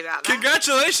 I'm happy about that.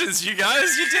 Congratulations, you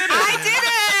guys! You did it! I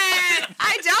did it!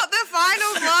 I dealt the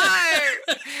final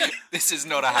blow. This is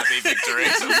not a happy victory.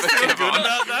 Good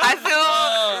about that? I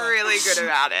feel really good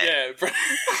about it.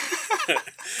 Yeah,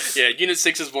 yeah. Unit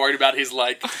 6 is worried about his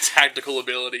tactical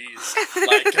abilities.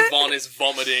 Like Kevon is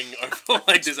vomiting over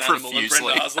this animal,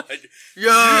 Profusely. and Brendar's like,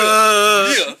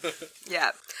 Yeah!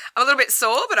 Yeah. I'm a little bit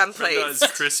sore, but I'm pleased.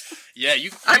 Nice, crisp. yeah,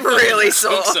 you. I'm you really took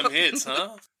sore. some hits,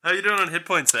 huh? How you doing on hit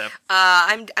points there?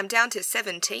 I'm down to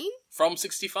 17 From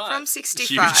 65. from 65.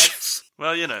 Huge.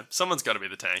 Well, someone's got to be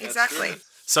the tank. Exactly.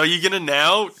 So you're going to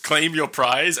now claim your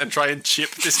prize and try and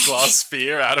chip this glass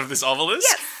sphere out of this obelisk?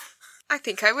 Yes. I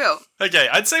think I will. Okay,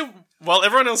 I'd say while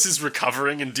everyone else is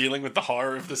recovering and dealing with the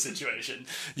horror of the situation,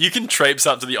 you can traipse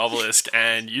up to the obelisk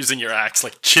and, using your axe,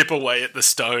 chip away at the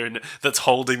stone that's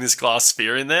holding this glass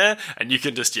sphere in there, and you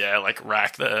can just,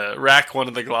 rack one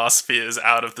of the glass spheres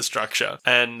out of the structure.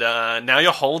 And now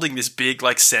you're holding this big,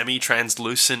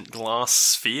 semi-translucent glass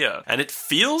sphere, and it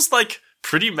feels,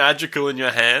 pretty magical in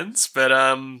your hands, but,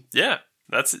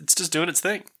 it's just doing its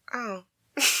thing. Oh.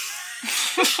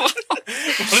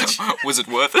 Was it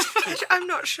worth it? I'm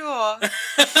not sure.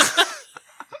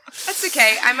 That's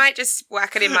okay. I might just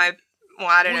whack it in my... Well,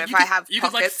 I don't know if I have You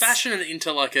pockets. could fashion it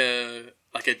into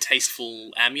a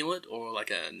tasteful amulet or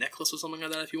a necklace or something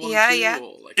like that if you wanted Yeah, to. yeah.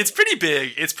 Or It's pretty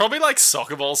big. It's probably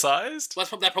soccer ball sized. That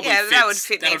probably Yeah, fits. that would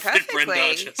fit me That would fit perfectly.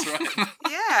 Brenda just right.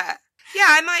 Yeah. Yeah,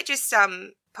 I might just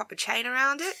pop a chain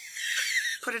around it,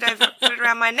 put it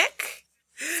around my neck,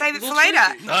 save it for later.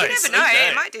 tricky. Nice, You never know, okay.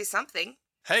 it might do something.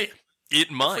 Hey, it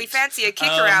might. If we fancy a kick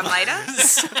around later,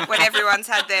 when everyone's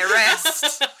had their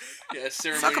rest. Yeah,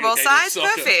 ceremonial Soccer ball game of size, soccer.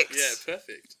 perfect. Yeah,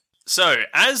 perfect. So,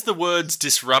 as the words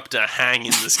disruptor hang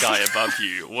in the sky above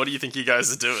you, what do you think you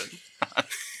guys are doing?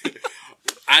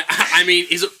 I mean,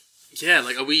 is it... Yeah,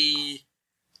 are we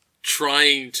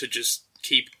trying to just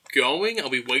keep going? Are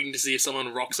we waiting to see if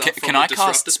someone rocks up from Can the I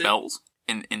disruptor cast thing? spells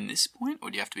in this point, or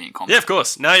do you have to be in combat? Yeah, of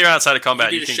course. Now you're outside of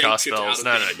combat, you need can to cast shapeshift out spells. of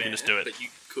No, being you a can bear, just do it. But you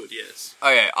could, yes.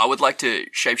 Okay, I would like to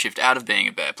shapeshift out of being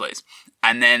a bear, please.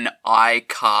 And then I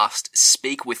cast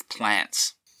Speak with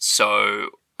Plants. So,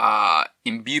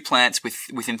 imbue plants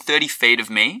within 30 feet of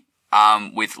me,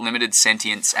 with limited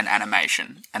sentience and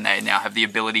animation. And they now have the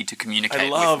ability to communicate I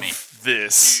love with me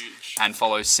this. and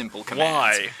follow simple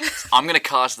commands. Why? I'm going to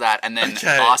cast that and then Okay.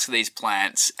 ask these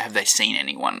plants, have they seen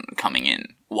anyone coming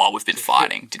in while we've been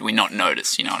fighting? Did we not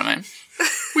notice, you know what I mean?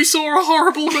 We saw a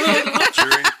horrible murder!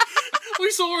 During... We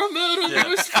saw a murder Yeah.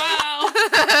 most foul!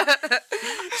 The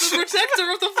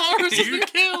protector of the forest has been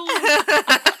killed!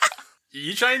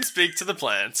 You try and speak to the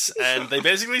plants, and they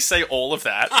basically say all of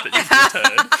that you've just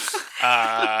heard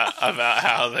about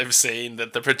how they've seen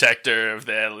that the protector of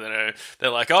their, they're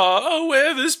like, oh,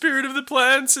 we're the spirit of the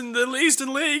plants, and the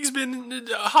Eastern League's been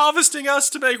harvesting us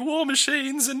to make war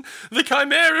machines, and the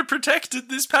Chimera protected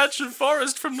this patch of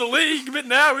forest from the League, but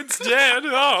now it's dead.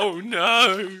 Oh,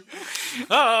 no.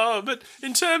 Oh, but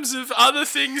in terms of other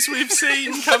things we've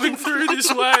seen coming through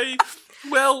this way,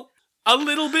 well... A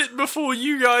little bit before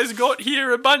you guys got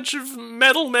here, a bunch of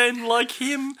metal men like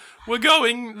him were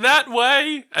going that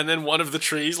way. And then one of the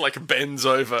trees, bends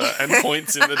over and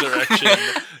points in the direction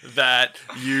that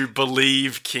you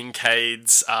believe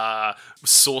Kincaid's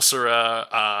sorcerer,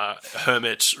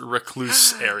 hermit,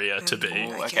 recluse area to be.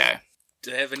 Ooh, okay. Do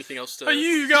they have anything else to... Are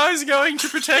you guys going to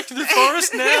protect the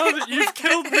forest now that you've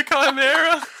killed the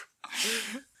Chimera?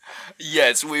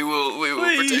 Yes, we will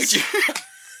Please. protect you.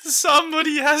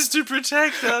 Somebody has to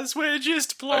protect us. We're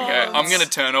just plants. Okay, I'm going to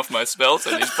turn off my spells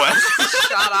at this point.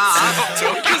 Shut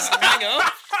up. Just hang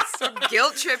up?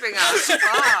 Guilt tripping us.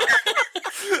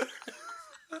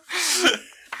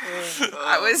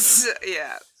 I was,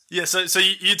 yeah. Yeah, so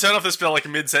you turn off the spell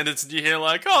mid-sentence and you hear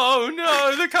oh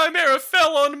no, the Chimera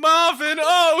fell on Marvin,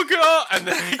 oh god, and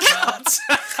then it cuts.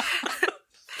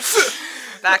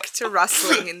 Back to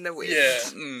rustling in the wind. Yeah.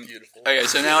 Beautiful. Okay,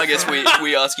 so now I guess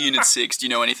we ask Unit 6, do you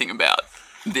know anything about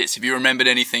this? Have you remembered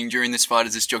anything during this fight?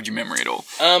 Has this jogged your memory at all?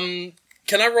 Can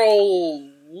I roll...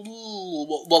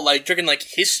 What, do you reckon,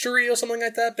 history or something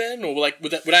like that, Ben? Or,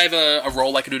 would I have a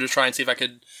roll I could do to try and see if I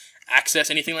could access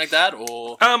anything like that,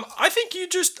 or I think you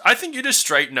just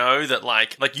straight know that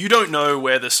like you don't know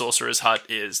where the sorcerer's hut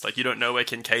is. Like you don't know where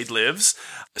Kincaid lives.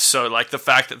 So like the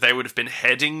fact that they would have been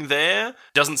heading there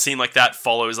doesn't seem like that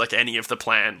follows like any of the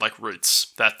planned like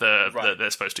routes that that they're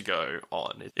supposed to go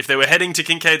on. If they were heading to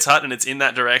Kincaid's hut and it's in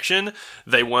that direction,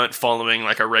 they weren't following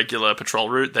like a regular patrol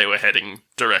route. They were heading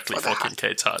directly for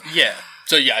Kincaid's hut. yeah.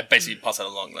 So yeah, I basically pass that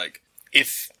along. Like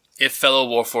if fellow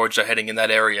Warforged are heading in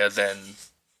that area, then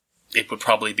it would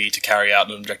probably be to carry out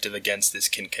an objective against this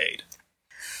Kincaid.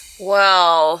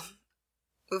 Well,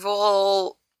 we've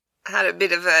all had a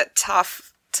bit of a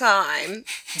tough time.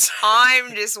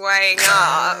 I'm just weighing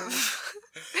up.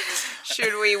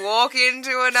 Should we walk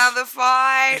into another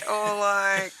fight or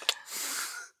like...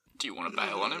 Do you want to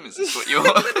bail on him? Is this what you're...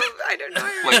 I don't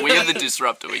know. Like, we have the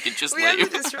disruptor. We could just We have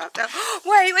leave. the disruptor.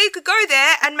 Wait, we could go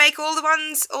there and make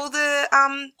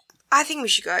I think we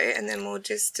should go and then we'll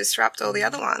just disrupt all the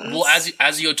other ones. Well,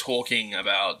 as you're talking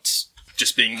about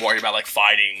just being worried about like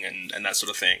fighting and that sort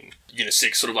of thing, Unit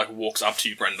 6 sort of like walks up to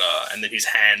you, Brenda, and then his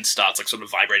hand starts like sort of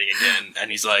vibrating again,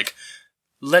 and he's like,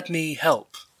 "Let me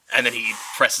help." And then he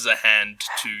presses a hand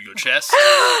to your chest,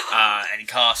 and he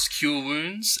casts Cure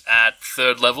Wounds at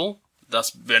 3rd level,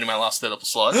 thus burning my last 3rd level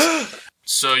slot.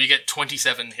 So you get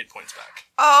 27 hit points back.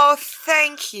 Oh,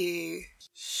 thank you.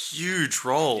 Huge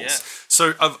rolls. Yeah.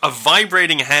 So a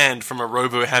vibrating hand from a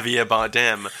Robo Javier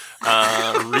Bardem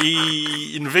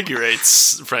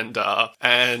reinvigorates Brenda,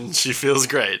 and she feels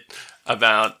great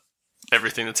about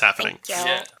everything that's happening.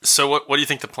 Yeah. So what do you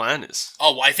think the plan is?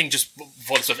 Oh, well, I think just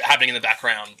what's sort of happening in the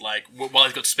background, like, while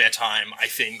he's got spare time, I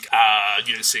think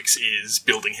Unit 6 is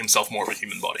building himself more of a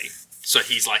human body. So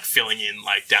he's, like, filling in,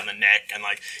 like, down the neck, and,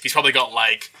 like, he's probably got,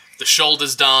 like, the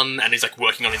shoulders done, and he's, like,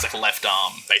 working on his, like, left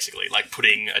arm, basically, like,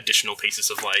 putting additional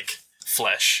pieces of, like,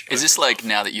 flesh. Is this like,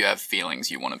 now that you have feelings,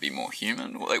 you want to be more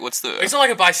human? Like, what's the... It's not like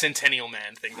a bicentennial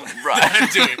man thing that I'm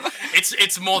doing.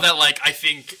 It's more that, like, I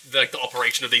think the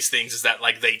operation of these things is that,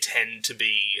 like, they tend to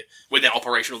be, when they're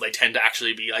operational, they tend to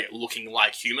actually be, like, looking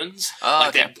like humans. Oh,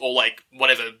 like, okay. or, like,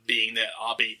 whatever being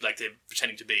like, they're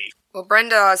pretending to be. Well,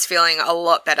 Brenda is feeling a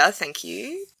lot better, thank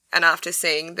you. And after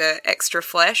seeing the extra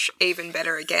flesh, even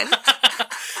better again.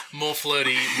 More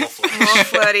flirty, more flesh. More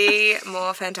flirty,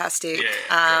 more fantastic.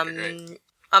 Yeah, great.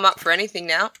 I'm up for anything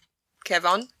now.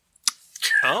 Kevon.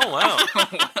 Oh, wow.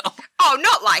 Oh,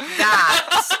 not like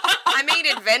that. I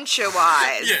mean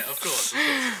adventure-wise. Yeah, of course.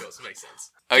 It makes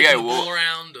sense. Okay, All well,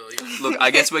 around, or, you know. look,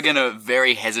 I guess we're going to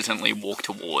very hesitantly walk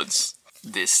towards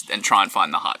this and try and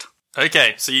find the hut.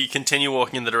 Okay, so you continue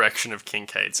walking in the direction of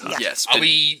Kincaid's hut. Yeah. Yes. Do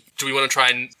we want to try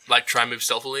and move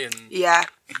stealthily and Yeah,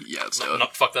 Yeah, so...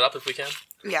 not fuck that up if we can?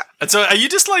 yeah. And so are you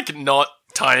just like not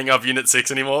tying up Unit 6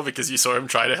 anymore because you saw him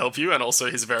try to help you and also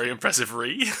his very impressive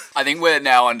re? I think we're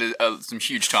now under some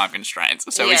huge time constraints.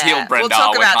 So he's Yeah, healed Brenda. we'll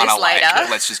talk we're about kind this of like, later.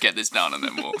 let's just get this done and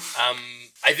then we'll...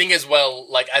 I think as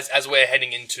well, like, as we're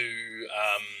heading into,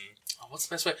 what's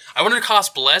the best way? I wanted to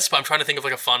cast Bless, but I'm trying to think of,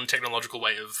 like, a fun technological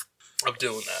way of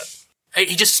doing that. Hey,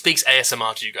 he just speaks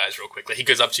ASMR to you guys real quick. Like, he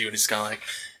goes up to you and he's kind of like,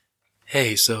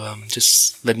 "Hey, so,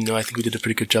 just letting you know, I think we did a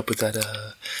pretty good job with that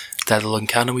little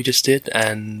encounter we just did,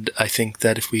 and I think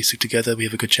that if we stick together, we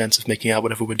have a good chance of making out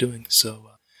whatever we're doing,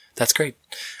 so, that's great."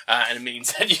 And it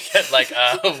means that you get, like,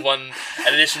 an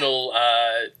additional,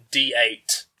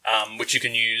 D8, which you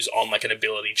can use on, like, an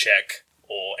ability check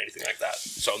or anything like that.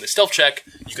 So on this stealth check,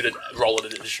 you could roll an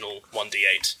additional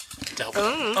 1d8 to help you.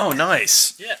 Oh,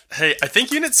 nice. Yeah. Hey, I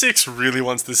think Unit 6 really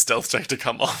wants this stealth check to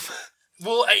come off.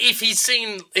 Well,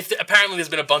 apparently there's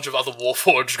been a bunch of other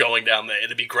Warforged going down there,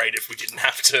 it'd be great if we didn't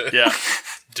have to Yeah.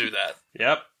 do that.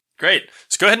 Yep. Great.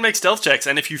 So go ahead and make stealth checks,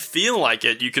 and if you feel like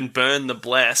it, you can burn the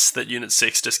bless that Unit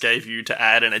 6 just gave you to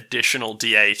add an additional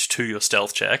d8 to your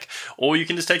stealth check, or you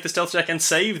can just take the stealth check and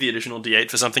save the additional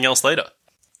d8 for something else later.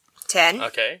 10.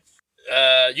 Okay.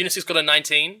 Unit 6 got a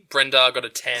 19, Brenda got a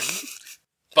 10,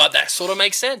 but that sort of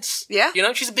makes sense. Yeah. You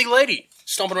know, she's a big lady,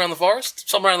 stomping around the forest,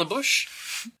 stomping around the bush.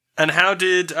 And how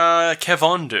did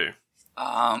Kevon do?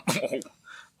 A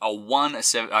 1, a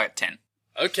 7, 10.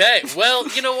 Okay, well,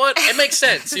 you know what? It makes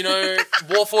sense. You know,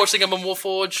 Warforged, think I'm a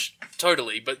Warforged,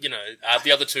 totally. But, you know,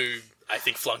 the other two, I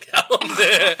think, flunk out on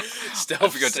their stealth. I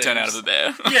forgot to turn out of the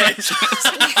bear. Yeah.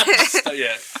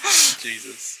 Yeah.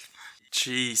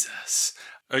 Jesus.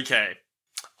 Okay.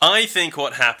 I think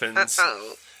what happens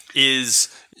Uh-oh. is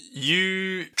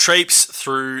you traipse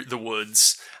through the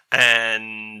woods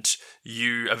and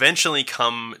you eventually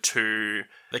come to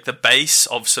like the base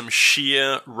of some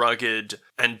sheer, rugged,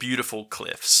 and beautiful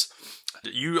cliffs.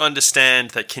 You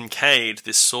understand that Kincaid,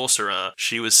 this sorcerer,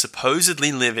 she was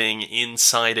supposedly living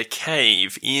inside a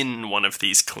cave in one of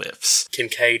these cliffs.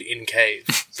 Kincaid in cave.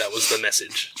 That was the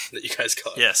message that you guys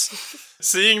got. Yes.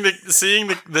 Seeing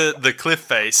the cliff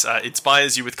face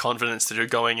inspires you with confidence that you're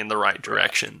going in the right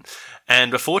direction. And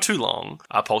before too long,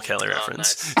 Paul Kelly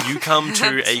reference, nice. you come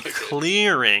to a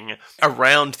clearing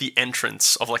around the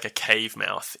entrance of like a cave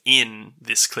mouth in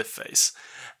this cliff face.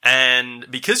 And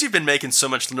because you've been making so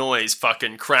much noise,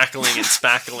 fucking crackling and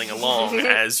spackling along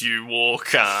as you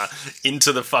walk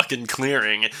into the fucking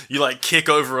clearing, you like kick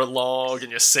over a log and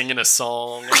you're singing a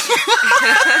song.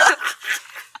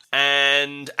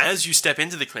 And as you step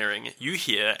into the clearing, you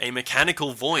hear a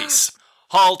mechanical voice.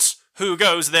 Halt! Who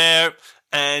goes there?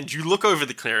 And you look over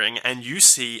the clearing and you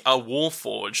see a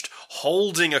Warforged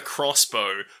holding a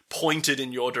crossbow pointed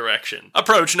in your direction.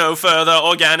 Approach no further,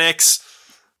 organics.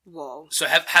 Whoa. So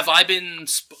have I been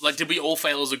did we all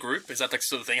fail as a group? Is that the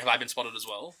sort of thing? Have I been spotted as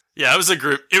well? Yeah, it was a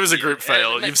group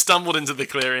fail. Yeah. You've stumbled into the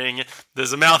clearing.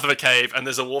 There's a mouth of a cave and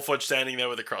there's a Warforged standing there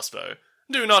with a crossbow.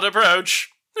 Do not approach.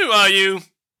 Who are you?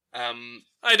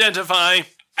 Identify.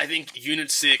 I think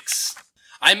Unit 6.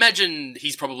 I imagine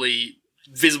he's probably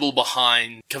visible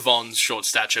behind Kavon's short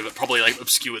stature, but probably like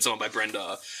obscured somewhat by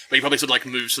Brenda. But he probably sort of like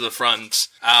moves to the front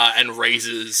and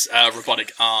raises a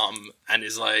robotic arm and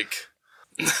is like,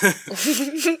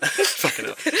 fucking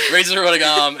hell. Raises a robotic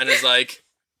arm and is like,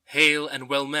 "Hail and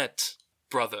well met,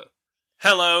 brother."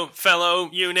 Hello, fellow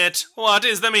unit. What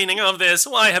is the meaning of this?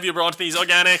 Why have you brought these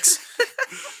organics?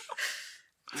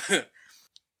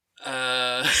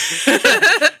 I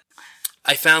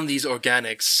found these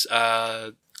organics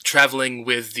traveling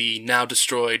with the now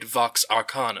destroyed Vox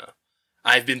Arcana.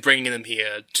 I've been bringing them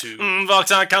here to...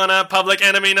 Vox Arcana, public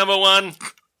enemy number 1.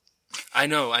 I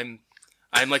know, I'm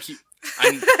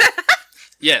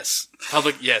yes,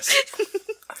 public, yes.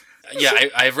 Yeah,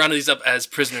 I've rounded these up as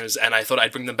prisoners, and I thought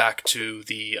I'd bring them back to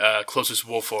the closest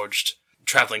Warforged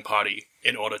traveling party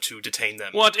in order to detain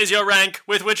them. What is your rank?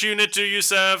 With which unit do you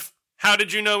serve? How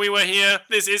did you know we were here?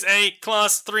 This is a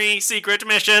Class 3 secret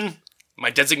mission.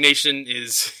 My designation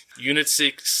is Unit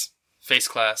 6, Face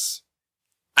Class.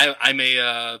 I'm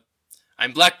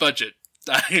Black Budget.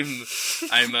 I'm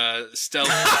stealth.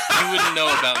 You wouldn't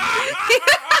know about me.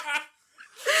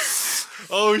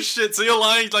 Oh shit, so you're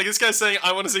lying, like this guy's saying,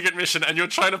 I want a secret mission, and you're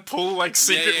trying to pull, like,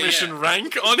 secret mission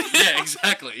rank on him? Yeah,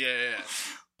 exactly, yeah.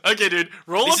 Okay, dude,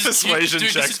 roll a persuasion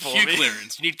check this is for Q me.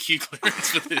 clearance. You need Q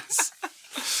clearance for this.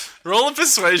 Roll a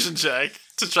persuasion check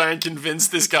to try and convince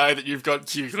this guy that you've got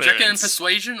Q Do you reckon clearance.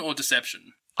 persuasion or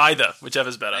deception? Either,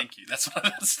 whichever's better. Thank you. That's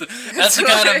the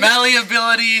kind of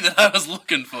malleability that I was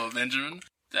looking for, Benjamin.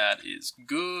 That is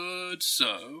good.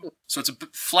 So it's a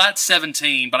flat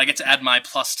 17, but I get to add my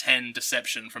plus 10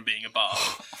 deception from being a bard.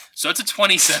 So it's a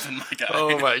 27, my guy.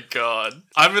 Oh my god.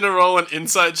 I'm gonna roll an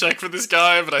insight check for this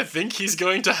guy, but I think he's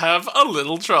going to have a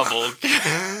little trouble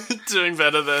doing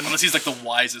better than... Unless he's like the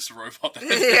wisest robot that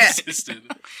ever existed.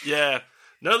 Yeah.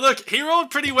 No, look, he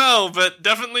rolled pretty well, but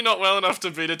definitely not well enough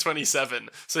to beat a 27.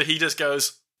 So he just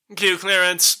goes, Q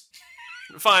clearance.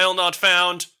 File not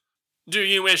found. Do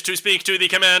you wish to speak to the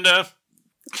commander?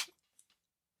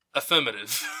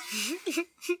 Affirmative.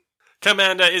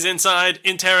 Commander is inside,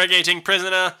 interrogating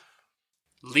prisoner.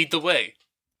 Lead the way.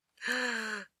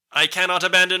 I cannot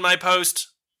abandon my post.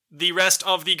 The rest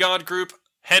of the guard group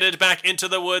headed back into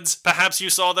the woods. Perhaps you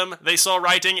saw them. They saw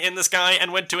writing in the sky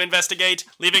and went to investigate,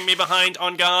 leaving me behind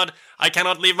on guard. I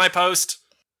cannot leave my post.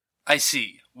 I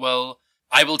see. Well,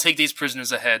 I will take these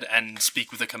prisoners ahead and speak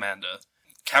with the commander.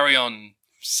 Carry on,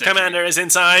 Cedric. Commander is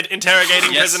inside,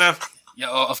 interrogating Yes. prisoner. Yeah,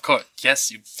 oh, of course.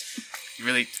 Yes, you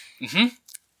really...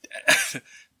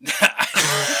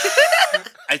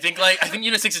 I think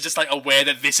Unit 6 is just like aware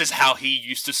that this is how he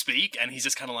used to speak, and he's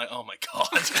just kind of like, oh my god,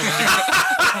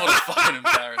 what a fucking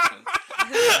embarrassment.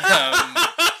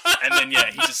 And then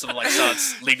he just sort of like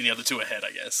starts leading the other two ahead,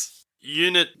 I guess.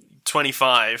 Unit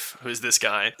 25, who's this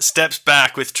guy, steps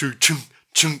back with chung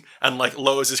chung and like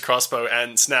lowers his crossbow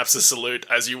and snaps a salute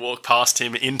as you walk past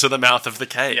him into the mouth of the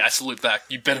cave. Yeah, I salute back.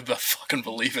 You better fucking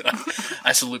believe it.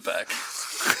 I salute back.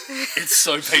 It's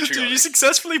so patriotic. Dude, you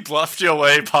successfully bluffed your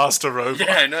way past a robot.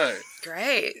 Yeah, I know.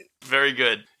 Great. Very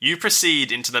good. You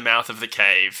proceed into the mouth of the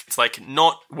cave. It's like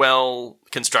not well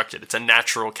constructed. It's a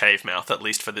natural cave mouth, at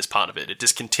least for this part of it. It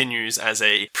just continues as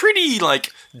a pretty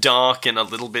like dark and a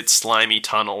little bit slimy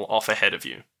tunnel off ahead of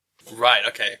you. Right,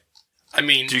 okay. I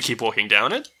mean... Do you keep walking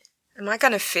down it? Am I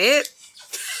gonna fit?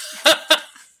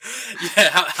 Yeah,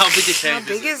 how big a cave How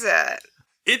big is it?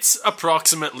 It's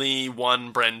approximately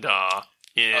one Brenda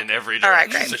in every direction. All right,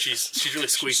 great. So she's really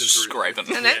squeezing through. Scraping.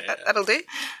 No, that'll do.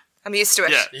 I'm used to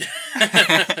it.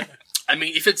 Yeah. I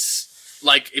mean, if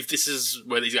this is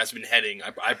where these guys have been heading,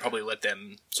 I'd probably let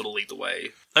them sort of lead the way.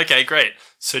 Okay, great.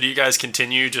 So do you guys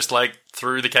continue just like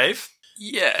through the cave?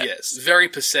 Yeah. Yes, very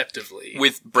perceptively.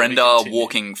 With Brenda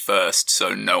walking first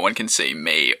so no one can see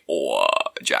me or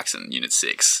Jackson, Unit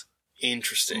 6,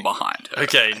 Interesting. behind her.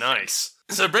 Okay, nice.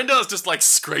 So Brenda's just like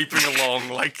scraping along,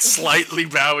 like slightly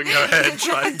bowing her head,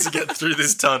 trying to get through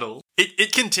this tunnel.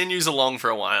 It continues along for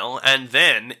a while, and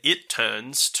then it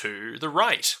turns to the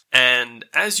right. And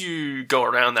as you go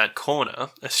around that corner,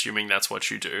 assuming that's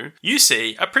what you do, you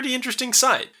see a pretty interesting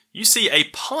sight. You see a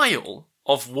pile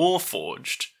of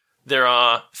Warforged. There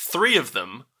are 3 of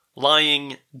them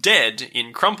lying dead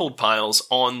in crumpled piles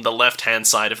on the left-hand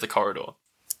side of the corridor.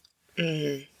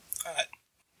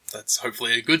 That's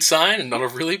hopefully a good sign and not a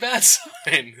really bad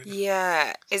sign.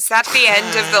 Yeah. Is that the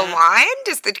end of the line?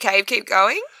 Does the cave keep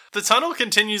going? The tunnel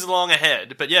continues along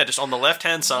ahead, but yeah, just on the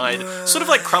left-hand side, sort of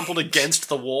like crumpled against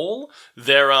the wall,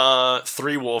 there are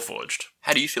 3 Warforged.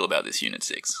 How do you feel about this, Unit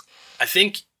 6? I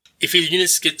think if his Unit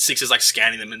 6 is like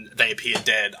scanning them and they appear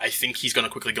dead, I think he's going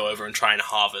to quickly go over and try and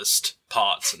harvest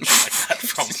parts and shit like that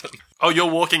from them. Oh, you're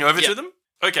walking over Yeah. to them?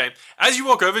 Okay. As you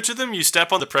walk over to them, you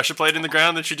step on the pressure plate in the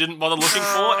ground that you didn't bother looking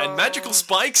for, and magical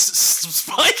spikes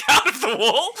spike out of the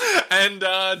wall and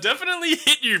definitely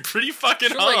hit you pretty fucking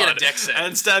Surely I hard get a dex save.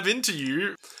 and stab into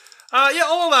you. Yeah,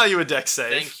 I'll allow you a dex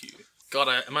save. Thank you. God,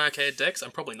 am I okay at Dex?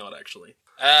 I'm probably not, actually.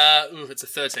 It's a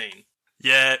 13.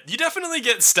 Yeah, you definitely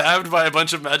get stabbed by a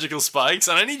bunch of magical spikes,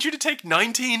 and I need you to take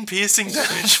 19 piercing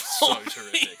damage So for me.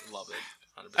 terrific. Love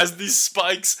it. 100%. As these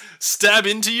spikes stab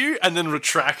into you and then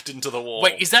retract into the wall.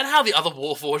 Wait, is that how the other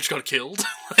Warforged got killed?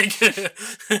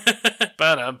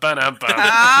 Ba-dum, ba-dum, ba-dum.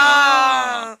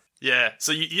 Ah. Yeah,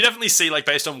 so you definitely see, like,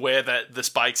 based on where the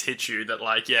spikes hit you, that,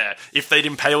 like, yeah, if they'd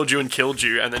impaled you and killed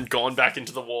you and then gone back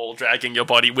into the wall, dragging your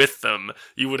body with them,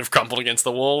 you would have crumpled against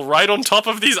the wall right on top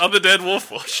of these other dead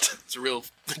Warforged. It's a real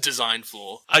design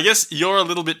flaw. I guess you're a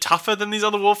little bit tougher than these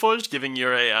other Warforged, giving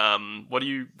you're a,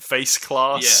 face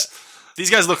class? Yeah.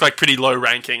 These guys look like pretty low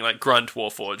ranking, like grunt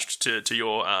Warforged to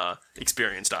your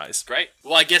experienced eyes. Great.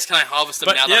 Well, I guess can I harvest them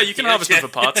But now? yeah, that I'm you can here? harvest them for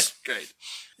parts. Great.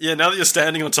 Yeah, now that you're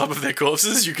standing on top of their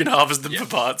corpses, you can harvest them for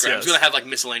parts, Great. I'm yes. just gonna have like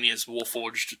miscellaneous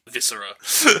Warforged viscera.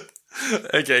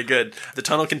 Okay, good. The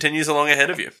tunnel continues along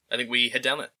ahead of you. I think we head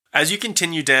down there. As you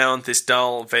continue down this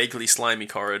dull, vaguely slimy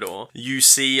corridor, you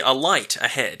see a light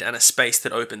ahead and a space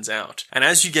that opens out. And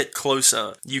as you get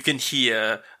closer, you can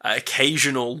hear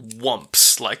occasional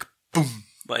whomps, like boom,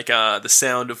 like the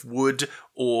sound of wood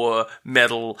or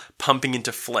metal pumping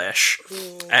into flesh.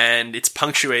 And it's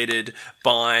punctuated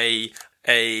by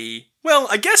a, well,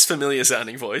 I guess familiar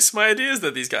sounding voice. My idea is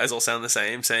that these guys all sound the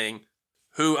same, saying,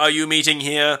 "Who are you meeting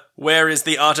here? Where is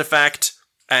the artifact?"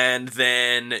 And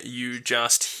then you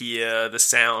just hear the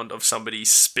sound of somebody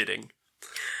spitting.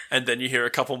 And then you hear a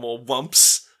couple more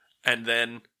whumps. And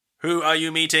then, "Who are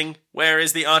you meeting? Where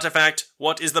is the artifact?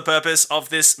 What is the purpose of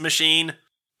this machine?"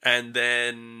 And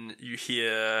then you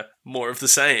hear more of the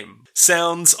same.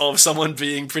 Sounds of someone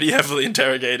being pretty heavily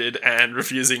interrogated and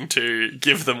refusing to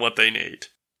give them what they need.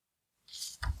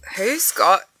 Who's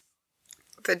got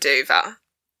the duva?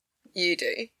 You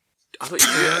do. I thought you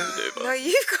had to do No,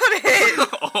 you've got it.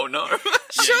 Oh no.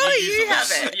 Surely you have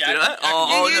it. Yeah, Did I?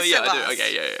 Oh, You no, used yeah, it I do. last.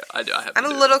 Okay, yeah. I do. I have I'm to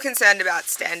a do little it. concerned about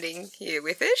standing here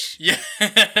with Ish. Yeah.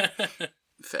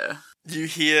 Fair. You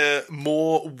hear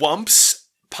more whumps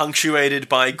punctuated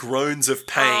by groans of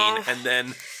pain, and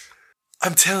then,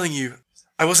 "I'm telling you,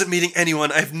 I wasn't meeting anyone.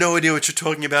 I have no idea what you're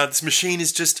talking about. This machine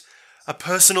is just a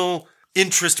personal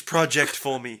interest project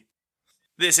for me."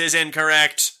 "This is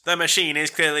incorrect. The machine is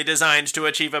clearly designed to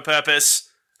achieve a purpose.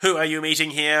 Who are you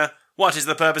meeting here? What is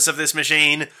the purpose of this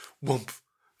machine?" Whump,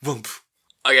 whump.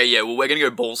 Okay, yeah, well, we're gonna go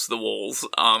balls to the walls.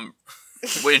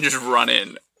 We're gonna just run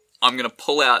in. I'm gonna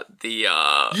pull out the,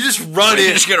 You just run we're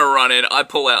in. just gonna run in. I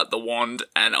pull out the wand,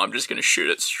 and I'm just gonna shoot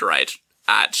it straight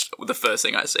at the first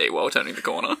thing I see while turning the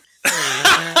corner.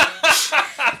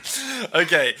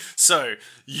 Okay, so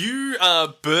you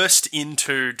burst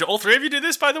into... Do all 3 of you do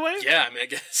this, by the way? Yeah, I mean, I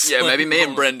guess. Yeah, maybe me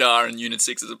and Brenda and Unit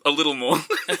 6 is a little more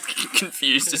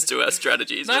confused as to our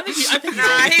strategies. No, I think he's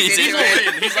Nah, he's he's into all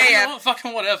it. in. He's Yeah, like, yeah. you know what,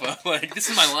 fucking whatever. Like, this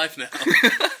is my life now.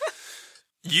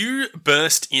 You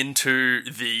burst into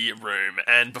the room,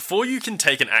 and before you can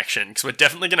take an action, because we're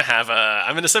definitely going to have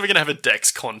I'm going to say we're going to have a dex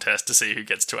contest to see who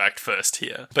gets to act first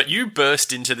here. But you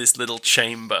burst into this little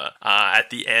chamber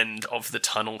at the end of the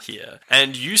tunnel here,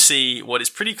 and you see what is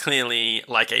pretty clearly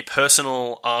like a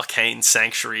personal arcane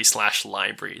sanctuary /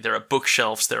 library. There are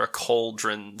bookshelves, there are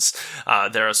cauldrons,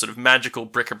 there are sort of magical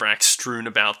bric-a-brac strewn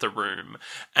about the room,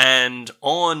 and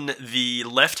on the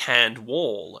left-hand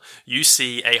wall, you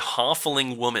see a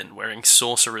halfling woman wearing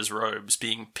sorcerer's robes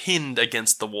being pinned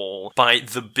against the wall by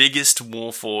the biggest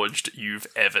warforged you've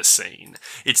ever seen.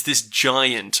 It's this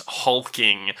giant,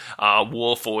 hulking,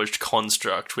 warforged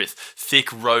construct with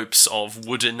thick ropes of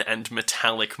wooden and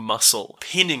metallic muscle,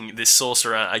 pinning this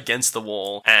sorcerer against the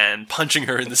wall and punching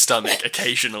her in the stomach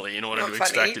occasionally in order to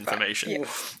extract information. Yeah.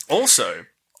 Also,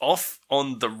 off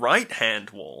on the right-hand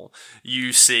wall,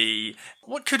 you see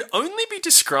what could only be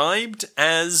described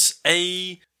as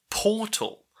a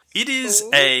portal. It is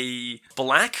a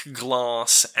black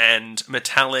glass and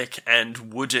metallic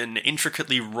and wooden,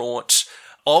 intricately wrought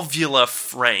ovular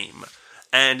frame.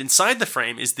 And inside the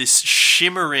frame is this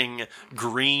shimmering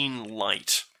green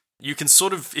light. You can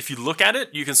sort of, if you look at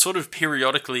it, you can sort of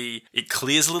periodically, it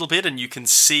clears a little bit and you can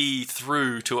see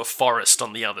through to a forest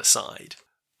on the other side.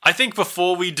 I think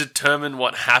before we determine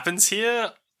what happens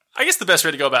here, I guess the best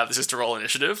way to go about this is to roll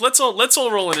initiative. Let's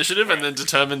all roll initiative and then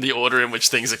determine the order in which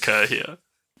things occur here.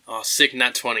 Oh, sick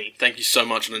nat 20. Thank you so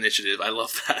much on initiative. I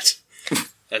love that.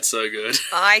 That's so good.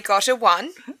 I got a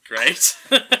 1. Great.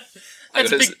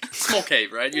 That's a big, small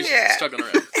cave, right? You're just struggling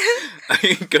around.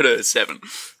 I got a 7.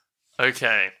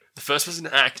 Okay. The first person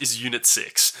to act is Unit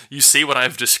 6. You see what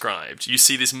I've described. You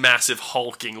see this massive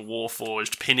hulking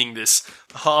warforged pinning this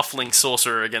halfling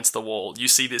sorcerer against the wall. You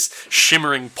see this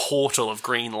shimmering portal of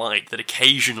green light that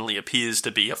occasionally appears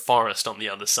to be a forest on the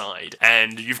other side.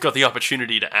 And you've got the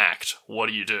opportunity to act. What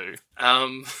do you do?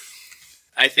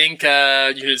 I think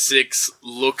Unit 6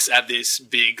 looks at this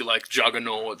big, like,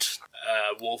 juggernaut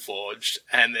warforged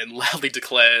and then loudly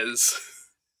declares,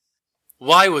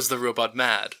 "Why was the robot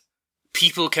mad?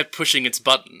 People kept pushing its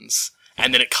buttons,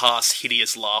 and then it casts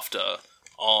hideous laughter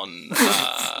on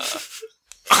that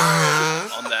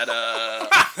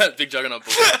big juggernaut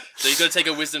book. So you've got to take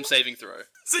a wisdom saving throw."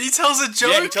 So he tells a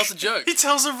joke? Yeah, he tells a joke. He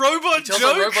tells a robot joke? He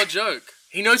tells a robot joke.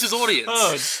 He knows his audience.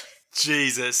 Oh,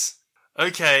 Jesus.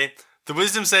 Okay. The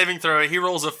wisdom saving throw, he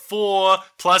rolls a 4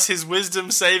 plus his wisdom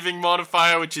saving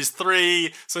modifier, which is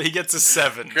 3, so he gets a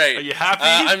 7. Great. Are you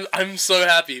happy? I'm so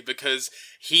happy because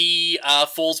he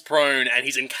falls prone and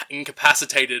he's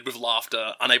incapacitated with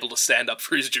laughter, unable to stand up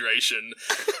for his duration.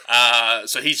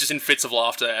 So he's just in fits of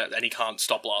laughter and he can't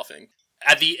stop laughing.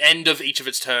 At the end of each of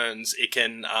its turns, it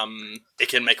can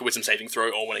make a wisdom saving throw,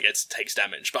 or when it takes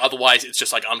damage. But otherwise, it's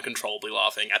just like uncontrollably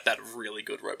laughing at that really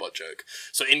good robot joke.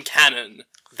 So in canon,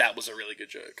 that was a really good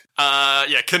joke.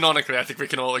 Yeah, canonically, I think we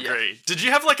can all agree. Yeah. Did you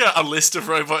have like a list of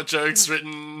robot jokes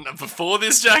written before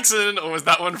this, Jackson, or was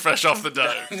that one fresh off the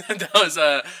dome? That was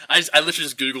I literally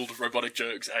just googled robotic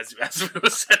jokes as we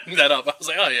were setting that up. I was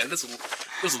like, oh yeah, this will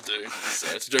do. So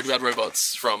it's a joke about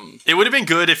robots from. It would have been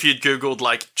good if you'd googled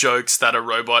like jokes that a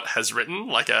robot has written,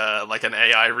 like an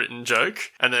AI written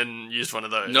joke, and then used one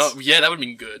of those. No, yeah, that would have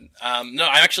been good. No,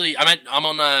 I'm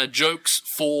on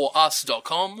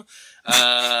jokesforus.com.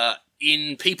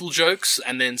 In people jokes,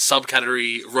 and then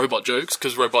subcategory robot jokes,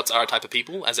 because robots are a type of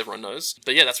people, as everyone knows.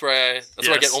 But yeah, that's where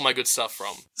I get all my good stuff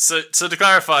from. So to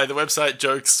clarify, the website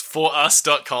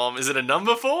jokesforus.com, is it a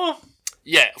number 4?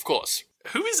 Yeah, of course.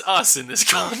 Who is us in this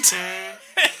context?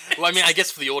 Well, I mean, I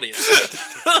guess for the audience.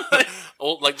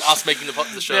 All, like us making the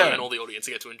show and all the audience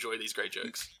to get to enjoy these great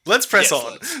jokes. Let's press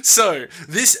on. So,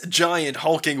 this giant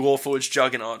hulking warforged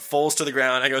juggernaut falls to the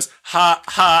ground and goes, ha,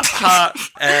 ha, ha,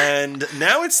 and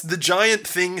now it's the giant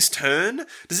thing's turn.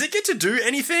 Does it get to do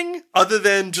anything other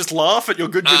than just laugh at your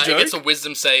good joke? It gets a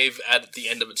wisdom save at the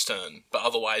end of its turn, but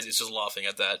otherwise it's just laughing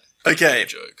at that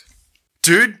joke.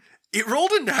 Dude, it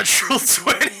rolled a natural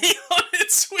 20 on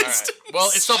its wisdom. Right. Well,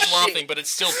 it stopped laughing, but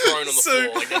it's still prone on the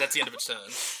floor. Like, that's the end of its turn.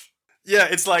 Yeah,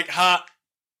 it's like,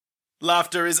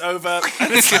 laughter is over,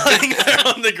 and it's lying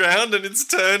there on the ground, and its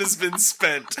turn has been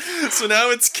spent. So now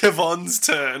it's Kevon's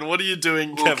turn. What are you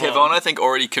doing, Kevon? Kevon, I think,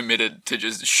 already committed to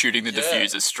just shooting the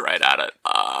diffuser straight at it.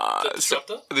 The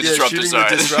disruptor? The disruptor, sorry.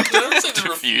 The disruptor?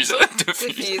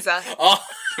 Diffuser. Oh,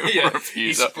 yeah.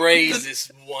 He sprays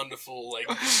this wonderful, like,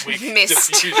 wick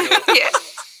Mist. diffuser. Yeah.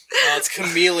 Oh, it's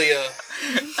Camellia.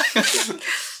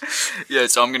 Yeah,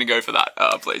 so I'm going to go for that,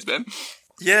 please, Ben.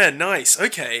 Yeah, nice.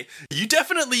 Okay. You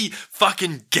definitely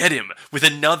fucking get him with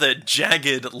another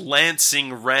jagged,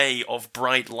 lancing ray of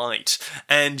bright light.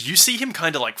 And you see him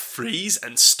kind of like freeze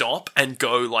and stop and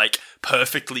go like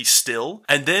perfectly still.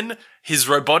 And then his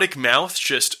robotic mouth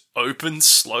just opens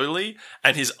slowly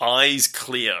and his eyes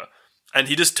clear. And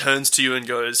he just turns to you and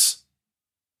goes,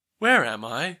 "Where am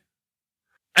I?"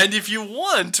 And if you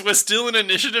want, we're still in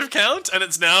initiative count and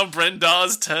it's now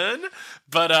Brendar's turn.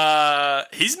 But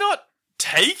he's not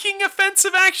taking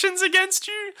offensive actions against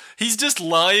you. He's just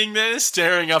lying there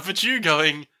staring up at you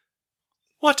going,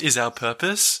 "What is our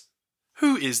purpose?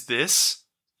 Who is this?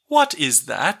 What is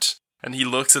that?" And he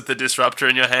looks at the disruptor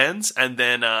in your hands and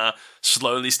then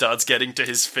slowly starts getting to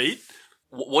his feet.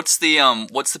 What's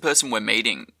the person we're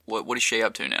meeting? What is she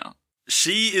up to now?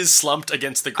 She is slumped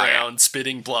against the ground,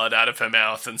 spitting blood out of her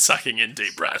mouth and sucking in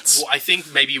deep breaths. Well, I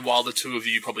think maybe while the two of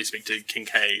you probably speak to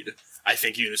Kincaid, I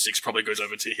think Unit 6 probably goes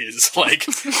over to his, like,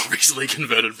 recently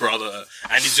converted brother,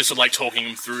 and he's just sort of, like, talking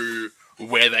him through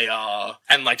where they are,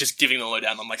 and, like, just giving the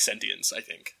lowdown on, like, sentience, I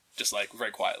think. Just, like,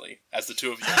 very quietly, as the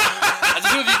two of you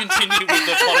continue with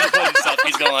the plot important stuff,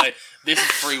 he's going like, this is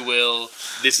free will,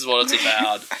 this is what it's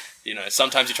about. You know,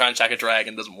 sometimes you try and attack a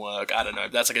dragon, it doesn't work. I don't know.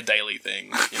 That's like a daily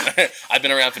thing. You know? I've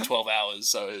been around for 12 hours,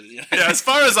 so... You know. Yeah, as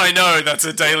far as I know, that's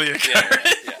a daily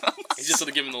occurrence. Yeah. He's just sort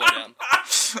of giving the lowdown.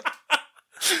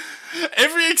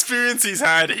 Every experience he's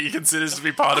had, he considers to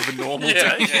be part of a normal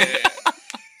day. Yeah.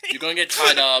 You're going to get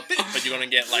tied up, but you're going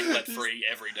to get, like, let free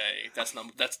every day. That's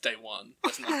day one.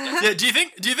 Yeah, do you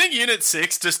think Unit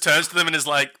 6 just turns to them and is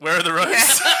like, "Where are the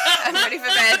roasts? I'm ready for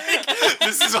bed.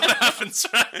 This is what happens,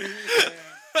 right?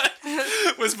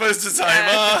 We're supposed to time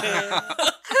up."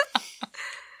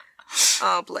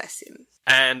 Oh, bless him.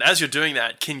 And as you're doing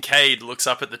that, Kincaid looks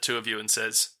up at the two of you and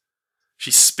says, she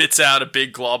spits out a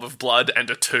big glob of blood and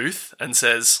a tooth and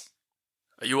says,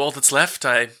 "Are you all that's left?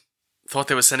 I thought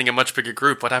they were sending a much bigger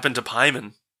group. What happened to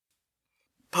Paimon?"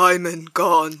 Paimon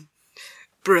gone.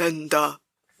 Brenda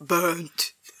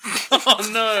burnt. Oh,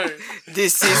 no.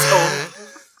 This is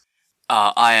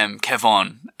all. I am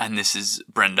Kevon, and this is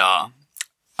Brenda.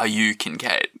 Are you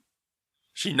Kincaid?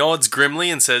 She nods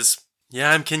grimly and says, "Yeah,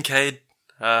 I'm Kincaid.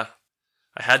 I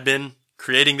had been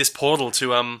creating this portal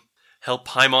to help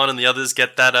Paimon and the others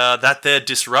get that there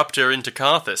disruptor into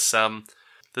Karthus.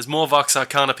 There's more Vox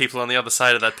Arcana people on the other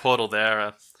side of that portal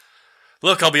there.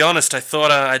 Look, I'll be honest, I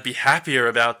thought I'd be happier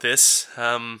about this.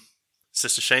 It's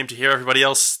just a shame to hear everybody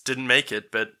else didn't make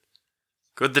it, but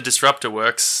good the disruptor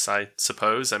works, I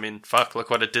suppose. I mean, fuck, look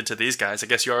what it did to these guys. I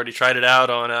guess you already tried it out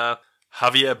on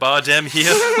Javier Bardem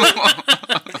here."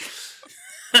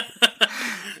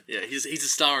 Yeah, he's a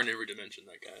star in every dimension,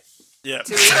 that guy. Yeah.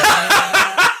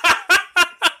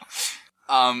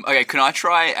 Okay, can I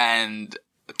try and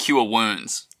cure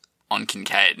wounds on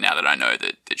Kincaid now that I know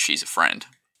that she's a friend?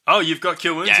 Oh, you've got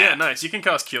Cure Wounds? Yeah. Yeah, nice. You can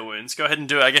cast Cure Wounds. Go ahead and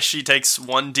do it. I guess she takes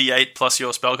 1d8 plus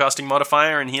your spellcasting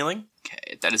modifier and healing.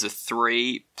 Okay, that is a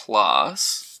 3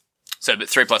 plus... So, but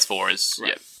 3 plus 4 is...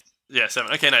 Right. Yeah,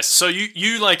 7. Okay, nice. So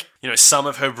you like, some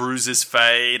of her bruises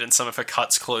fade and some of her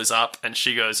cuts close up, and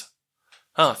she goes,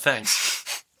 "Oh,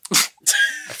 thanks.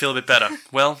 I feel a bit better.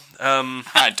 Well,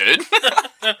 Hi, dude.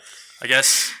 I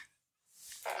guess...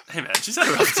 Hey, man, she's had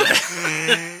a rough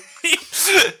day."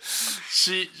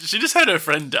 She just had her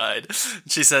friend died.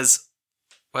 She says,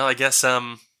 "Well, I guess,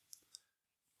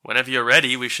 whenever you're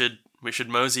ready, we should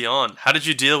mosey on. How did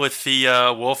you deal with the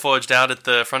Warforged out at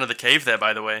the front of the cave there,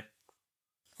 by the way?"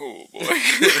 Oh,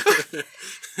 boy.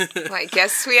 Well, I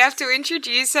guess we have to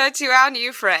introduce her to our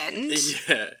new friend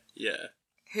Yeah.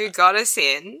 who got us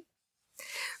in.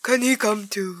 Can he come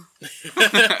too?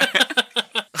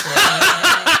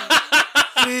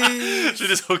 She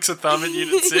just hooks a thumb at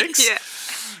Unit 6.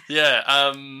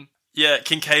 Yeah.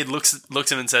 Kincaid looks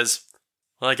at him and says,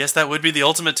 "Well, I guess that would be the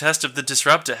ultimate test of the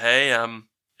disruptor, hey?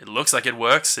 It looks like it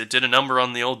works. It did a number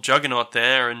on the old Juggernaut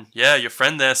there, and yeah, your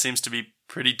friend there seems to be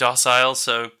pretty docile,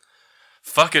 so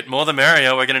fuck it, more the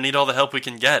merrier. We're gonna need all the help we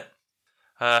can get.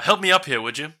 Help me up here,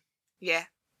 would you?" Yeah.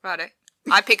 Righto.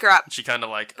 I pick her up. She kind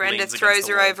of like Brenda leans throws against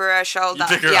the her wall. over her shoulder. You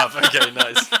pick her Yeah. up. Okay,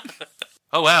 nice.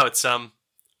 Oh wow, it's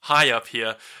high up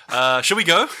here. Shall we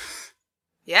go?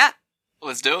 Yeah.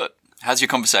 Let's do it. How's your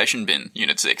conversation been,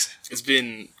 Unit 6? It's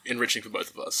been enriching for both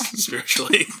of us,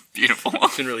 spiritually. Beautiful.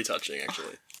 It's been really touching,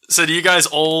 actually. So do you guys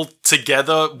all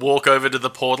together walk over to the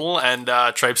portal and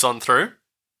traipse on through?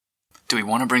 Do we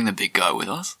want to bring the big guy with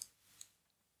us?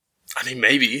 I mean,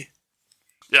 maybe.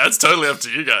 Yeah, it's totally up to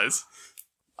you guys.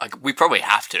 Like, we probably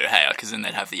have to, hey, because then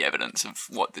they'd have the evidence of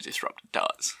what the disruptor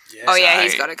does. Yes, Oh, yeah, So-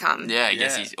 he's got to come. Yeah, I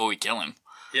guess Yeah. or we kill him.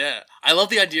 Yeah. I love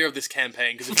the idea of this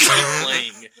campaign, because if we keep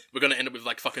playing, we're going to end up with,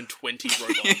 like, fucking 20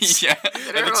 robots. Yeah. Like,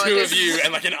 the two of you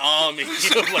and, like, an army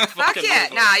of, like, Fuck fucking yeah.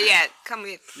 robots. Nah, yeah. Come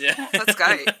with. Yeah. Let's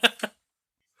go.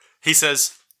 He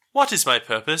says, "What is my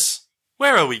purpose?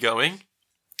 Where are we going?"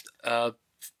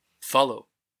 Follow.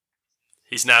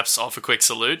 He snaps off a quick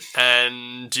salute,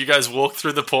 and do you guys walk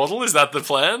through the portal? Is that the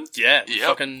plan? Yeah. Yep.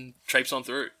 Fucking traipse on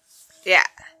through. Yeah.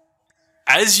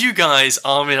 As you guys,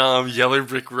 arm in arm, yellow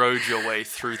brick road your way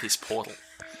through this portal,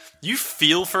 you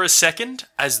feel for a second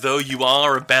as though you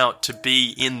are about to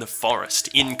be in the forest,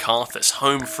 in Karthus,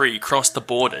 home free, cross the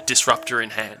border, disruptor in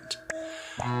hand.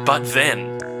 But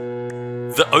then,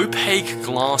 the opaque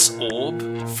glass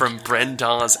orb from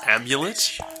Brendar's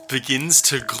amulet begins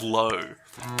to glow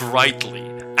brightly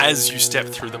as you step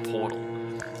through the portal.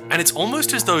 And it's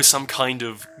almost as though some kind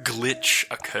of glitch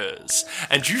occurs,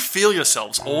 and you feel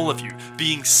yourselves, all of you,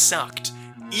 being sucked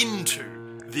into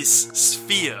this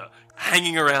sphere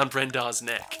hanging around Brendar's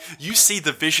neck. You see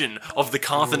the vision of the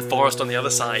Carthan forest on the other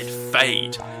side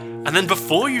fade, and then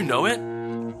before you know it,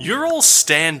 you're all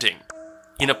standing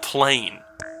in a plain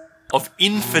of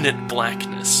infinite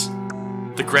blackness.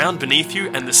 The ground beneath you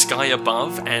and the sky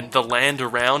above and the land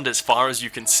around as far as you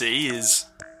can see is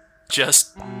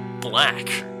just black.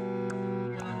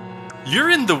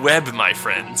 You're in the web, my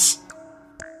friends.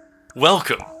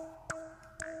 Welcome.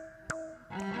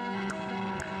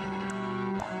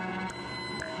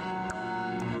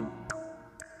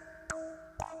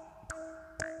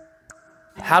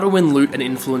 How to Win Loot and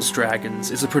Influence Dragons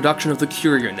is a production of the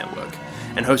Curio Network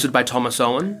and hosted by Thomas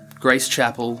Owen, Grace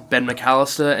Chappell, Ben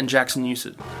McAllister, and Jackson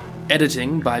Newsett.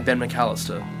 Editing by Ben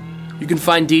McAllister. You can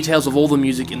find details of all the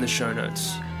music in the show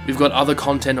notes. We've got other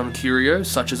content on Curio,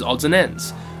 such as Odds and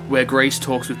Ends, where Grace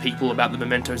talks with people about the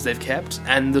mementos they've kept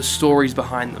and the stories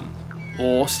behind them,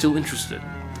 or Still Interested,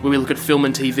 where we look at film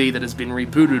and TV that has been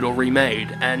rebooted or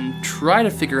remade and try to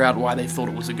figure out why they thought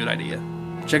it was a good idea.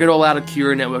 Check it all out at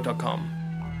CurioNetwork.com.